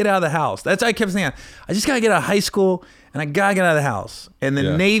got to get out of the house. That's what I kept saying. I just got to get out of high school, and I gotta get out of the house. And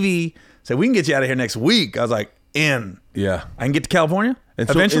the Navy said, we can get you out of here next week. I was like, in. Yeah. I can get to California And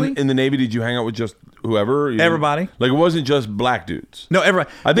eventually. so in the Navy, did you hang out with just whoever? Everybody. Like, it wasn't just black dudes. No, everybody.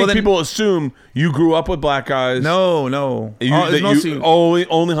 I think people assume you grew up with black guys. No. You, It's that mostly- you only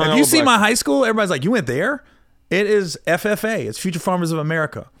hung out If you with see black my high school, everybody's like, you went there? It is FFA. It's Future Farmers of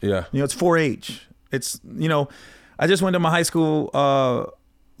America. Yeah. It's 4-H. It's, I just went to my high school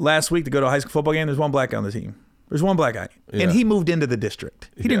last week to go to a high school football game. There's one black guy on the team. There's one black guy. Yeah. And he moved into the district.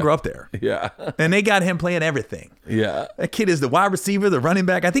 He didn't grow up there. Yeah. And they got him playing everything. Yeah. That kid is the wide receiver, the running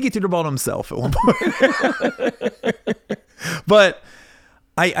back. I think he threw the ball to himself at one point. But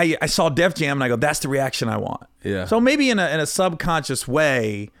I saw Def Jam and I go, that's the reaction I want. Yeah. So maybe in a subconscious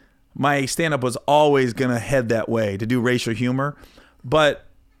way, my stand-up was always going to head that way, to do racial humor. But,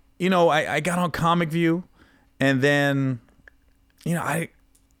 I got on Comic View, and then, I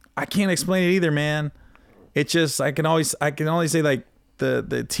can't explain it either, man. It's just, I can only say, like, the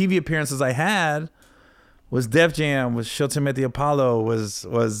TV appearances I had was Def Jam, was Showtime at the Apollo,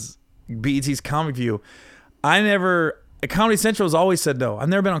 was BET's Comic View. Comedy Central has always said no. I've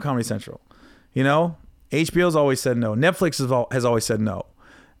never been on Comedy Central. HBO's always said no. Netflix has always said no.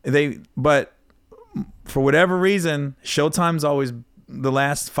 But for whatever reason, Showtime's always, the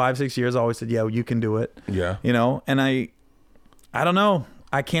last 5-6 years, always said, yeah, you can do it. Yeah. And I don't know.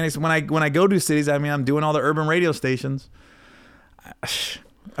 I can't, when I go to cities, I'm doing all the urban radio stations.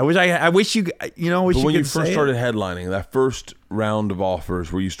 I wish you But when could you say first it. started headlining, that first round of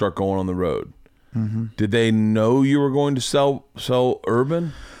offers where you start going on the road, Mm-hmm. did they know you were going to sell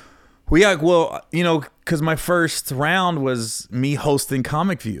urban? Because my first round was me hosting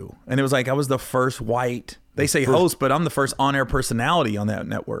Comic View, and it was like I was the first white. They say host, but I'm the first on-air personality on that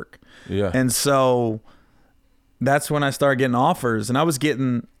network. Yeah. And so that's when I started getting offers, and I wasn't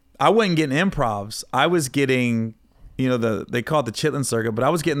getting improvs. I was getting, they call it the Chitlin Circuit, but I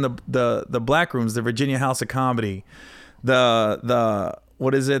was getting the black rooms, the Virginia House of Comedy, the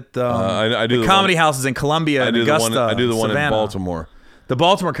what is it? I do the comedy houses in Columbia and Augusta. I do the one in Savannah. Baltimore. The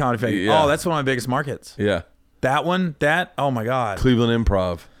Baltimore Comedy Festival. Yeah. Oh, that's one of my biggest markets. Yeah. That one, oh my God. Cleveland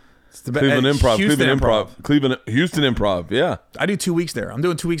Improv. It's the Houston Improv. Houston Improv. Yeah. I do 2 weeks there. I'm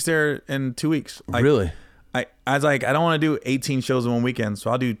doing 2 weeks there in 2 weeks. Really? I was like, I don't want to do 18 shows in one weekend, so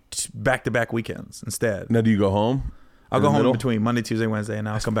I'll do back-to-back weekends instead. Now, do you go home? I'll go home in between Monday, Tuesday, Wednesday, and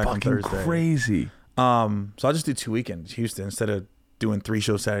I'll come back on Thursday. Crazy. So I'll just do 2 weekends, Houston, instead of doing 3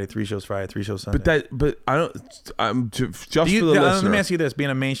 shows Saturday, 3 shows Friday, 3 shows Sunday. But I don't. I'm just for the Let listener. me ask you this: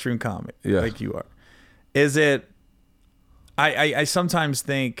 being a mainstream comic, Yeah. like you are, is it? I sometimes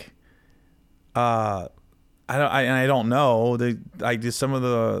think, I don't know. I just some of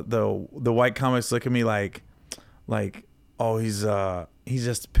the white comics look at me like, oh, he's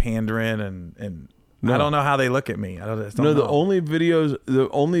just pandering and. No. I don't know how they look at me. I don't No, know. the only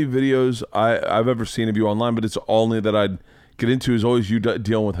videos I've ever seen of you online, but it's only that I'd get into is always you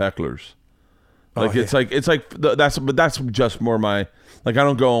dealing with hecklers. Like that's just more my, like, I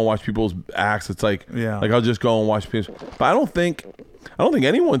don't go and watch people's acts. It's like, Yeah. like I'll just go and watch people. But I don't think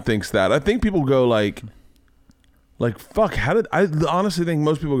anyone thinks that. I think people go like fuck. I honestly think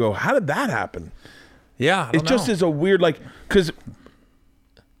most people go, how did that happen? Yeah, It just is a weird, like, because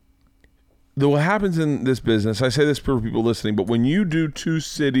what happens in this business, I say this for people listening, but when you do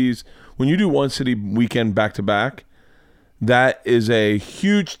one city weekend back to back, that is a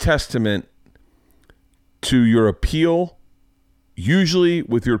huge testament to your appeal, usually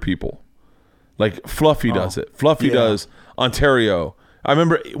with your people. Like Fluffy does it. Fluffy does Ontario. I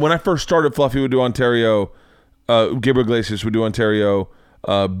remember when I first started, Fluffy would do Ontario. Gabriel Iglesias would do Ontario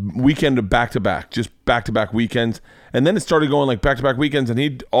weekend to back, just back to back weekends. And then it started going like back to back weekends, and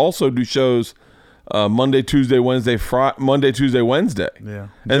he'd also do shows Monday, Tuesday, Wednesday, Monday, Tuesday, Wednesday. Yeah.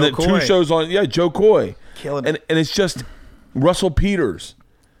 And then Joe 2 Coy. shows on, Joe Coy. Killing and it's just Russell Peters.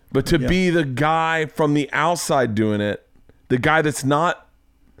 But to be the guy from the outside doing it, the guy that's not,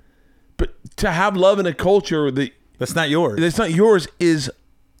 but to have love in a culture that's not yours. that's not yours is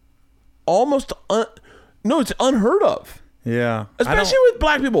almost, it's unheard of. Yeah. Especially with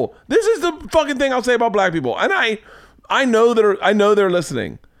black people. This is the fucking thing I'll say about black people. And I know they're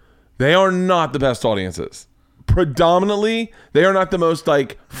listening. They are not the best audiences. Predominantly, they are not the most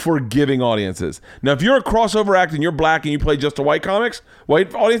like forgiving audiences. Now, if you're a crossover act and you're black and you play just to white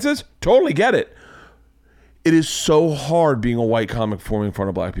audiences, totally get it. It is so hard being a white comic performing in front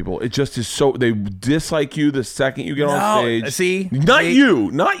of black people. It just is so, they dislike you the second you get on stage. See? Not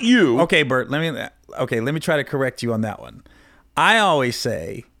you. Okay, Bert, let me try to correct you on that one. I always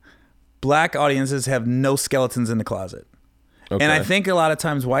say black audiences have no skeletons in the closet. Okay. And I think a lot of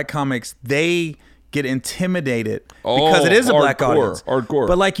times white comics, they get intimidated because it is a black audience. Hardcore.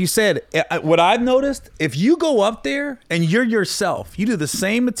 But like you said, what I've noticed, if you go up there and you're yourself, you do the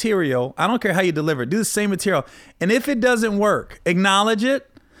same material, I don't care how you deliver it, do the same material. And if it doesn't work, acknowledge it.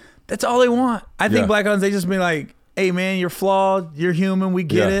 That's all they want. I think black audience, they just be like, hey man, you're flawed, you're human, we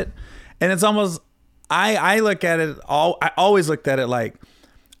get it. And it's almost, I look at it, I always looked at it like,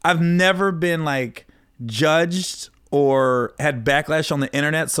 I've never been like judged or had backlash on the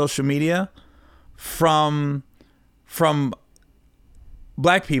internet, social media, from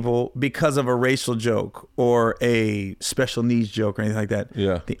black people because of a racial joke or a special needs joke or anything like that.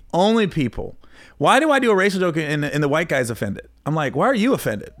 Yeah. The only people. Why do I do a racial joke and the white guy's offended? I'm like, why are you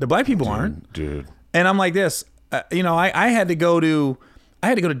offended? The black people aren't. Dude. And I'm like this. I had to go to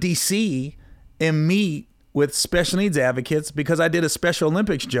DC and meet with special needs advocates because I did a Special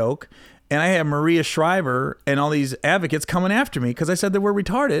Olympics joke. And I had Maria Shriver and all these advocates coming after me because I said that we're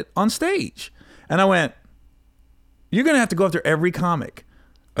retarded on stage. And I went, you're going to have to go after every comic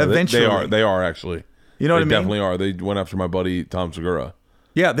eventually. They are actually. You know what I mean? They definitely are. They went after my buddy Tom Segura.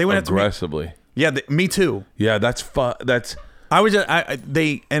 Yeah, they went aggressively. After me. Yeah, me too. Yeah, that's fun. That's. I was just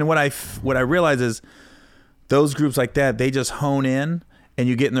and what I realize is those groups like that, they just hone in and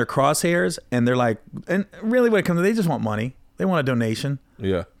you get in their crosshairs and they're like, and really when it comes to, they just want money. They want a donation.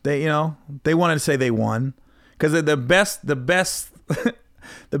 Yeah. They wanted to say they won because the best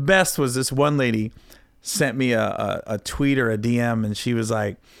the best was this one lady sent me a tweet or a DM and she was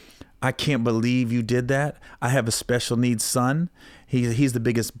like, I can't believe you did that. I have a special needs son. He's the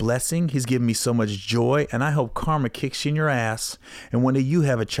biggest blessing. He's given me so much joy and I hope karma kicks you in your ass. And one day you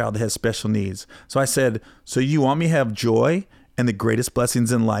have a child that has special needs. So I said, so you want me to have joy and the greatest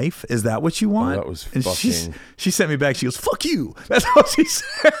blessings in life? Is that what you want? That was and fucking... She sent me back. She goes, fuck you. That's what she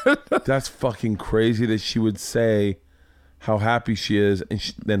said. That's fucking crazy that she would say how happy she is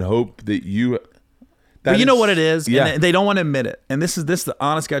and then hope that you... But you know what it is? Yeah. And they don't want to admit it. And this is the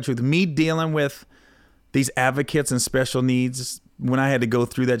honest God truth. Me dealing with these advocates and special needs, when I had to go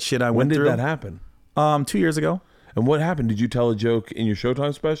through that shit I went through. When did that happen? 2 years ago. And what happened? Did you tell a joke in your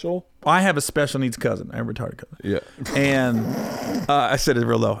Showtime special? I have a special needs cousin. I have a retarded cousin. Yeah. And I said it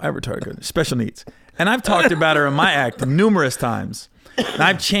real low. I have a retarded cousin. Special needs. And I've talked about her in my act numerous times. And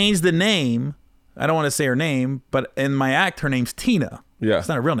I've changed the name. I don't want to say her name, but in my act, her name's Tina. Yeah. It's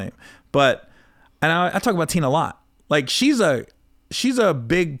not a real name. But, and I talk about Tina a lot. Like, she's a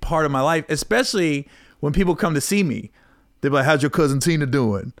big part of my life, especially when people come to see me. They're like, how's your cousin Tina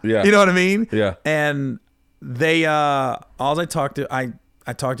doing? Yeah. You know what I mean? Yeah. And they, all I talked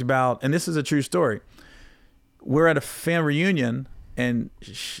about, and this is a true story. We're at a family reunion and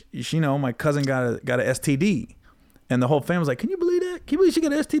my cousin got a STD and the whole family was like, can you believe that? Can you believe she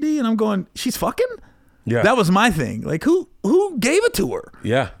got an STD? And I'm going, she's fucking? Yeah. That was my thing. Like who gave it to her?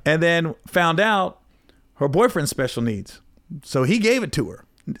 Yeah. And then found out her boyfriend's special needs. So he gave it to her.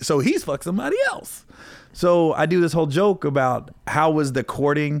 So he's fucked somebody else. So I do this whole joke about how was the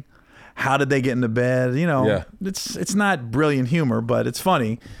courting? How did they get into bed? It's not brilliant humor, but it's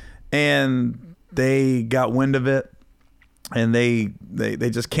funny. And they got wind of it and they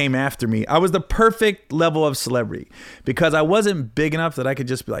just came after me. I was the perfect level of celebrity because I wasn't big enough that I could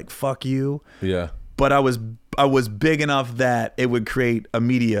just be like, fuck you. Yeah. But I was big enough that it would create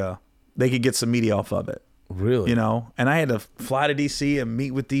they could get some media off of it. Really? And I had to fly to DC and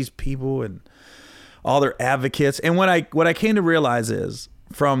meet with these people and all their advocates. And what I came to realize is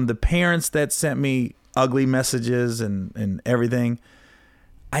from the parents that sent me ugly messages and everything,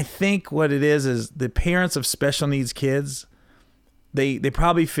 I think what it is the parents of special needs kids, they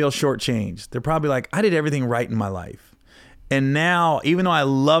probably feel shortchanged. They're probably like, I did everything right in my life. And now, even though I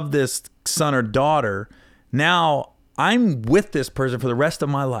love this son or daughter, now I'm with this person for the rest of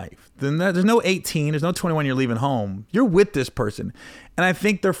my life. Then there's no 18, there's no 21 you're leaving home. You're with this person. And I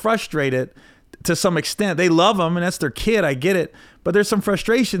think they're frustrated to some extent. They love them and that's their kid, I get it. But there's some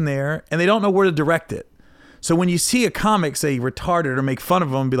frustration there and they don't know where to direct it. So when you see a comic say retarded or make fun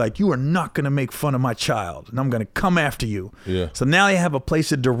of them, be like, you are not going to make fun of my child and I'm going to come after you. Yeah. So now they have a place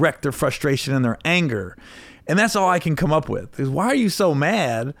to direct their frustration and their anger. And that's all I can come up with is why are you so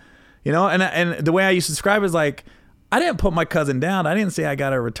mad? And the way I used to describe it is like, I didn't put my cousin down. I didn't say I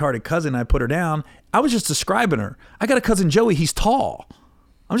got a retarded cousin. I put her down. I was just describing her. I got a cousin Joey. He's tall.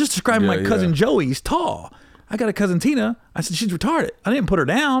 I'm just describing my cousin Joey. He's tall. I got a cousin Tina. I said, she's retarded. I didn't put her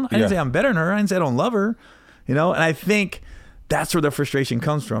down. I didn't say I'm better than her. I didn't say I don't love her. And I think that's where the frustration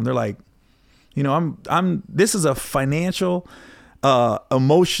comes from. They're like, this is a financial,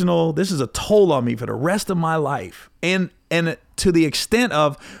 emotional, this is a toll on me for the rest of my life. And to the extent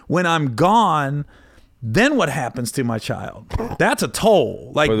of when I'm gone, then what happens to my child? That's a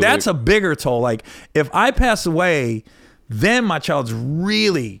toll. Like, that's a bigger toll. Like, if I pass away, then my child's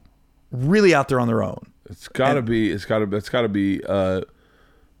really, really out there on their own. It's gotta be.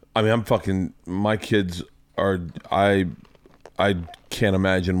 I mean, my kids are. I can't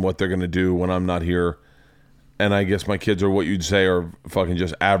imagine what they're gonna do when I'm not here. And I guess my kids are what you'd say are fucking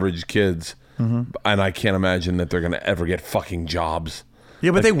just average kids. And I can't imagine that they're gonna ever get fucking jobs. Yeah,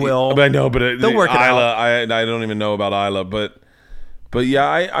 but they will. But I know, but they'll work it out. I don't even know about Isla, but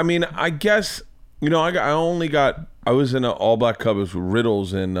yeah, I mean, I guess I was in an all black Cubs with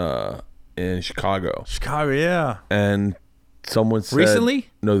Riddles in Chicago. Chicago, yeah. And someone said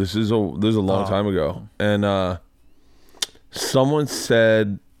recently? No, this is a long time ago. And someone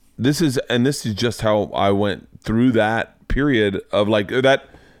said this is just how I went through that period of like that.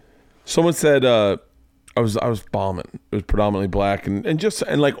 Someone said I was bombing. It was predominantly black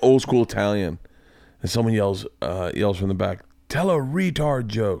and like old school Italian. And someone yells from the back, "Tell a retard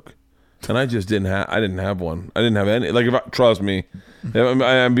joke." And I just didn't have one. I didn't have any. Like, trust me,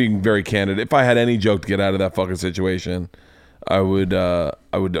 I'm being very candid. If I had any joke to get out of that fucking situation, I would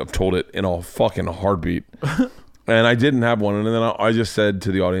have told it in a fucking heartbeat. And I didn't have one. And then I just said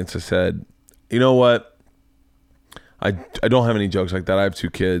to the audience, I said, you know what? I don't have any jokes like that. I have 2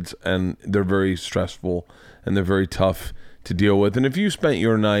 kids, and they're very stressful, and they're very tough to deal with. And if you spent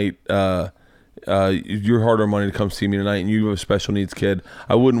your night, your hard-earned money to come see me tonight, and you have a special needs kid,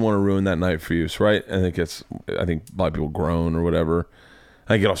 I wouldn't want to ruin that night for you, so, right? I think a lot of people groan or whatever.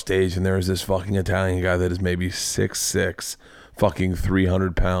 I get off stage, and there's this fucking Italian guy that is maybe 6'6", fucking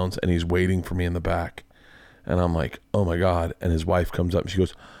 300 pounds, and he's waiting for me in the back. And I'm like, oh my God. And his wife comes up and she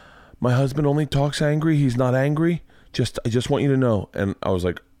goes, "My husband only talks angry. He's not angry. I just want you to know." And I was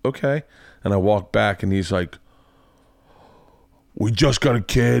like, okay. And I walk back and he's like, "We just got a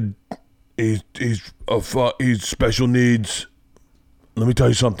kid. He's special needs. Let me tell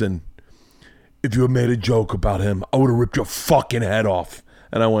you something. If you had made a joke about him, I would have ripped your fucking head off."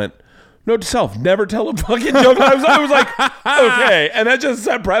 And I went, note to self, never tell a fucking joke. I was like, okay. And that just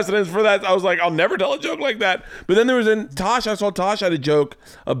set precedence for that. I was like, I'll never tell a joke like that. But then there was I saw Tosh had a joke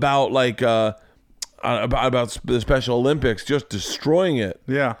about like, about the Special Olympics, just destroying it.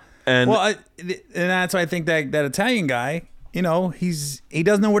 Yeah. And that's why I think that Italian guy, you know, he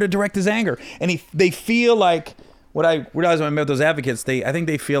doesn't know where to direct his anger. And they feel like, what I realized when I met those advocates, I think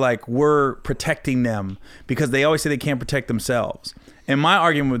they feel like we're protecting them because they always say they can't protect themselves. And my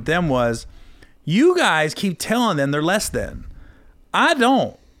argument with them was, you guys keep telling them they're less than. I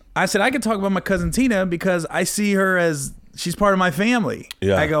don't. I said, I can talk about my cousin Tina because I see her as she's part of my family.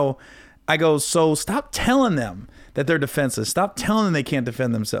 Yeah. I go, so stop telling them that they're defenseless. Stop telling them they can't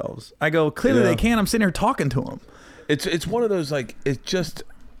defend themselves. I go, clearly they can. I'm sitting here talking to them. It's one of those, like, it's just,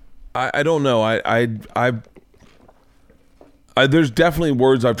 I don't know. I there's definitely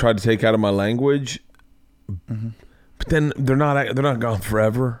words I've tried to take out of my language. Mm-hmm. But then they're not gone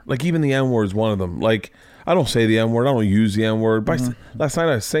forever. Like, even the N word is one of them. Like, I don't say the N word. I don't use the N word. But last night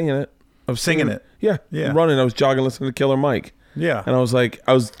I was singing it. Singing it. Yeah. Running. I was jogging, listening to Killer Mike. Yeah. And I was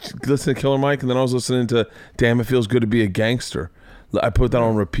listening to Killer Mike, and then I was listening to Damn It Feels Good to Be a Gangster. I put that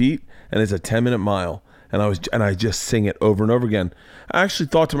on repeat, and it's a 10-minute mile. And I just sing it over and over again. I actually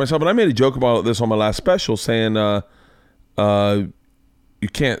thought to myself, and I made a joke about this on my last special, saying, you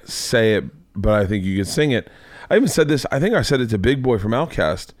can't say it, but I think you can sing it. I even said this. I think I said it to Big Boy from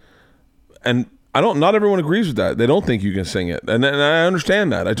Outkast, and not everyone agrees with that. They don't think you can sing it, and I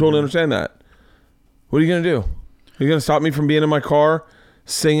understand that. I totally understand that. What are you gonna do? Are you gonna stop me from being in my car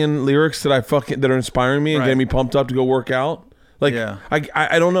singing lyrics that are inspiring me and getting me pumped up to go work out? Like,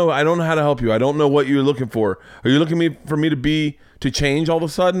 I don't know. I don't know how to help you. I don't know what you're looking for. Are you looking for me to change all of a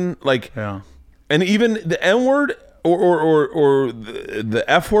sudden? Like, and even the N word or the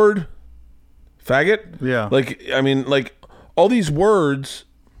F word. Faggot? Yeah. Like, I mean, like, all these words,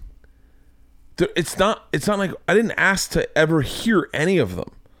 it's not like I didn't ask to ever hear any of them.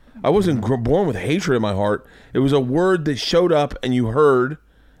 I wasn't born with hatred in my heart. It was a word that showed up and you heard,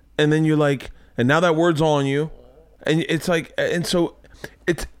 and then you're like, and now that word's on you. And it's like, and so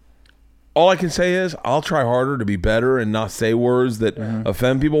it's, all I can say is I'll try harder to be better and not say words that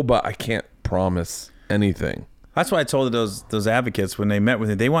offend people, but I can't promise anything. That's why I told those advocates when they met with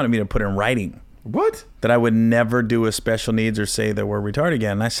me, they wanted me to put in writing. What? That I would never do a special needs or say that we're retarded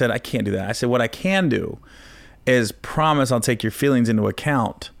again. And I said, I can't do that. I said, what I can do is promise I'll take your feelings into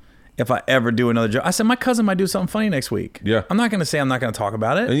account if I ever do another joke. I said, my cousin might do something funny next week. Yeah. I'm not going to say I'm not going to talk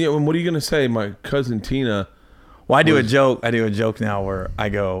about it. And what are you going to say? My cousin Tina. Well, I do a joke now where I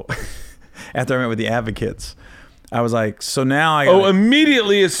go, after I met with the advocates, I was like, so now I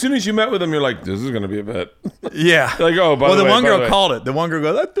immediately as soon as you met with them, you're like, this is gonna be a bit. Yeah. Like, oh, by the way, one girl called it. The one girl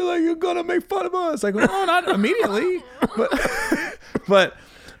goes, I feel like you're gonna make fun of us. Like, no, not immediately. But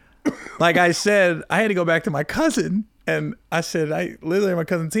like I said, I had to go back to my cousin, and I said, literally my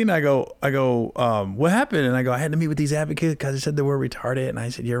cousin Tina, I go, what happened? And I go, I had to meet with these advocates because they said they were retarded, and I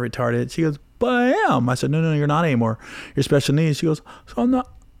said, you're retarded. She goes, but I am. I said, no, you're not anymore. You're special needs. She goes, so I'm not.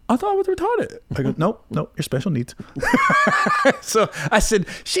 I thought I was retarded. I go, nope, you're special needs. So I said,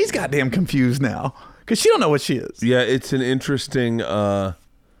 she's goddamn confused now because she don't know what she is. Yeah, it's an interesting.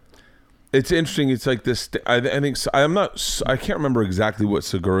 It's interesting. It's like this. I think I can't remember exactly what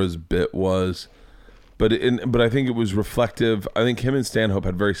Segura's bit was, but I think it was reflective. I think him and Stanhope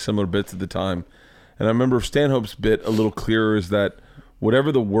had very similar bits at the time, and I remember Stanhope's bit a little clearer is that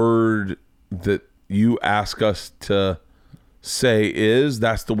whatever the word that you ask us to say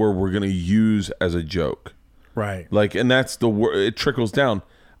that's the word we're going to use as a joke, right? Like, and that's the word. It trickles down.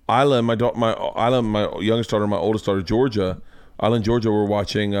 Isla, my youngest daughter, my oldest daughter, Isla and Georgia were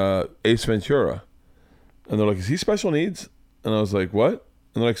watching Ace Ventura, and they're like, "Is he special needs?" And I was like, "What?"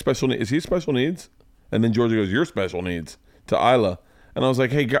 And they're like, "Special needs? Is he special needs?" And then Georgia goes, "You're special needs" to Isla, and I was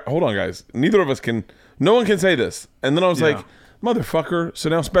like, "Hey, hold on, guys. Neither of us can. No one can say this." And then I was like, "Motherfucker!" So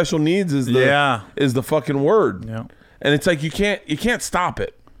now special needs is the fucking word. Yeah. And it's like you can't stop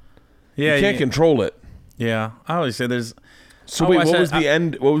it. Yeah, you can't control it. Yeah, I always say there's. So wait, what was the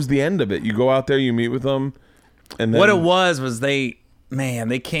end? What was the end of it? You go out there, you meet with them, and then what it was they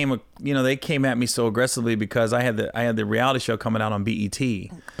came at me so aggressively because I had the reality show coming out on BET.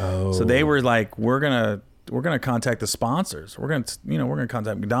 Oh, so they were like, we're gonna contact the sponsors. We're gonna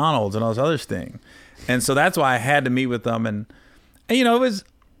contact McDonald's and all this other thing, and so that's why I had to meet with them, and it was.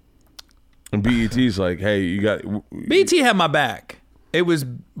 And BET's like, hey, you got... BET had my back. It was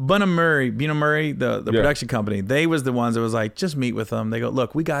Buna Murray, the production company. They was the ones that was like, just meet with them. They go,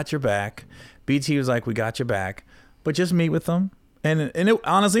 look, we got your back. BET was like, we got your back, but just meet with them. And it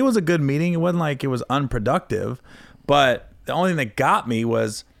honestly, it was a good meeting. It wasn't like it was unproductive, but the only thing that got me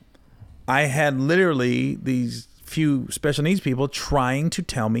was I had literally these few special needs people trying to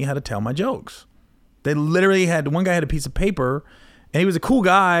tell me how to tell my jokes. They literally one guy had a piece of paper. And he was a cool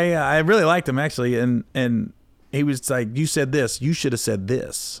guy. I really liked him, actually. And he was like, you said this. You should have said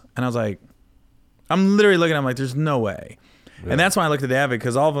this. And I was like, I'm literally looking at him like, there's no way. Yeah. And that's why I looked at the advocate,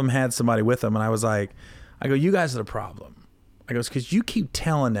 because all of them had somebody with them. And I was like, you guys are the problem. I goes, because you keep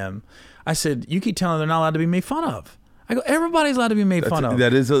telling them. I said, you keep telling them they're not allowed to be made fun of. I go, everybody's allowed to be made fun of.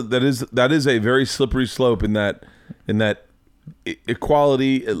 That is a very slippery slope in that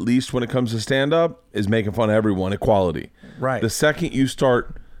equality, at least when it comes to stand-up, is making fun of everyone. Equality. Right. The second you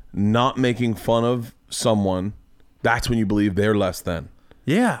start not making fun of someone, that's when you believe they're less than.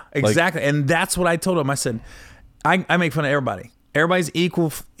 Yeah, exactly. And that's what I told him. I said, I make fun of everybody. Everybody's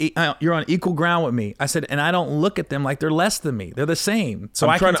equal. You're on equal ground with me. I said, and I don't look at them like they're less than me. They're the same. So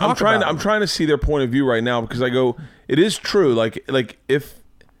I'm trying to see their point of view right now, because I go, it is true. Like if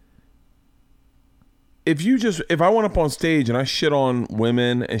I went up on stage and I shit on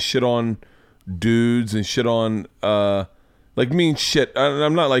women and shit on dudes and shit on like mean shit.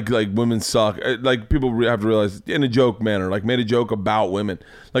 I'm not like women suck. Like people have to realize in a joke manner. Like made a joke about women.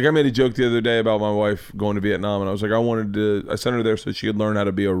 Like I made a joke the other day about my wife going to Vietnam, and I was like, I sent her there so she could learn how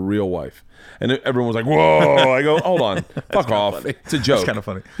to be a real wife. And everyone was like, whoa. I go, hold on, fuck off. Funny. It's a joke. It's kind of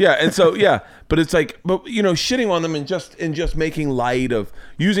funny. Yeah, and so but it's like, but shitting on them and just making light of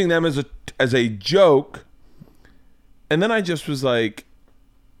using them as a joke. And then I just was like,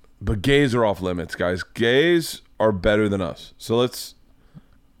 but gays are off limits, guys. Gays are better than us. So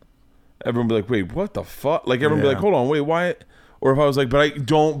everyone be like, wait, what the fuck? Like everyone be like, hold on, wait, why? Or if I was like, but I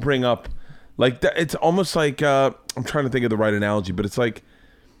don't bring up like that. It's almost like, I'm trying to think of the right analogy, but it's like,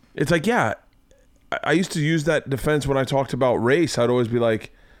 yeah, I used to use that defense when I talked about race. I'd always be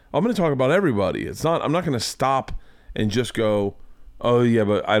like, I'm going to talk about everybody. I'm not going to stop and just go, oh yeah,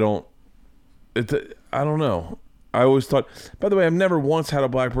 but I don't know. I always thought, by the way, I've never once had a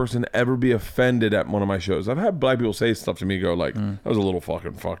black person ever be offended at one of my shows. I've had black people say stuff to me, go like, that was a little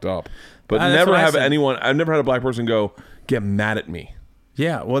fucking fucked up. But I've never had a black person go, get mad at me.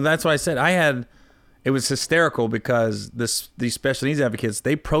 Yeah, well, that's what I said. It was hysterical because these special needs advocates,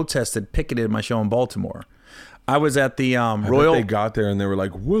 they picketed my show in Baltimore. I was at the Royal. They got there and they were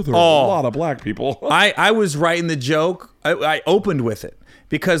like, well, there's a lot of black people. I was writing the joke. I opened with it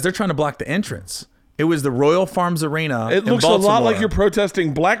because they're trying to block the entrance. It was the Royal Farms Arena. It looks a lot like you're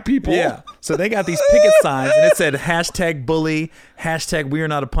protesting black people. Yeah. So they got these picket signs, and it said #bully, #we are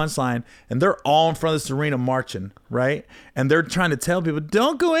not a punchline, and they're all in front of this arena marching, right? And they're trying to tell people,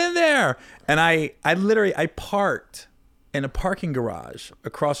 don't go in there. And I literally parked in a parking garage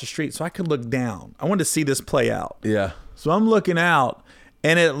across the street so I could look down. I wanted to see this play out. Yeah. So I'm looking out,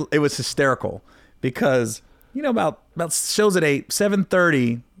 and it was hysterical because, about shows at 8,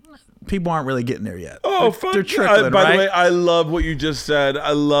 7:30, people aren't really getting there yet. Oh, fuck. They're trickling, by right? the way, I love what you just said.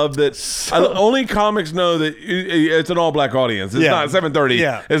 I love that. Only comics know that it's an all-black audience. It's not 7:30.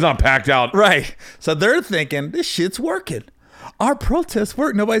 Yeah. It's not packed out. Right. So they're thinking, this shit's working. Our protests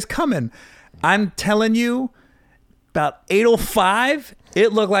work. Nobody's coming. I'm telling you, about 8:05,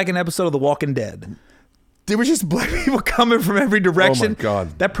 it looked like an episode of The Walking Dead. There were just black people coming from every direction. Oh, my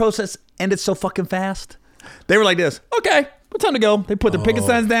God. That protest ended so fucking fast. They were like this, okay, what time to go? They put their picket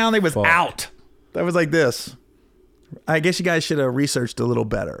signs down. They was out. That was like this. I guess you guys should have researched a little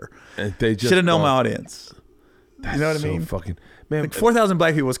better. They just should have known my audience. That's you know what I mean? Fucking man, like 4,000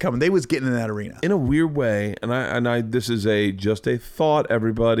 black people was coming. They was getting in that arena. In a weird way, and I this is just a thought,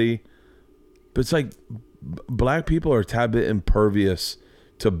 everybody. But it's like black people are a tad bit impervious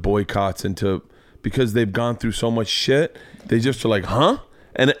to boycotts and because they've gone through so much shit. They just are like, huh?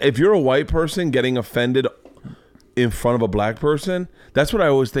 And if you're a white person getting offended in front of a black person, that's what I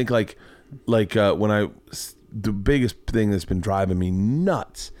always think. Like the biggest thing that's been driving me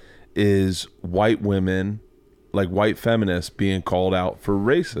nuts is white women, like white feminists, being called out for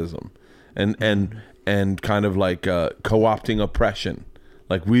racism and kind of like co-opting oppression.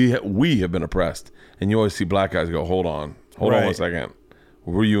 Like we have been oppressed, and you always see black guys go, hold on one second.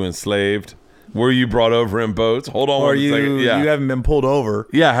 Were you enslaved? Were you brought over in boats? Hold on one second. Yeah. You haven't been pulled over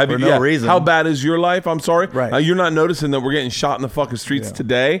for no reason. How bad is your life? I'm sorry. Right. You're not noticing that we're getting shot in the fucking streets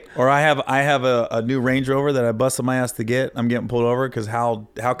today? Or I have a new Range Rover that I busted my ass to get. I'm getting pulled over because how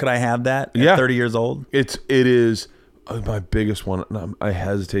could I have that at 30 years old? It is my biggest one. I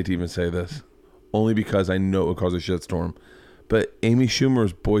hesitate to even say this, only because I know it would cause a shitstorm. But Amy Schumer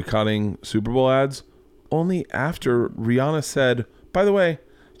is boycotting Super Bowl ads only after Rihanna said, by the way,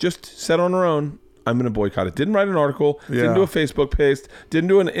 just said on her own, I'm going to boycott it. Didn't write an article, didn't do a Facebook post, didn't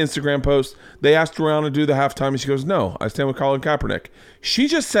do an Instagram post. They asked Rihanna to do the halftime, and she goes, no, I stand with Colin Kaepernick. She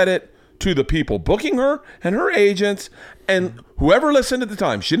just said it to the people booking her and her agents and whoever listened at the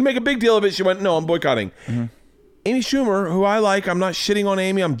time. She didn't make a big deal of it. She went, no, I'm boycotting. Mm-hmm. Amy Schumer, who I like, I'm not shitting on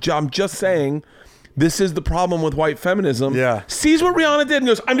Amy. I'm just saying this is the problem with white feminism. Yeah. Sees what Rihanna did and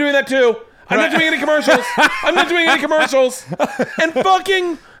goes, I'm doing that too. I'm not doing any commercials. I'm not doing any commercials. And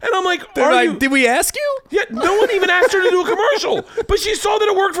I'm like, did we ask you? Yeah, no one even asked her to do a commercial. But she saw that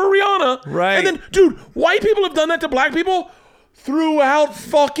it worked for Rihanna. Right. And then, dude, white people have done that to black people throughout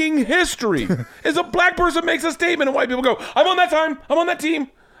fucking history. As a black person makes a statement and white people go, I'm on that time. I'm on that team.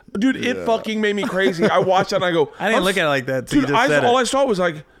 Dude, it fucking made me crazy. I watched it and I go, I didn't look at it like that. Dude, all I saw was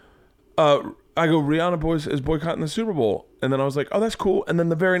like, I go, Rihanna is boycotting the Super Bowl. And then I was like, oh, that's cool. And then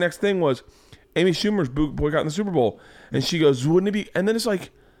the very next thing was Amy Schumer's boycotting the Super Bowl. And she goes, wouldn't it be? And then it's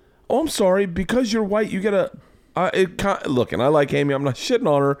like, oh, I'm sorry. Because you're white, you get a... look, and I like Amy. I'm not shitting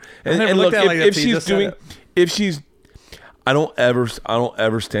on her. And look, if she's... I don't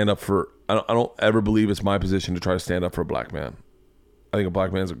ever stand up for... I don't ever believe it's my position to try to stand up for a black man. I think a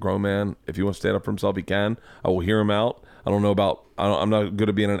black man's a grown man. If he wants to stand up for himself, he can. I will hear him out. I'm not good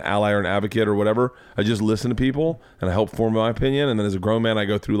at being an ally or an advocate or whatever. I just listen to people and I help form my opinion. And then as a grown man, I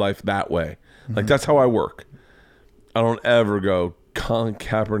go through life that way. Mm-hmm. Like, that's how I work. I don't ever go, Colin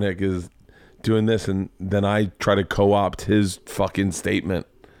Kaepernick is doing this, and then I try to co-opt his fucking statement.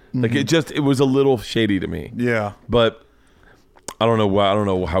 Mm-hmm. Like, it was a little shady to me. Yeah. But I don't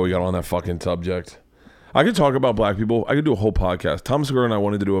know how we got on that fucking subject. I could talk about black people. I could do a whole podcast. Tom Segura and I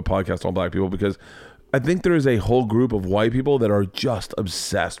wanted to do a podcast on black people because I think there is a whole group of white people that are just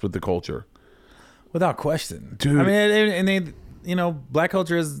obsessed with the culture. Without question. Dude. I mean, and they, black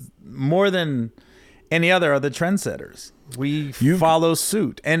culture is more than any other the trendsetters. We follow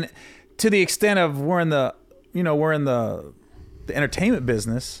suit. And to the extent of we're in the entertainment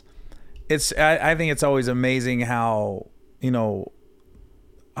business, I think it's always amazing how,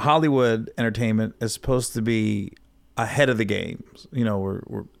 Hollywood entertainment is supposed to be ahead of the games,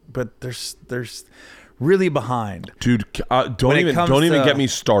 but there's really behind. Dude, don't even get me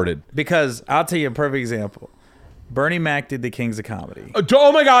started. Because I'll tell you a perfect example. Bernie Mac did the Kings of Comedy.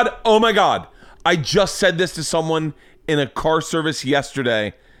 Oh my God. I just said this to someone in a car service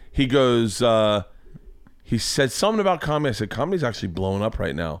yesterday. He goes, he said something about comedy. I said, comedy's actually blowing up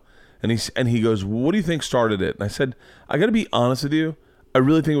right now. And he goes, what do you think started it? And I said, I got to be honest with you. I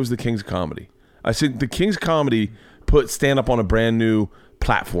really think it was the Kings of Comedy. I said the King's Comedy put stand up on a brand new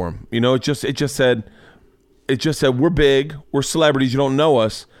platform. You know, it just said we're big, we're celebrities, you don't know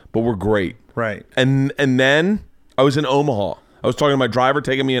us, but we're great. Right. And then I was in Omaha. I was talking to my driver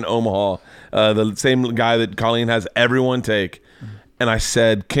taking me in Omaha, the same guy that Colleen has everyone take. And I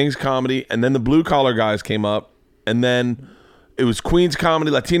said King's Comedy, and then the blue collar guys came up, and then it was Queen's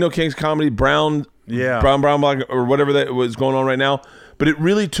Comedy, Latino King's Comedy, Brown, Black, or whatever that was going on right now. But it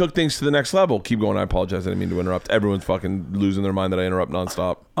really took things to the next level. Keep going. I apologize. I didn't mean to interrupt. Everyone's fucking losing their mind that I interrupt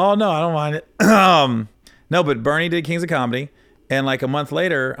nonstop. Oh, no, I don't mind it. No, but Bernie did Kings of Comedy. And like a month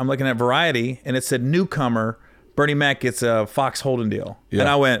later, I'm looking at Variety, and it said newcomer, Bernie Mac gets a Fox Holden deal. Yeah. And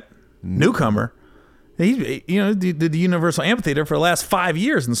I went, newcomer? He, did the Universal Amphitheater for the last 5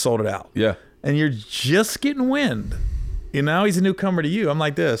 years and sold it out. Yeah. And you're just getting wind. He's a newcomer to you. I'm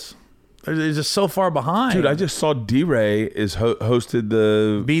like this. They're just so far behind. Dude, I just saw D-Ray is hosted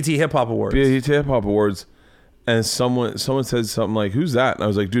the BET Hip Hop Awards. BET Hip Hop Awards. And someone said something like, who's that? And I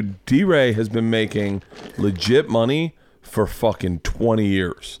was like, dude, D-Ray has been making legit money for fucking 20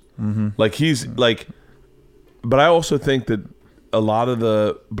 years. Mm-hmm. Like he's like, but I also think that a lot of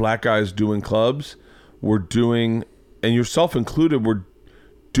the black guys doing clubs were doing, and yourself included, were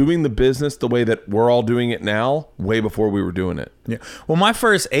doing the business the way that we're all doing it now, way before we were doing it. Yeah. Well, my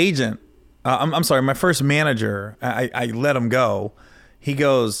first agent, I'm sorry, my first manager, I let him go. He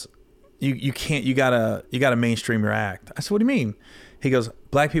goes, you can't, you gotta mainstream your act. I said, what do you mean? He goes,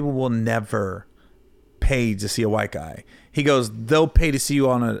 black people will never pay to see a white guy. He goes, they'll pay to see you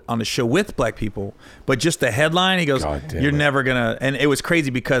on a show with black people, but just the headline, he goes, you're never gonna. And it was crazy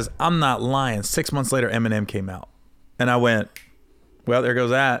because I'm not lying. 6 months later, Eminem came out, and I went, well, there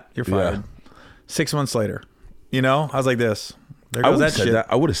goes that. You're fired. Yeah. 6 months later, I was like this. There goes that shit.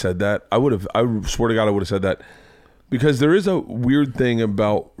 I would have said that. I swear to God, I would have said that. Because there is a weird thing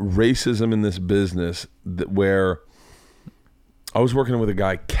about racism in this business where I was working with a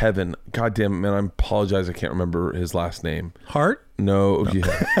guy, Kevin. God damn it, man, I apologize. I can't remember his last name. Hart? No. Yeah.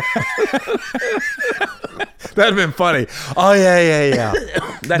 That'd have been funny. Oh, yeah.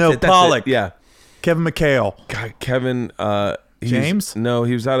 That's Pollock. It. Yeah. Kevin McHale. God, Kevin. James? No,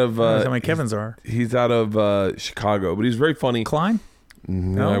 he was out of... how many Kevins are? He's out of Chicago, but he's very funny. Klein?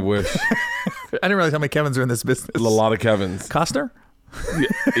 No, I wish. I didn't realize how many Kevins are in this business. A lot of Kevins. Costner?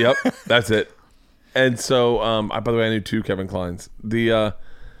 Yep, that's it. And so, by the way, I knew 2 Kevin Kleins. The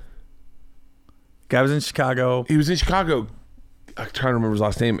guy was in Chicago. He was in Chicago. I'm trying to remember his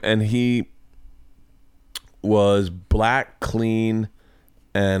last name. And he was black, clean,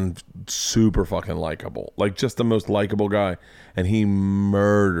 and super fucking likable. Like, just the most likable guy. And he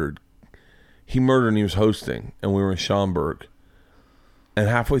murdered. And he was hosting. And we were in Schaumburg. And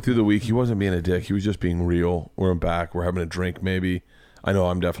halfway through the week, he wasn't being a dick. He was just being real. We're back. We're having a drink, maybe. I know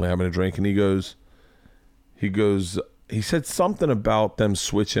I'm definitely having a drink. And he said something about them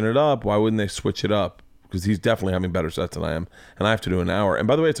switching it up. Why wouldn't they switch it up? Because he's definitely having better sets than I am. And I have to do an hour. And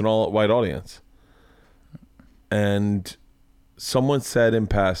by the way, it's an all-white audience. And someone said in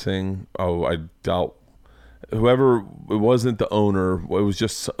passing, I doubt, whoever, it wasn't the owner, it was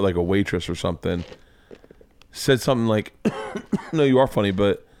just like a waitress or something, said something like, no, you are funny,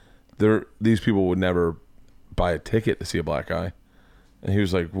 but these people would never buy a ticket to see a black guy. And he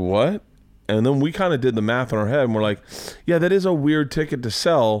was like, what? And then we kind of did the math in our head, and we're like, yeah, that is a weird ticket to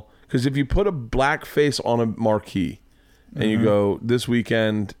sell, because if you put a black face on a marquee and you go, this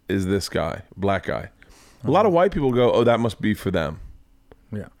weekend is this guy, black guy, a lot of white people go, oh, that must be for them.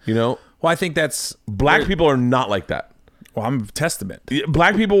 Yeah. Well, I think that's... Black people are not like that. Well, I'm a testament.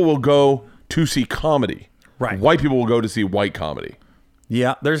 Black people will go to see comedy. Right. White people will go to see white comedy.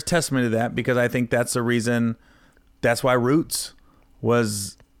 Yeah, there's testament to that, because I think that's the reason, that's why Roots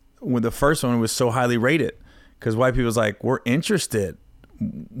was, when the first one was so highly rated, because white people's like, we're interested.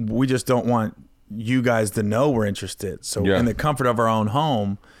 We just don't want you guys to know we're interested. So in the comfort of our own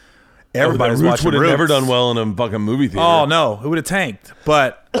home, everybody's watching Roots. Would have never done well in a fucking movie theater. Oh, no, it would have tanked.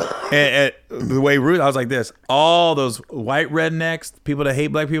 But the way Roots, I was like this, all those white rednecks, people that hate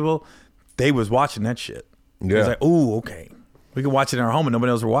black people, they was watching that shit. Yeah. It was like, oh, okay. We can watch it in our home and nobody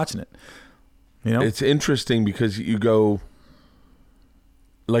knows we're watching it. It's interesting because you go,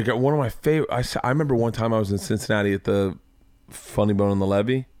 like, one of my favorite, I remember one time I was in Cincinnati at the Funny Bone on the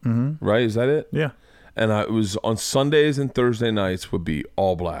Levee, right? Is that it? Yeah. And it was on Sundays and Thursday nights would be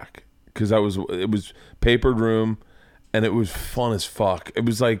all black, because it was papered room, and it was fun as fuck. It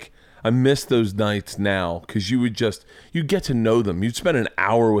was like, I miss those nights now, because you get to know them. You'd spend an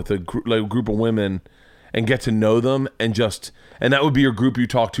hour with a group of women and get to know them, and that would be your group you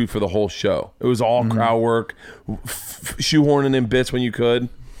talk to for the whole show. It was all crowd work, shoehorning in bits when you could.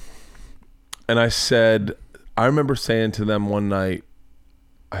 And I said, I remember saying to them one night,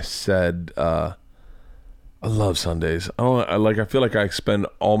 I said, I love Sundays. I feel like I spend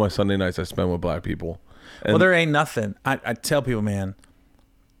all my Sunday nights I spend with black people. And well, there ain't nothing. I tell people, man,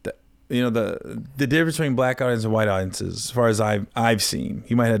 that, the difference between black audience and white audiences, as far as I've seen,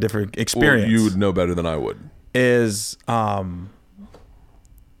 you might have a different experience. Well, you would know better than I would. Is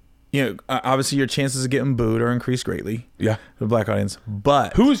obviously your chances of getting booed are increased greatly. Yeah, the black audience.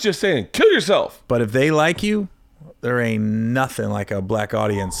 But who was just saying kill yourself? But if they like you, there ain't nothing like a black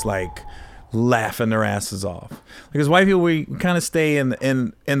audience like laughing their asses off. Because white people, we kind of stay in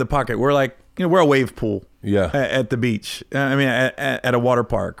the pocket. We're like, we're a wave pool. Yeah. At the beach. I mean, at a water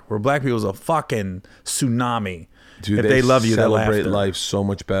park. Where black people's a fucking tsunami. Dude, if they love you, they celebrate life so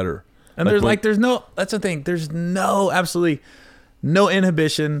much better. And there's no. That's the thing. There's absolutely no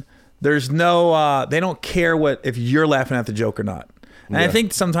inhibition. There's no. They don't care if you're laughing at the joke or not. And I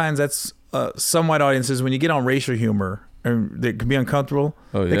think sometimes that's some white audiences, when you get on racial humor, and they can be uncomfortable.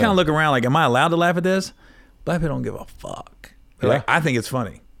 They kind of look around like, am I allowed to laugh at this? Black people don't give a fuck. They're like, I think it's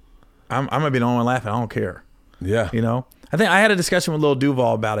funny. I'm gonna be the only one laughing. I don't care. Yeah. I think I had a discussion with Lil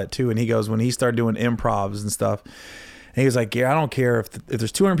Duval about it too, and he goes, when he started doing improvs and stuff, and he was like, I don't care if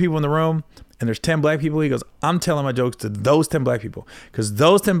there's 200 people in the room and there's 10 black people. He goes, I'm telling my jokes to those 10 black people, because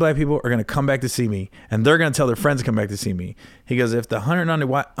those 10 black people are going to come back to see me, and they're going to tell their friends to come back to see me. He goes, if the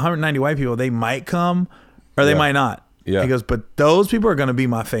 190 white people, they might come or they might not. Yeah. He goes, but those people are going to be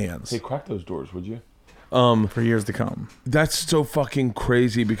my fans. Hey, crack those doors, would you? For years to come. That's so fucking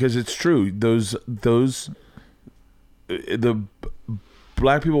crazy, because it's true. The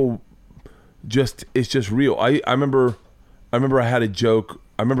black people it's just real. I remember I had a joke.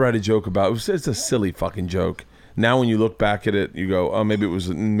 I remember I had a joke about it's a silly fucking joke. Now when you look back at it, you go, oh, maybe it was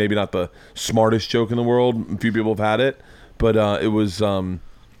not the smartest joke in the world. A few people have had it, but it was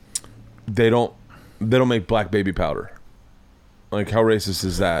they don't make black baby powder. Like, how racist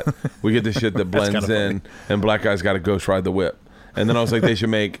is that? We get the shit that blends in, and black guys got to ghost ride the whip. And then I was like, they should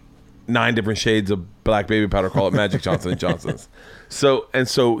make 9 different shades of black baby powder, call it Magic Johnson & Johnson's. So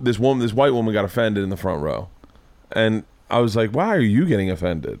this white woman got offended in the front row. And I was like, why are you getting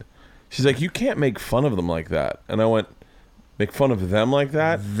offended? She's like, you can't make fun of them like that. And I went, make fun of them like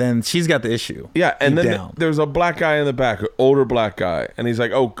that? Then she's got the issue. Yeah, and then there's a black guy in the back, an older black guy. And he's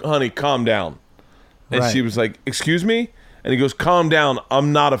like, oh, honey, calm down. And she was like, excuse me? And he goes, calm down.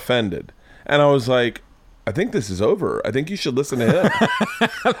 I'm not offended. And I was like, I think this is over. I think you should listen to him.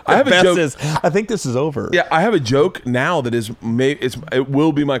 I have a joke. I think this is over. Yeah, I have a joke now that it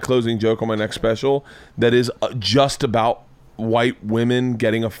will be my closing joke on my next special. That is just about white women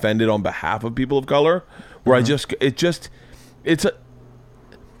getting offended on behalf of people of color. Where it just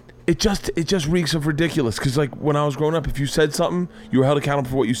reeks of ridiculous. Because like when I was growing up, if you said something, you were held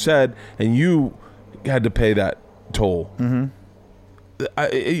accountable for what you said, and you had to pay that toll. Mm-hmm.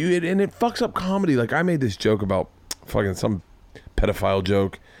 And it fucks up comedy. Like, I made this joke about fucking some pedophile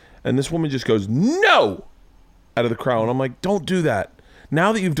joke, and this woman just goes, no, out of the crowd. And I'm like, don't do that.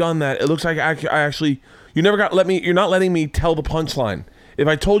 Now that you've done that, it looks like I actually, you're not letting me tell the punchline. If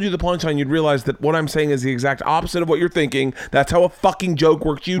I told you the punchline, you'd realize that what I'm saying is the exact opposite of what you're thinking. That's how a fucking joke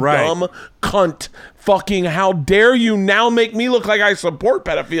works, you dumb cunt. Fucking, how dare you now make me look like I support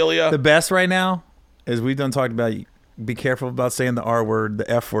pedophilia. The best right now is we've done talked about, be careful about saying the R word, the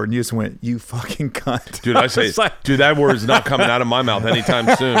F word, and you just went, you fucking cunt. Dude, I say, dude, that word's not coming out of my mouth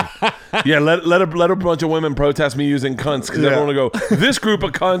anytime soon. Yeah, let a bunch of women protest me using cunts, because everyone will go, this group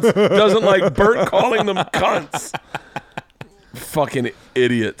of cunts doesn't like Bert calling them cunts. Fucking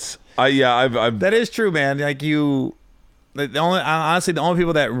idiots. I've that is true, man. Like, honestly, the only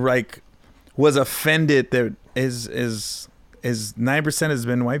people that like was offended that is 9% has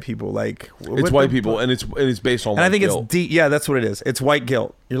been white people. Like, it's white people, and it's based on. And I think guilt. It's deep. Yeah, that's what it is. It's white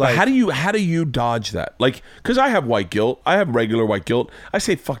guilt. You're like, how do you dodge that? Like, because I have white guilt. I have regular white guilt. I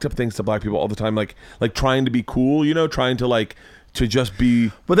say fucked up things to black people all the time. Like trying to be cool. Trying to to just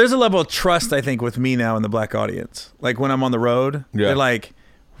be. But there's a level of trust, I think, with me now in the black audience. Like when I'm on the road, they're like,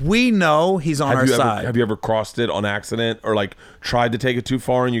 we know he's on our side. Have you ever crossed it on accident or like tried to take it too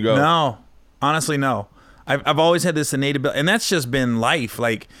far and you go? No, honestly, no. I've always had this innate ability, and that's just been life.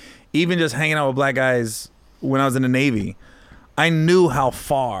 Like, even just hanging out with black guys when I was in the Navy, I knew how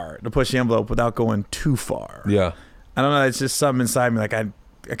far to push the envelope without going too far. Yeah. I don't know. It's just something inside me. Like, I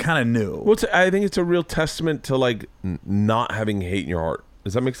kind of knew. Well, I think it's a real testament to like not having hate in your heart.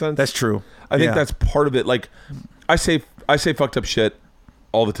 Does that make sense? That's true. I think that's part of it. Like, I say fucked up shit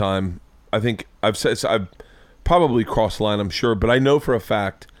all the time. I think I've probably crossed the line, I'm sure, but I know for a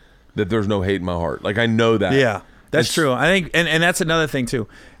fact that there's no hate in my heart. Like, I know that. Yeah. That's true. I think, and that's another thing too.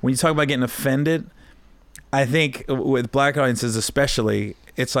 When you talk about getting offended, I think with black audiences especially,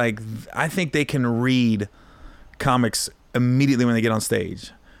 it's like I think they can read comics immediately when they get on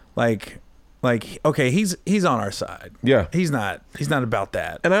stage. Like okay, he's on our side. Yeah. He's not about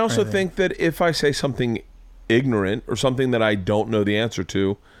that. And I also think that if I say something ignorant or something that I don't know the answer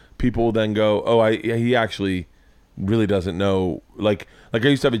to, people will then go, "Oh, he actually really doesn't know." Like I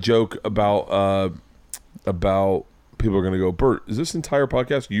used to have a joke about people are going to go, "Bert, is this entire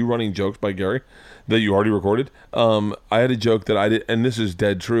podcast you running jokes by Gary that you already recorded?" I had a joke that I did, and this is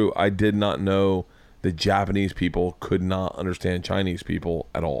dead true. I did not know that Japanese people could not understand Chinese people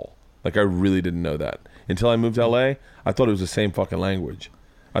at all. Like, I really didn't know that. Until I moved to LA, I thought it was the same fucking language.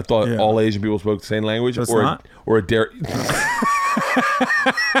 I thought all Asian people spoke the same language. It's or not? Or a dare.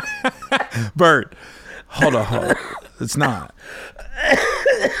 Bert, hold on. It's not.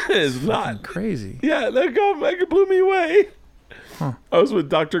 It's not. Crazy. Yeah, that blew me away. Huh. I was with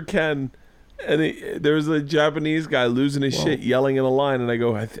Dr. Ken, and there was a Japanese guy losing his shit, yelling in a line, and I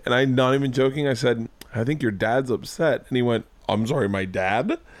go, and I'm not even joking, I said, "I think your dad's upset." And he went, "I'm sorry, my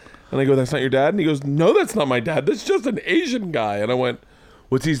dad?" And I go, "That's not your dad?" And he goes, "No, that's not my dad. That's just an Asian guy." And I went,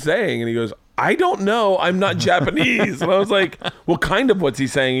 "What's he saying?" And he goes, "I don't know. I'm not Japanese." And I was like, "Well, kind of what's he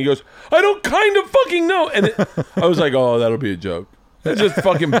saying?" He goes, "I don't kind of fucking know." And I was like, "Oh, that'll be a joke." It's just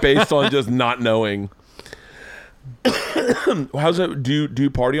fucking based on just not knowing. How's it? Do you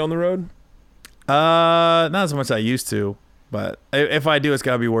party on the road? Not as much as I used to, but if I do, it's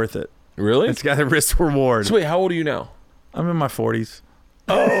got to be worth it. Really? It's got a risk reward. So wait, how old are you now? I'm in my 40s.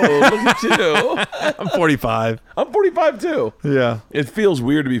 Oh, look at you. I'm 45. I'm 45 too. Yeah. It feels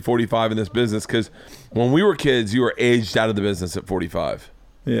weird to be 45 in this business because when we were kids, you were aged out of the business at 45.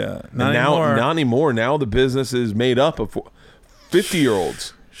 Yeah. Not anymore. Now the business is made up of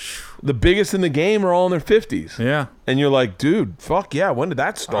 50-year-olds. The biggest in the game are all in their 50s. Yeah. And you're like, dude, fuck yeah, when did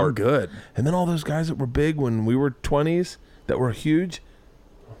that start? I'm good. And then all those guys that were big when we were 20s that were huge.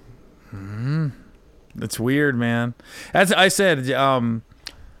 It's weird, man. As I said,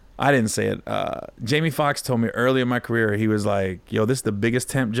 I didn't say it. Jamie Foxx told me early in my career, he was like, "Yo, this is the biggest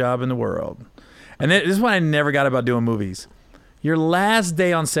temp job in the world." And this is what I never got about doing movies. Your last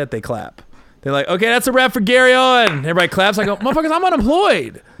day on set, they clap. They're like, "Okay, that's a wrap for Gary Owen." Everybody claps. I go, "Motherfuckers, I'm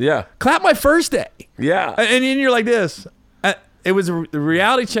unemployed." Yeah. Clap my first day. Yeah. And then you're like this. It was the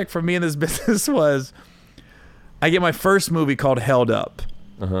reality check for me in this business was I get my first movie called Held Up.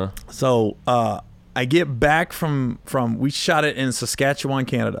 Uh-huh. So I get back from we shot it in Saskatchewan,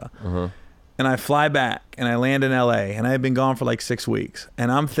 Canada. Uh-huh. And I fly back and I land in LA and I had been gone for like 6 weeks.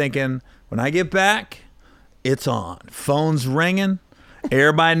 And I'm thinking, when I get back, it's on. Phone's ringing.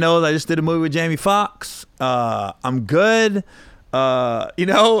 Everybody knows I just did a movie with Jamie Foxx. I'm good.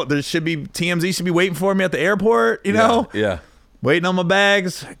 There should be TMZ should be waiting for me at the airport, you know? Yeah. Waiting on my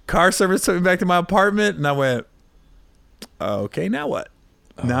bags. Car service took me back to my apartment and I went, okay, now what?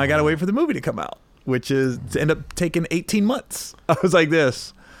 Now I got to wait for the movie to come out, which is to end up taking 18 months. I was like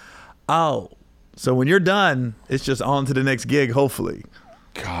this. Oh, so when you're done, it's just on to the next gig, hopefully.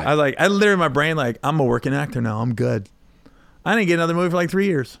 God. I literally in my brain, like, I'm a working actor now. I'm good. I didn't get another movie for like 3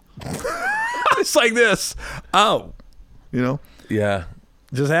 years. It's like this. Oh, Yeah.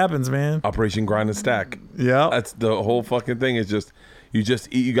 It just happens, man. Operation Grind and Stack. Yeah. That's the whole fucking thing. Is just, you just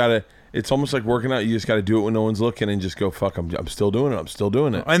eat. You got to, it's almost like working out. You just got to do it when no one's looking and just go, fuck, I'm still doing it. I'm still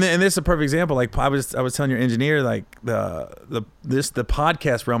doing it. And this is a perfect example. Like I was telling your engineer, like the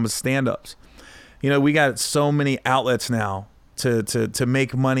podcast realm is stand-ups. We got so many outlets now to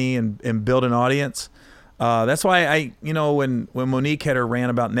make money and build an audience. That's why when Monique had her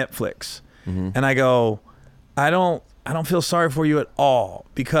rant about Netflix, and I go, I don't feel sorry for you at all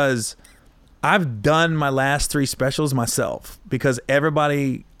because I've done my last 3 specials myself because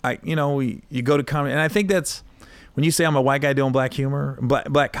everybody. You go to comedy, and I think that's when you say I'm a white guy doing black humor,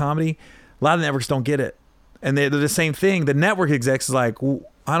 black comedy. A lot of networks don't get it, and they're the same thing. The network execs is like, well,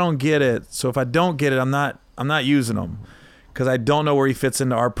 I don't get it, so if I don't get it, I'm not using him because I don't know where he fits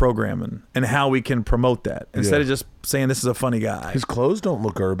into our programming and how we can promote that instead of just saying this is a funny guy. His clothes don't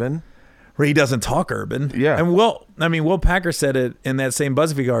look urban. Where he doesn't talk urban. Yeah. And Will Packer said it in that same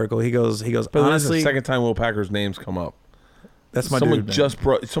BuzzFeed article. He goes. But Honestly, this is the second time Will Packer's name's come up. That's my someone dude.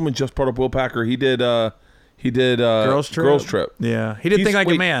 Someone just brought up Will Packer. He did Girls Trip. Yeah, he did Think Like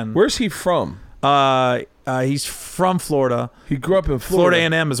a Man. Where's he from? He's from Florida. He grew up in Florida.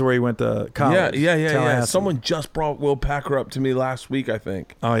 A&M is where he went to college. Yeah. Someone just brought Will Packer up to me last week, I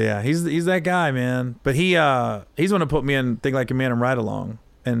think. Oh yeah, he's that guy, man. But he's going to put me in Think Like a Man and Ride Along.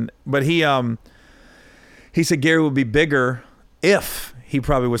 But he said Gary would be bigger if he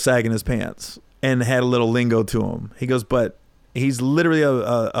probably was sagging his pants. and had a little lingo to him. He goes, but he's literally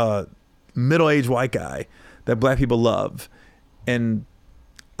a middle-aged white guy that black people love. And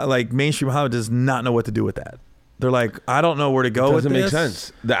like mainstream Hollywood does not know what to do with that. They're like, I don't know where to go with this. It doesn't make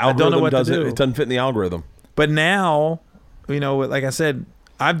sense. The algorithm doesn't. It doesn't fit in the algorithm. But now, like I said,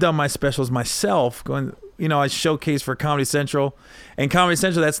 I've done my specials myself. I showcase for Comedy Central, and Comedy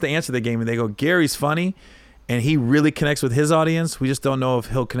Central, that's the answer to the game. And they go, Gary's funny, and he really connects with his audience. We just don't know if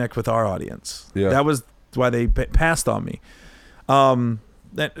he'll connect with our audience. Yeah. That was why they passed on me.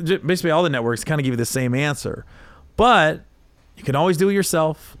 Basically, all the networks kind of give you the same answer, but you can always do it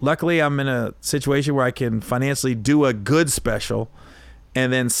yourself. Luckily, I'm in a situation where I can financially do a good special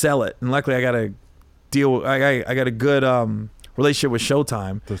and then sell it. And luckily, I got a deal. I got a good relationship with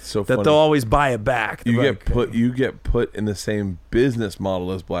Showtime. That's so that funny. They'll always buy it back. You get put in the same business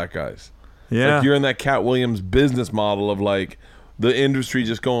model as black guys. Yeah, like you're in that Cat Williams business model of like the industry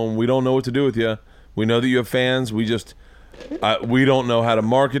just going, we don't know what to do with you. We know that you have fans. We just we don't know how to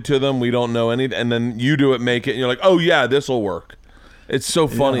market to them. We don't know anything. And then you do it, make it, and you're like, oh yeah, this will work. It's so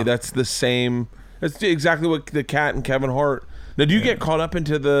funny. Yeah. That's the same. That's exactly what the Cat and Kevin Hart. Now, do you get caught up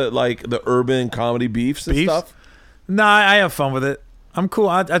into the urban comedy beefs and stuff? No, I have fun with it. I'm cool.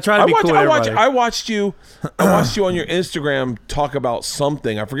 I try to be cool with everybody. I watched you on your Instagram talk about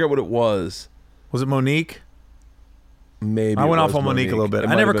something. I forget what it was. Was it Monique? Maybe. I went off on Monique a little bit.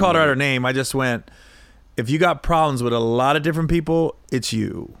 I never called her out her name. I just went, if you got problems with a lot of different people, it's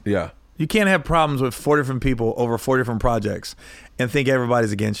you. Yeah. You can't have problems with 4 different people over 4 different projects and think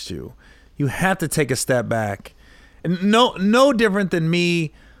everybody's against you. You have to take a step back. And no different than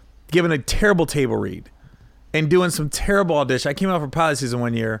me giving a terrible table read and doing some terrible audition. I came out for pilot season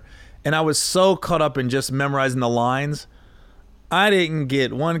one year, and I was so caught up in just memorizing the lines. I didn't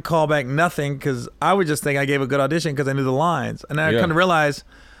get one callback, nothing, because I would just think I gave a good audition because I knew the lines. And then I kind of realized,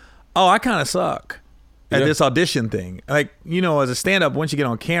 oh, I kind of suck at this audition thing. Like, as a stand-up, once you get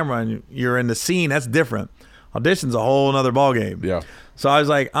on camera and you're in the scene, that's different. Audition's a whole nother ballgame. Yeah. So I was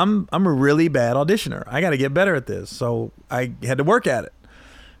like, I'm a really bad auditioner. I got to get better at this. So I had to work at it,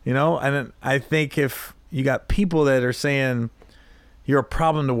 And I think if you got people that are saying you're a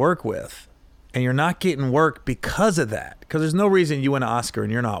problem to work with, and you're not getting work because of that, because there's no reason you win an Oscar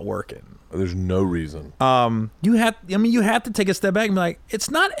and you're not working. There's no reason. You have to take a step back and be like, it's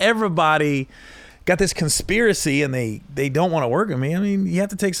not everybody got this conspiracy and they don't want to work with me. I mean, you have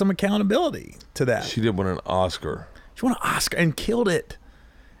to take some accountability to that. She did win an Oscar. She won an Oscar and killed it.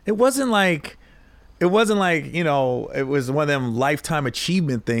 It wasn't like it was one of them lifetime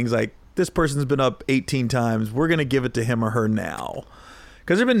achievement things like this person's been up 18 times. We're going to give it to him or her now.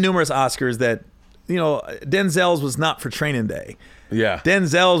 Because there have been numerous Oscars that, Denzel's was not for Training Day. Yeah.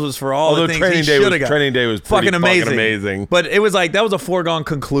 Denzel's was for all the things he should have got. Training Day was fucking amazing. But it was like, that was a foregone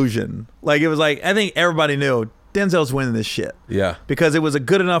conclusion. Like, it was like, I think everybody knew Denzel's winning this shit. Yeah. Because it was a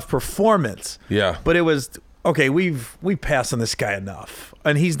good enough performance. Yeah. But it was, okay, we've passed on this guy enough.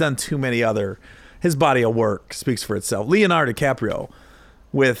 And he's done too many his body of work speaks for itself. Leonardo DiCaprio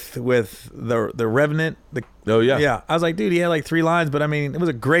with the Revenant. Yeah. I was like, dude, he had like 3 lines, but I mean, it was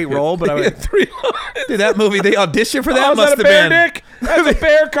a great role. But I had 3 lines. Dude, that movie, the audition for that must have been. Dick? That's a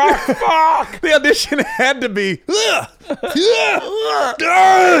bear cock. Fuck. The audition had to be.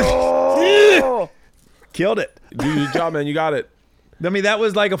 Killed it. Do your job, man. You got it. I mean, that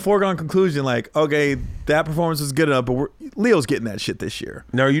was like a foregone conclusion. Like, okay, that performance was good enough, but Leo's getting that shit this year.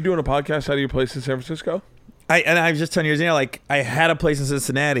 Now, are you doing a podcast out of your place in San Francisco? All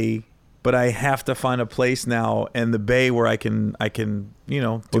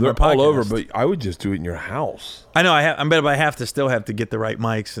over, but I would just do it in your house. I know. But I have to get the right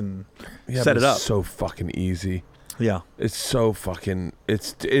mics and set it up. It's so fucking easy. Yeah, it's so fucking.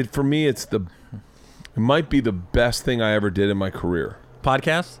 For me. It might be the best thing I ever did in my career.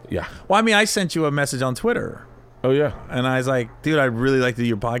 Podcast? Yeah. Well, I mean, I sent you a message on Twitter. Oh, yeah. And I was like, dude, I'd really like to do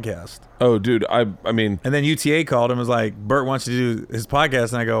your podcast. Oh, dude, I mean. And then UTA called and was like, Bert wants you to do his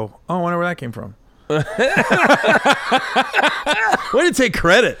podcast. And I go, oh, I wonder where that came from. Way to take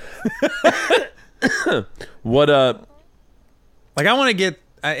credit. What, like, I want to get,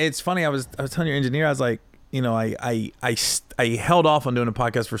 it's funny, I was telling your engineer, I was like, I held off on doing a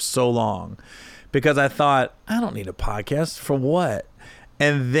podcast for so long because I thought, I don't need a podcast for what?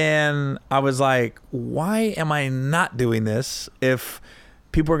 And then I was like, why am I not doing this if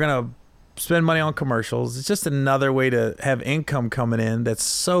people are going to spend money on commercials? It's just another way to have income coming in that's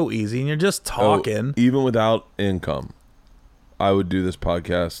so easy. And you're just talking. Even without income, I would do this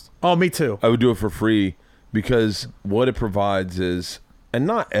podcast. Oh, me too. I would do it for free because what it provides is, and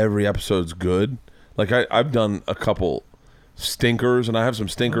not every episode's good. Like I've done a couple stinkers, and I have some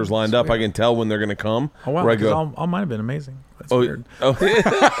stinkers lined up. I can tell when they're going to come. Oh wow! Where I go, all mine have been amazing. That's weird. Oh,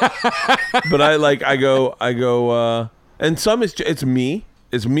 but I go, and some it's me.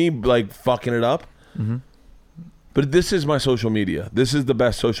 It's me like fucking it up. Mm-hmm. But this is my social media. This is the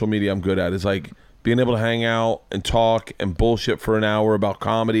best social media I'm good at. It's like being able to hang out and talk and bullshit for an hour about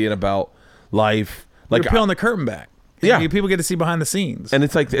comedy and about life. Like you're peeling the curtain back. Yeah. People get to see behind the scenes. And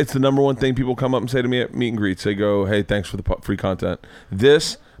it's like, it's the number one thing people come up and say to me at meet and greets. They go, hey, thanks for the free content.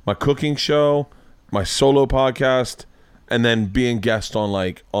 This, my cooking show, my solo podcast, and then being guest on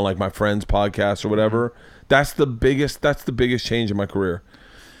like my friend's podcast or whatever. That's the biggest change in my career.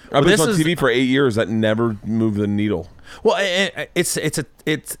 I've been on TV for 8 years. That never moved the needle. Well, it's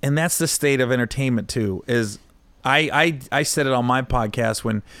and that's the state of entertainment too. Is I said it on my podcast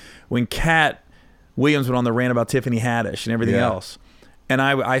when Cat Williams went on the rant about Tiffany Haddish and everything else, and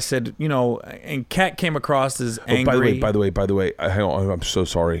I said, and Kat came across as angry. By the way, hang on, I'm so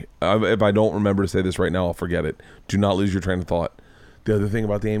sorry. If I don't remember to say this right now, I'll forget it. Do not lose your train of thought. The other thing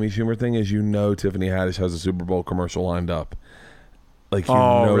about the Amy Schumer thing is, Tiffany Haddish has a Super Bowl commercial lined up. Like,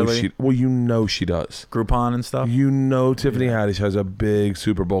 really? She does. Groupon and stuff? Tiffany Haddish has a big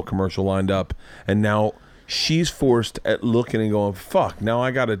Super Bowl commercial lined up, and now she's forced at looking and going, fuck, now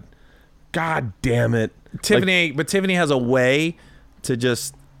I gotta, God damn it. Tiffany, but Tiffany has a way to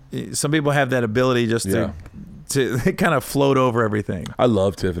just, some people have that ability just to kind of float over everything. I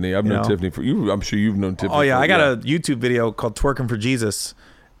love Tiffany. I've known Tiffany for you. I'm sure you've known Tiffany. Oh yeah, I got a YouTube video called "Twerking for Jesus,"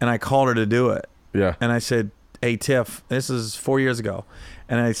 and I called her to do it. Yeah, and I said, "Hey Tiff, this is 4 years ago,"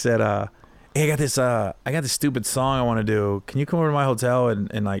 and I said, "Hey, I got this stupid song I want to do. Can you come over to my hotel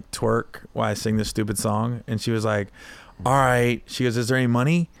and like twerk while I sing this stupid song?" And she was like, "All right." She goes, "Is there any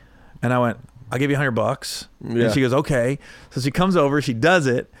money?" And I went, "I'll give you $100." Yeah. And she goes, "Okay." So she comes over, she does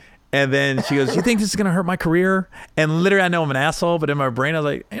it. And then she goes, "You think this is going to hurt my career?" And literally, I know I'm an asshole, but in my brain, I was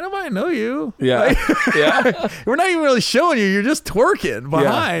like, ain't nobody know you. Yeah. Like, yeah. We're not even really showing you. You're just twerking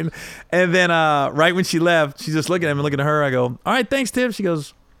behind. Yeah. And then right when she left, she's just looking at me, looking at her. I go, "All right, thanks, Tiff." She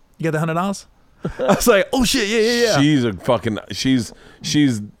goes, "You got the $100?" I was like, "Oh, shit, yeah. She's a fucking, she's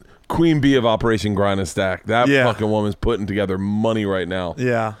Queen Bee of Operation Grind and Stack. That fucking woman's putting together money right now.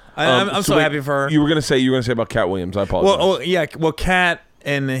 Yeah. I'm so happy for her. You were going to say about Cat Williams. I apologize. Well, Cat...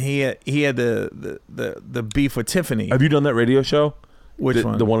 And he had the beef with Tiffany. Have you done that radio show? Which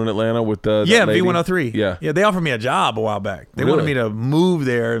one? The one in Atlanta with the V103. Yeah. They offered me a job a while back. They wanted me to move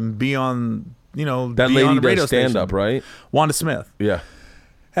there and be on that lady does stand up, right? Wanda Smith. Yeah.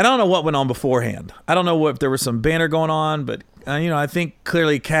 And I don't know what went on beforehand. I don't know if there was some banter going on, but I think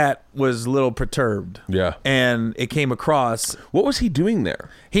clearly Cat was a little perturbed. Yeah. And it came across. What was he doing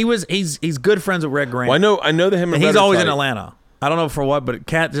there? He's good friends with Red Grant. Well, I know that him and he's always in Atlanta. I don't know for what, but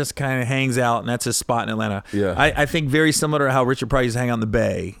Cat just kind of hangs out, and that's his spot in Atlanta. Yeah. I think very similar to how Richard Pryor used to hang out in the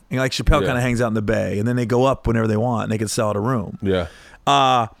Bay. Like Chappelle kind of hangs out in the Bay, and then they go up whenever they want, and they can sell out a room. Yeah.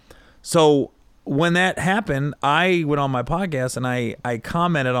 So when that happened, I went on my podcast, and I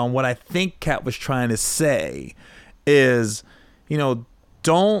commented on what I think Cat was trying to say is,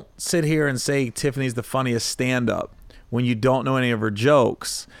 don't sit here and say Tiffany's the funniest stand-up when you don't know any of her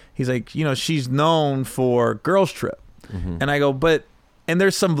jokes. He's like, she's known for Girls Trip. Mm-hmm. And I go, and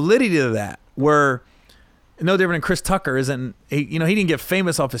there's some validity to that, where no different than Chris Tucker isn't, he didn't get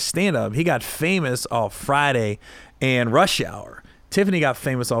famous off his stand-up. He got famous off Friday and Rush Hour. Tiffany got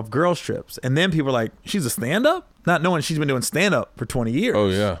famous off Girls Trips. And then people were like, she's a stand-up? Not knowing she's been doing stand-up for 20 years. Oh,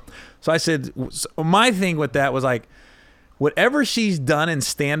 yeah. So I said, my thing with that was like, whatever she's done in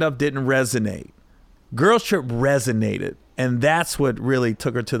stand-up didn't resonate. Girls Trip resonated. And that's what really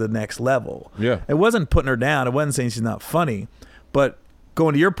took her to the next level. Yeah. It wasn't putting her down. It wasn't saying she's not funny. But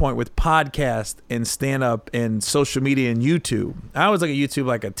going to your point with podcast and stand-up and social media and YouTube, I always look at YouTube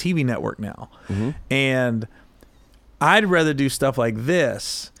like a TV network now. Mm-hmm. And I'd rather do stuff like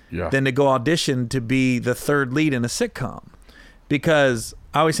this than to go audition to be the third lead in a sitcom. Because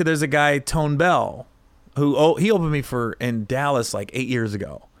I always say there's a guy, Tone Bell, who he opened me in Dallas like 8 years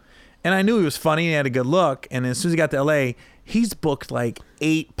ago. And I knew he was funny and he had a good look. And as soon as he got to LA, he's booked like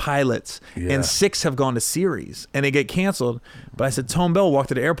 8 pilots and 6 have gone to series and they get canceled. But I said, Tone Bell walked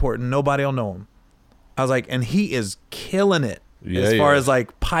to the airport and nobody will know him. I was like, and he is killing it as far as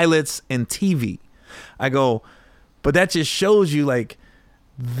like pilots and TV. I go, but that just shows you like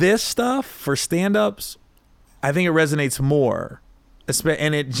this stuff for stand-ups, I think it resonates more.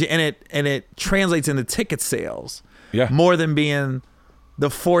 And it translates into ticket sales more than being the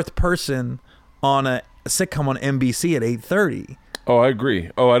fourth person on a sitcom on NBC at 8:30. Oh, I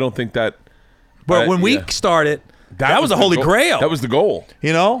agree. Oh, I don't think that. But when we started, that was the holy grail. That was the goal.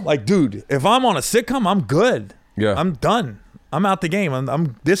 Like, dude, if I'm on a sitcom, I'm good. Yeah, I'm done. I'm out the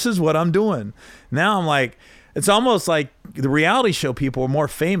game. This is what I'm doing. Now I'm like, it's almost like the reality show people are more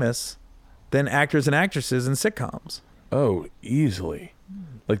famous than actors and actresses in sitcoms. Oh, easily.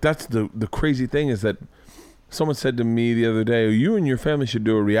 Like that's the crazy thing is that someone said to me the other day, you and your family should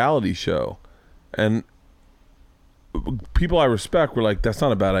do a reality show. And people I respect were like, that's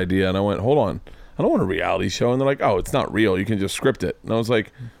not a bad idea. And I went, hold on. I don't want a reality show. And they're like, oh, it's not real. You can just script it. And I was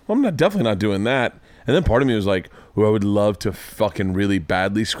like, well, I'm definitely not doing that. And then part of me was like, oh, I would love to fucking really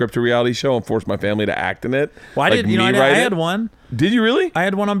badly script a reality show and force my family to act in it. Well, I had one. Did you really? I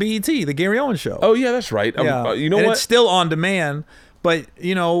had one on BET, the Gary Owen Show. Oh, yeah, that's right. Yeah. You know and what? It's still on demand. But,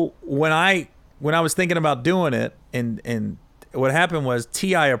 you know, when I was thinking about doing it, and what happened was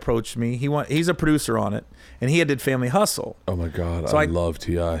T.I. approached me. He's a producer on it, and he did Family Hustle. Oh, my God. So I love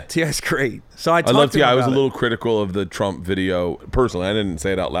T.I. T.I.'s great. So I love T.I. I was a about little critical of the Trump video. Personally, I didn't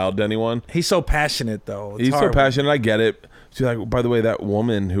say it out loud to anyone. He's so passionate, though. He's so passionate. I get it. So, like, by the way, that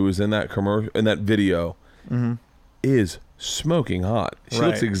woman who was in that video is smoking hot. She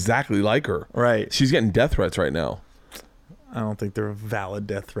looks exactly like her. Right. She's getting death threats right now. I don't think they're valid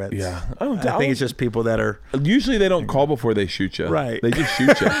death threats. Yeah. I think it's just people that are... Usually they don't call before they shoot you. Right. They just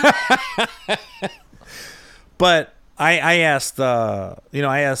shoot you. But I asked,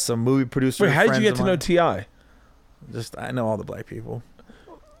 some movie producers. Wait, how did you get to know T.I.? I know all the black people.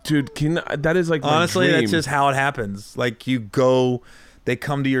 Dude, that is like honestly, my dream. that's just how it happens. Like they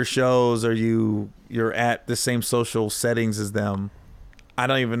come to your shows, or you're at the same social settings as them. I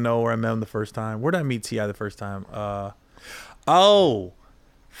don't even know where I met them the first time. Where did I meet T.I. the first time?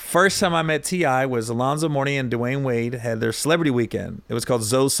 First time I met T.I. was Alonzo Mourning and Dwayne Wade had their celebrity weekend. It was called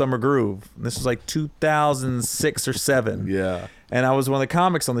Zoe's Summer Groove. And this was like 2006 or 7. Yeah. And I was one of the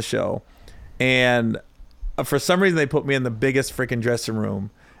comics on the show. And for some reason, they put me in the biggest freaking dressing room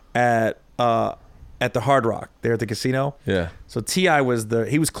at the Hard Rock there at the casino. Yeah. So T.I.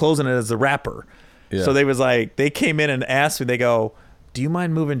 he was closing it as the rapper. Yeah. So they came in and asked me, they go, do you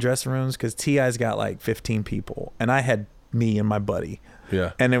mind moving dressing rooms? Because T.I.'s got like 15 people. And I had me and my buddy.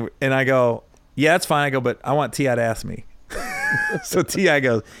 Yeah. And I go, yeah, that's fine. I go, but I want T.I. to ask me. So T.I.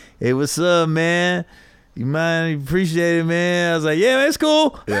 goes, hey, what's up, man? You mind? Appreciate it, man. I was like, yeah, man, it's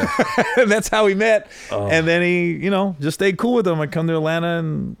cool. Yeah. And that's how we met. Oh. And then he, just stayed cool with him. I'd come to Atlanta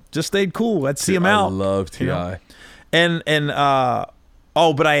and just stayed cool. I'd see him out. I love T.I.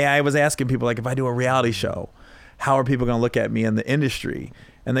 But I was asking people, like, if I do a reality show, how are people going to look at me in the industry?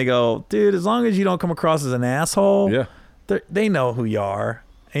 And they go, dude, as long as you don't come across as an asshole, yeah, they know who you are.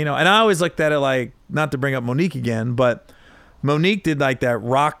 And I always looked at it like, not to bring up Monique again, but Monique did like that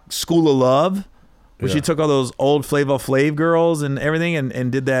rock School of Love, where she took all those old Flavor Flav girls and everything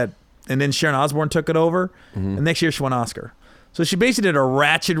and did that. And then Sharon Osbourne took it over. Mm-hmm. And next year she won an Oscar. So she basically did a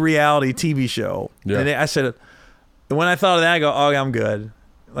ratchet reality TV show. Yeah. And I said, when I thought of that, I go, oh, I'm good.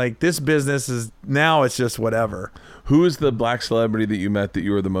 Like, this business is, now it's just whatever. Who is the black celebrity that you met that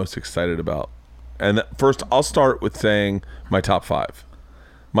you were the most excited about? And first, I'll start with saying my top 5.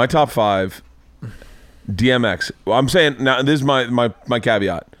 My top 5, DMX. Well, I'm saying, now this is my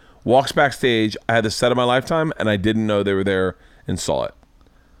caveat. Walks backstage, I had the set of my lifetime, and I didn't know they were there and saw it.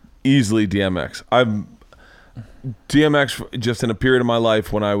 Easily DMX. DMX, just in a period of my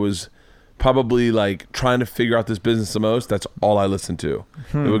life when I was probably like trying to figure out this business the most, that's all I listened to.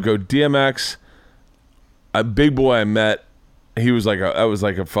 It would go DMX. A big boy I met, he was like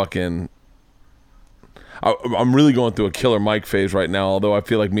a fucking... I'm really going through a Killer Mike phase right now, although I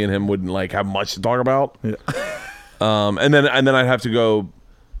feel like me and him wouldn't like have much to talk about. Yeah. And then I'd have to go...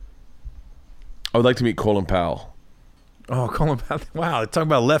 I would like to meet Colin Powell. Oh, Colin Powell. Wow, talking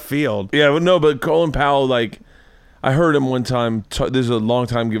about left field. Yeah, but Colin Powell, like, I heard him one time. There's a long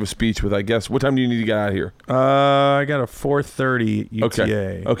time give a speech with, I guess. What time do you need to get out of here? I got a 4:30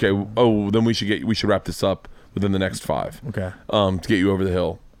 UTA. Okay. Oh, then we should wrap this up within the next 5. Okay. To get you over the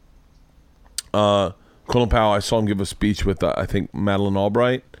hill. Colin Powell, I saw him give a speech with, I think, Madeleine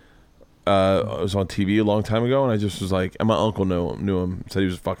Albright. It was on TV a long time ago, and I just was like, and my uncle knew him, said he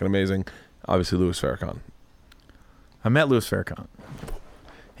was fucking amazing. Obviously, Louis Farrakhan. I met Louis Farrakhan.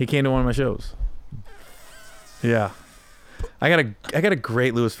 He came to one of my shows. Yeah. I got a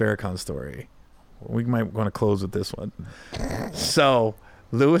great Louis Farrakhan story. We might want to close with this one. So,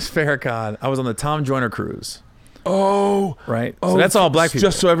 Louis Farrakhan, I was on the Tom Joyner cruise. Oh. Right? So that's all black people.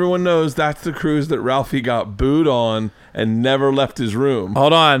 Just so everyone knows, that's the cruise that Ralphie got booed on and never left his room.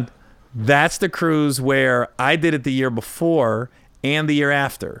 Hold on. That's the cruise where I did it the year before and the year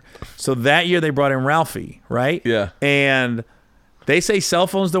after. So that year they brought in Ralphie, right? Yeah. And they say cell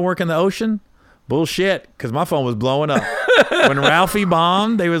phones don't work in the ocean. Bullshit, because my phone was blowing up. When Ralphie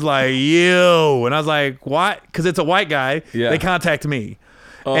bombed, they was like, yo. And I was like, what? Because it's a white guy. Yeah. They contact me.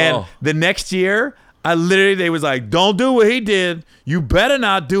 Oh. And the next year, they was like, don't do what he did. You better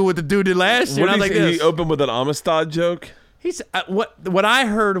not do what the dude did last year. What And I did was like, he opened with an Amistad joke? He's what I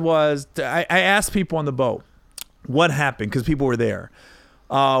heard was I asked people on the boat what happened because people were there.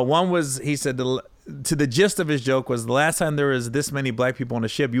 One was he said to the gist of his joke was the last time there was this many black people on a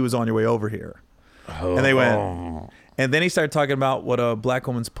ship, you was on your way over here. And they went, and then he started talking about what a black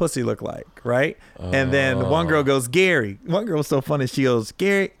woman's pussy looked like, right? And then one girl goes, Gary. One girl was so funny. She goes,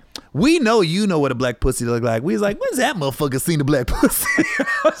 Gary, we know you know what a black pussy look like. We was like, when's that motherfucker seen a black pussy?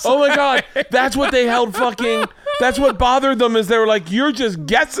 Oh my God, that's what they held fucking. That's what bothered them is they were like, you're just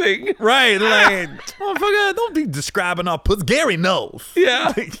guessing, right? Like, motherfucker, don't be describing our pussy. Gary knows.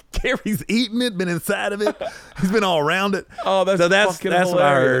 Yeah, Gary's eaten it, been inside of it. He's been all around it. Oh, that's what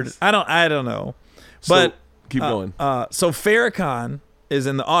I heard. I don't know. But keep going. So Farrakhan is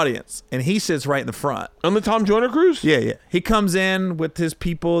in the audience, and he sits right in the front. On the Tom Joyner cruise? Yeah. He comes in with his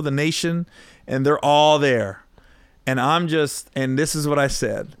people, the nation, and they're all there. And and this is what I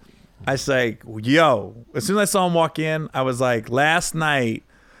said. I say, yo, as soon as I saw him walk in, I was like, last night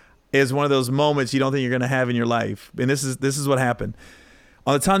is one of those moments you don't think you're going to have in your life. And this is what happened.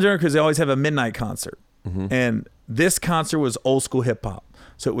 On the Tom Joyner cruise, they always have a midnight concert. Mm-hmm. And this concert was old school hip hop.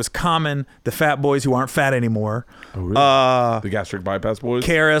 So it was Common, the Fat Boys who aren't fat anymore. Oh, really? The gastric bypass boys.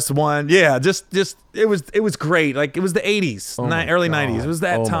 KRS One, yeah, just it was great. Like it was the '80s, early '90s. It was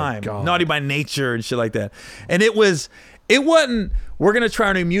that time. Naughty by Nature and shit like that. And it wasn't. We're gonna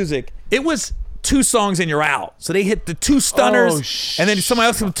try new music. It was 2 songs and you're out. So they hit the 2 stunners, and then somebody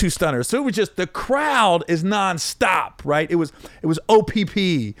else with 2 stunners. So it was just the crowd is nonstop, right? It was OPP,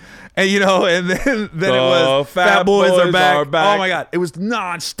 and and then it was Fat Boys are back. Oh my God, it was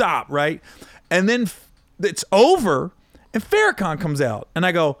nonstop, right? And then it's over, and Farrakhan comes out, and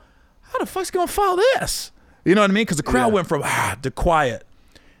I go, how the fuck's he gonna follow this? You know what I mean? Because the crowd went from to quiet,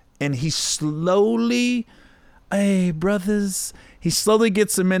 and he slowly, hey brothers. He slowly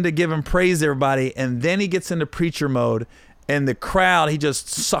gets them into giving praise to everybody, and then he gets into preacher mode, and the crowd, he just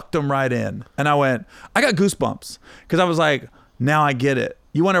sucked them right in. And I got goosebumps because I was like, now I get it.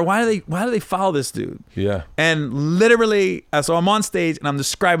 You wonder why do they follow this dude? Yeah. And literally, so I'm on stage and I'm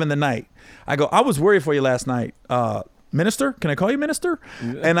describing the night. I go, I was worried for you last night, minister. Can I call you minister?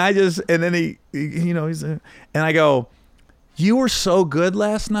 Yeah. And then he and I go, you were so good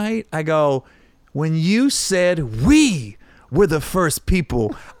last night. I go, when you said we're the first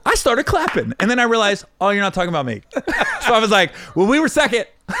people, I started clapping. And then I realized, oh, you're not talking about me. So I was like, well, we were second.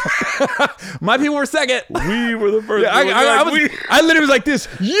 My people were second. We were the first. Yeah, I literally was like this.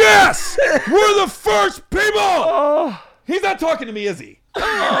 Yes, we're the first people. Oh. He's not talking to me, is he?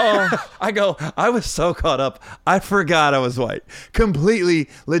 Oh. I was so caught up. I forgot I was white. Completely,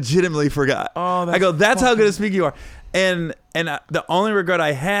 legitimately forgot. Oh, that's how good a speaker you are. And the only regret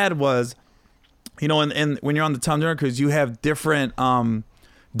I had was, and when you're on the Tom Joyner cruise, you have different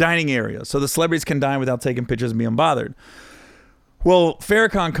dining areas. So the celebrities can dine without taking pictures and being bothered. Well,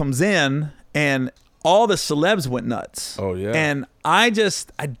 Farrakhan comes in, and all the celebs went nuts. Oh, yeah. And I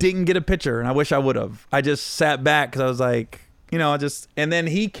didn't get a picture, and I wish I would have. I just sat back because I was like, and then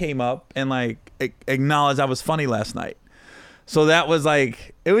he came up and like acknowledged I was funny last night. So that was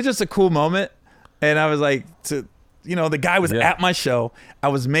like, it was just a cool moment. And I was like, the guy was at my show. I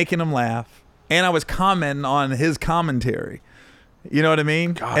was making him laugh. And I was commenting on his commentary. You know what I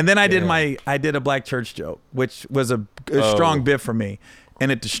mean? God and then I did a black church joke, which was a strong bit for me.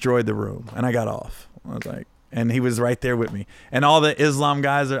 And it destroyed the room. And I got off. I was like, and he was right there with me. And all the Islam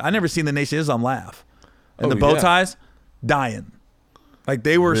guys, I never seen the Nation of Islam laugh. And the bow ties, dying. Like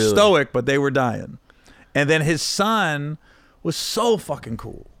they were stoic, but they were dying. And then his son was so fucking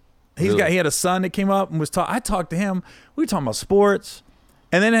cool. He had a son that came up and was I talked to him. We were talking about sports.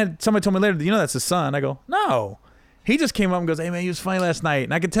 And then somebody told me later, that's his son. I go, no. He just came up and goes, hey, man, he was funny last night.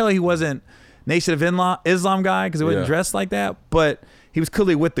 And I could tell he wasn't Nation of Islam guy because he wasn't dressed like that. But he was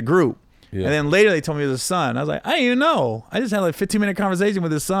clearly with the group. Yeah. And then later they told me it was his son. I was like, I didn't even know. I just had like a 15-minute conversation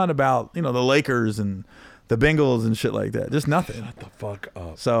with his son about, the Lakers and the Bengals and shit like that. Just nothing. Shut the fuck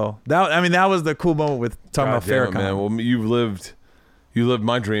up. So, that was the cool moment with talking about Farrakhan. Man. Well, you lived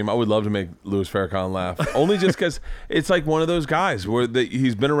my dream. I would love to make Louis Farrakhan laugh. Only just because it's like one of those guys where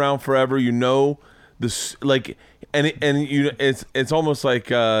he's been around forever. This it's almost like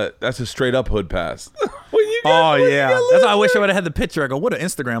that's a straight up hood pass. That's why I wish I would have had the picture. I go, what an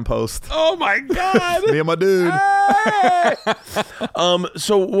Instagram post. Oh my God. Me and my dude. Hey!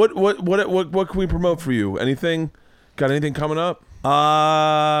 So what can we promote for you? Anything? Got anything coming up?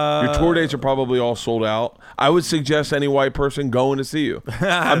 Your tour dates are probably all sold out. I would suggest any white person going to see you.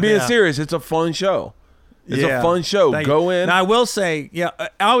 I'm being serious. It's a fun show. It's a fun show. Go in. Now, I will say, I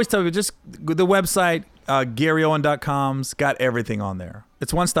always tell people, just the website, GaryOwen.com's got everything on there.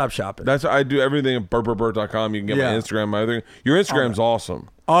 It's one-stop shopping. I do everything at burtburtburt.com. You can get my Instagram, my other. Your Instagram's awesome.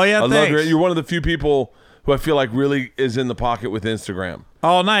 Oh, yeah, thanks. Love you're one of the few people who I feel like really is in the pocket with Instagram.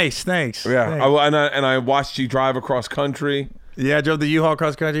 Oh, nice. Thanks. Yeah. Thanks. And I watched you drive across country. Yeah, I drove the U-Haul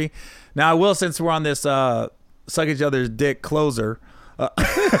across country. Now, I will, since we're on this suck each other's dick closer,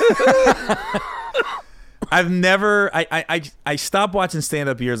 I've never, I stopped watching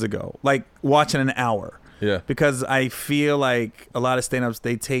stand-up years ago, like watching an hour. Yeah. Because I feel like a lot of stand-ups,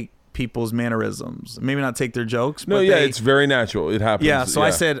 they take people's mannerisms. Maybe not take their jokes. No, but it's very natural. It happens. Yeah, so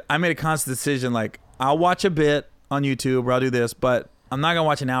I made a conscious decision, like, I'll watch a bit on YouTube or I'll do this, but I'm not going to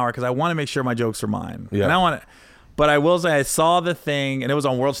watch an hour because I want to make sure my jokes are mine. Yeah. And I want to, but I will say I saw the thing, and it was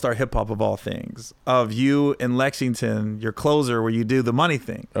on World Star Hip Hop of all things, of you in Lexington, your closer, where you do the money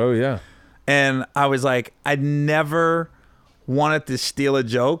thing. Oh, yeah. And I was like, I'd never wanted to steal a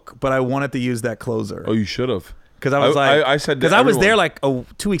joke, but I wanted to use that closer. Oh, you should have. Because I was I said because I was there like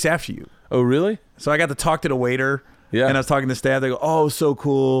 2 weeks after you. Oh, really? So I got to talk to the waiter. Yeah. And I was talking to staff. They go, "Oh, so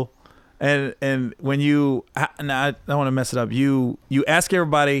cool." And when you, and I don't want to mess it up. You ask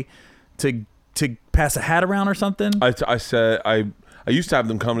everybody to pass a hat around or something. I said I used to have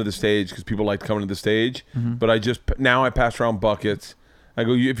them come to the stage because people like coming to the stage, but now I pass around buckets. I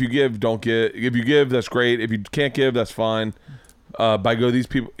go, if you give, don't give. If you give, that's great. If you can't give, that's fine. But I go, these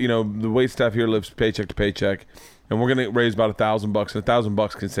people, the wait staff here lives paycheck to paycheck, and we're gonna raise about $1,000, and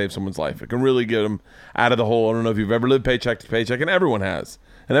 $1,000 can save someone's life. It can really get them out of the hole. I don't know if you've ever lived paycheck to paycheck, and everyone has.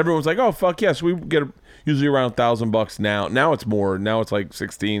 And everyone's like, oh fuck yes, we get usually around $1,000 now. Now it's more. Now it's like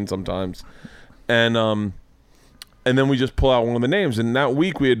 16 sometimes, and then we just pull out one of the names. And that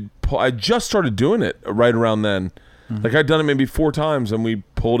week I just started doing it right around then. Like I'd done it maybe 4 times, and we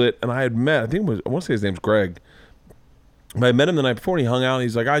pulled it. And I had met, I want to say his name's Greg. But I met him the night before, and he hung out. And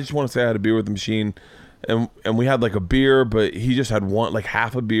he's like, I just want to say I had a beer with the machine, and we had like a beer, but he just had like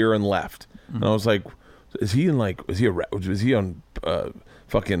half a beer and left. And I was like, was he on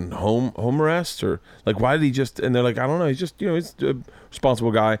fucking home arrest, or like why did he just? And they're like, I don't know. He's just he's a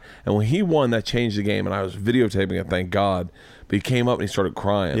responsible guy. And when he won, that changed the game. And I was videotaping it, thank God. But he came up and he started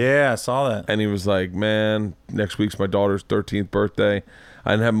crying. Yeah, I saw that. And he was like, man, next week's my daughter's 13th birthday.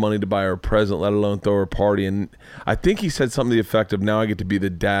 I didn't have money to buy her a present, let alone throw her a party. And I think he said something to the effect of, now I get to be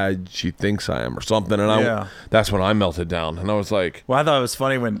the dad she thinks I am, or something. And that's when I melted down. And I was like... Well, I thought it was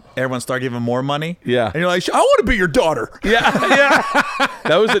funny when everyone started giving more money. Yeah. And you're like, I want to be your daughter. Yeah, yeah.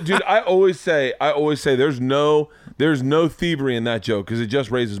 That was it, dude. I always say there's no thievery in that joke, because it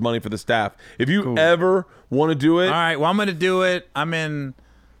just raises money for the staff. If you ever want to do it... All right, well, I'm going to do it. I'm in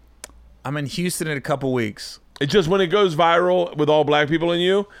Houston in a couple weeks. It just, when it goes viral with all black people in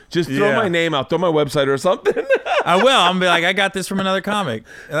you, just throw my name out, throw my website or something. I will. I'm gonna be like, I got this from another comic.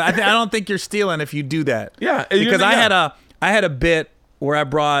 I don't think you're stealing if you do that. Yeah, because I had a bit where I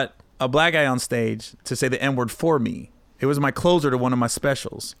brought a black guy on stage to say the N-word for me. It was my closer to one of my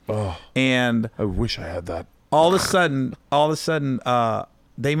specials. Oh, and I wish I had that. All of a sudden,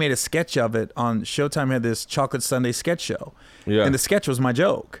 they made a sketch of it on Showtime. Had this Chocolate Sunday sketch show, and the sketch was my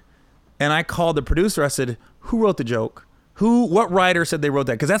joke. And I called the producer. I said, who wrote the joke? What writer said they wrote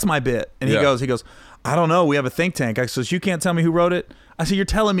that? Because that's my bit. And he goes, I don't know. We have a think tank. I said, you can't tell me who wrote it? I said, you're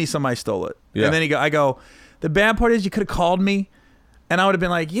telling me somebody stole it. Yeah. And then I go, the bad part is you could have called me, and I would have been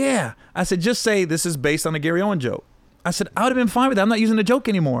like, yeah. I said, just say this is based on a Gary Owen joke. I said, I would have been fine with that. I'm not using the joke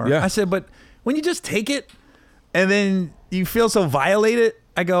anymore. Yeah. I said, but when you just take it and then you feel so violated,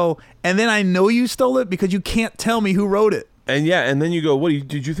 I go, and then I know you stole it because you can't tell me who wrote it. And and then you go, what,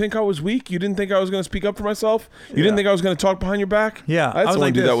 did you think I was weak? You didn't think I was going to speak up for myself? You didn't think I was going to talk behind your back? Yeah. I had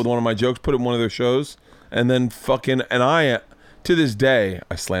someone do that with one of my jokes, put it in one of their shows, and then to this day,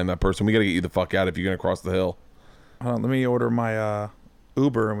 I slam that person. We got to get you the fuck out if you're going to cross the hill. Hold on, let me order my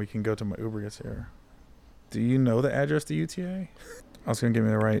Uber, and we can go to my Uber gets here. Do you know the address to UTA? I was going to give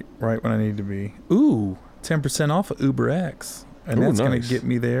me the right when I need to be. Ooh, 10% off of Uber X. And that's going to get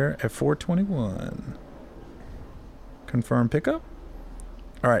me there at 421. Confirm pickup.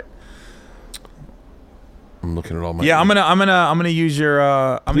 All right. I'm looking at all my. Yeah, I'm gonna use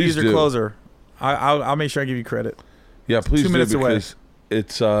your closer. I'll make sure I give you credit. Yeah, please 2 minutes away.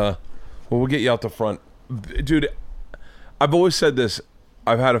 It's we'll get you out the front, dude. I've always said this.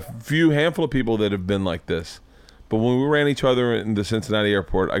 I've had a handful of people that have been like this, but when we ran each other in the Cincinnati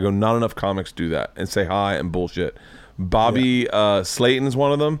airport, I go, not enough comics do that and say hi and bullshit. Bobby Slayton is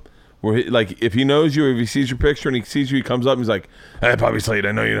one of them. where he, like if he knows you, if he sees your picture and he sees you, he comes up and he's like, "Hey, Bobby Slayton,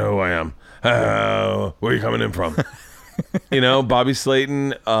 I know you know who I am. Where are you coming in from?" Bobby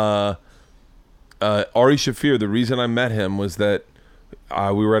Slayton, Ari Shaffir. The reason I met him was that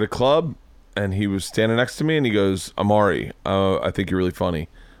we were at a club and he was standing next to me and he goes, "I'm Ari. I think you're really funny."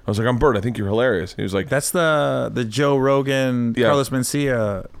 I was like, "I'm Bert. I think you're hilarious." And he was like, "That's the Joe Rogan, Carlos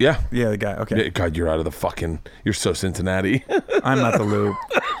Mencia." Yeah, the guy. Okay. Yeah, God, you're out of the fucking. You're so Cincinnati. I'm not the loop.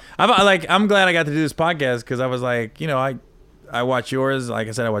 I'm glad I got to do this podcast because I was like, I watch yours. Like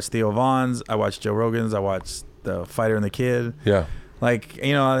I said, I watch Theo Vaughn's. I watch Joe Rogan's. I watch The Fighter and the Kid. Yeah. Like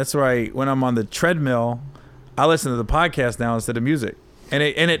that's where when I'm on the treadmill, I listen to the podcast now instead of music. And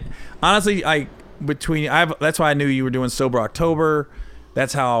it honestly, that's why I knew you were doing Sober October.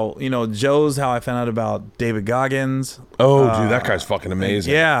 That's how, Joe's how I found out about David Goggins. Oh, dude, that guy's fucking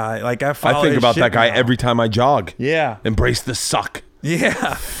amazing. Yeah, like I think about that guy every time I jog. Yeah. Embrace the suck.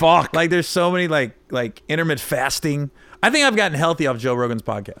 Yeah. Fuck. Like there's so many like intermittent fasting. I think I've gotten healthy off Joe Rogan's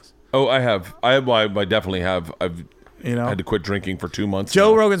podcast. Oh, I have. I definitely have. I've had to quit drinking for 2 months.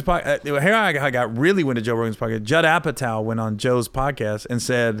 Joe Rogan's podcast. Here I got really into Joe Rogan's podcast. Judd Apatow went on Joe's podcast and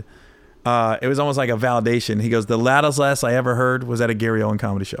said, it was almost like a validation. He goes, "The loudest last I ever heard was at a Gary Owen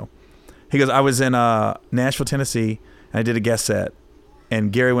comedy show." He goes, "I was in Nashville, Tennessee, and I did a guest set,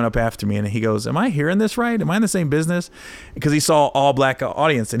 and Gary went up after me, and he goes, 'Am I hearing this right? Am I in the same business?' Because he saw all black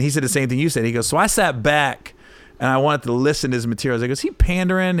audience, and he said the same thing you said. He goes, so I sat back, and I wanted to listen to his materials. I goes, he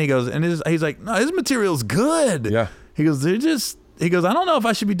pandering? He goes, and he's like, no, his material's good. Yeah. He goes, He goes, I don't know if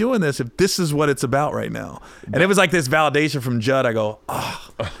I should be doing this if this is what it's about right now. And it was like this validation from Judd. I go,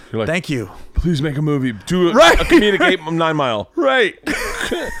 thank you. Please make a movie. Do a Right. a comedic 9 Mile. Right.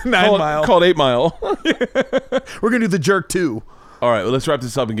 9 Mile. Called 8 Mile. We're going to do The Jerk 2. All right, well, let's wrap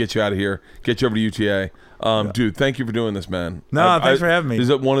this up and get you out of here. Get you over to UTA. Dude, thank you for doing this, man. No, thanks for having me. This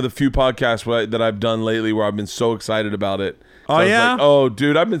is one of the few podcasts that I've done lately where I've been so excited about it. So Oh, yeah? Like,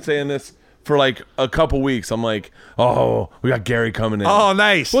 dude, I've been saying this for like a couple weeks. I'm like, we got Gary coming in. Oh,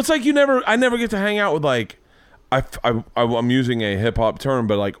 nice. Well, it's like I never get to hang out with like, I'm using a hip hop term,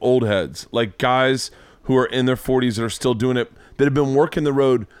 but like old heads, like guys who are in their 40s that are still doing it, that have been working the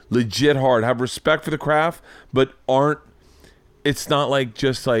road legit hard, have respect for the craft, but it's not like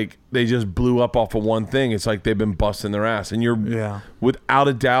just like they just blew up off of one thing. It's like they've been busting their ass, and without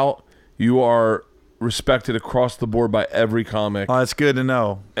a doubt, you are respected across the board by every comic. Oh, that's good to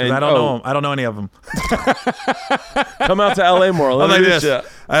know. And I don't know them. I don't know any of them. Come out to LA more. I'm like this.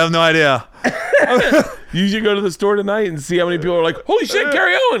 I have no idea. You should go to the store tonight and see how many people are like, holy shit,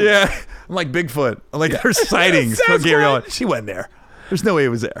 Gary Owen. Yeah. I'm like Bigfoot. I'm like, there's sightings of Gary Owen. She went there. There's no way it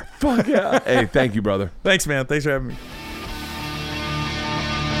was there. Fuck yeah. Hey, thank you, brother. Thanks, man. Thanks for having me.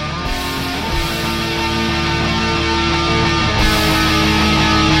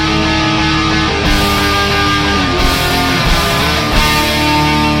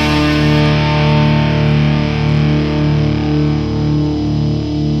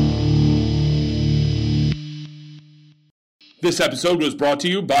 This episode was brought to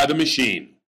you by The Machine.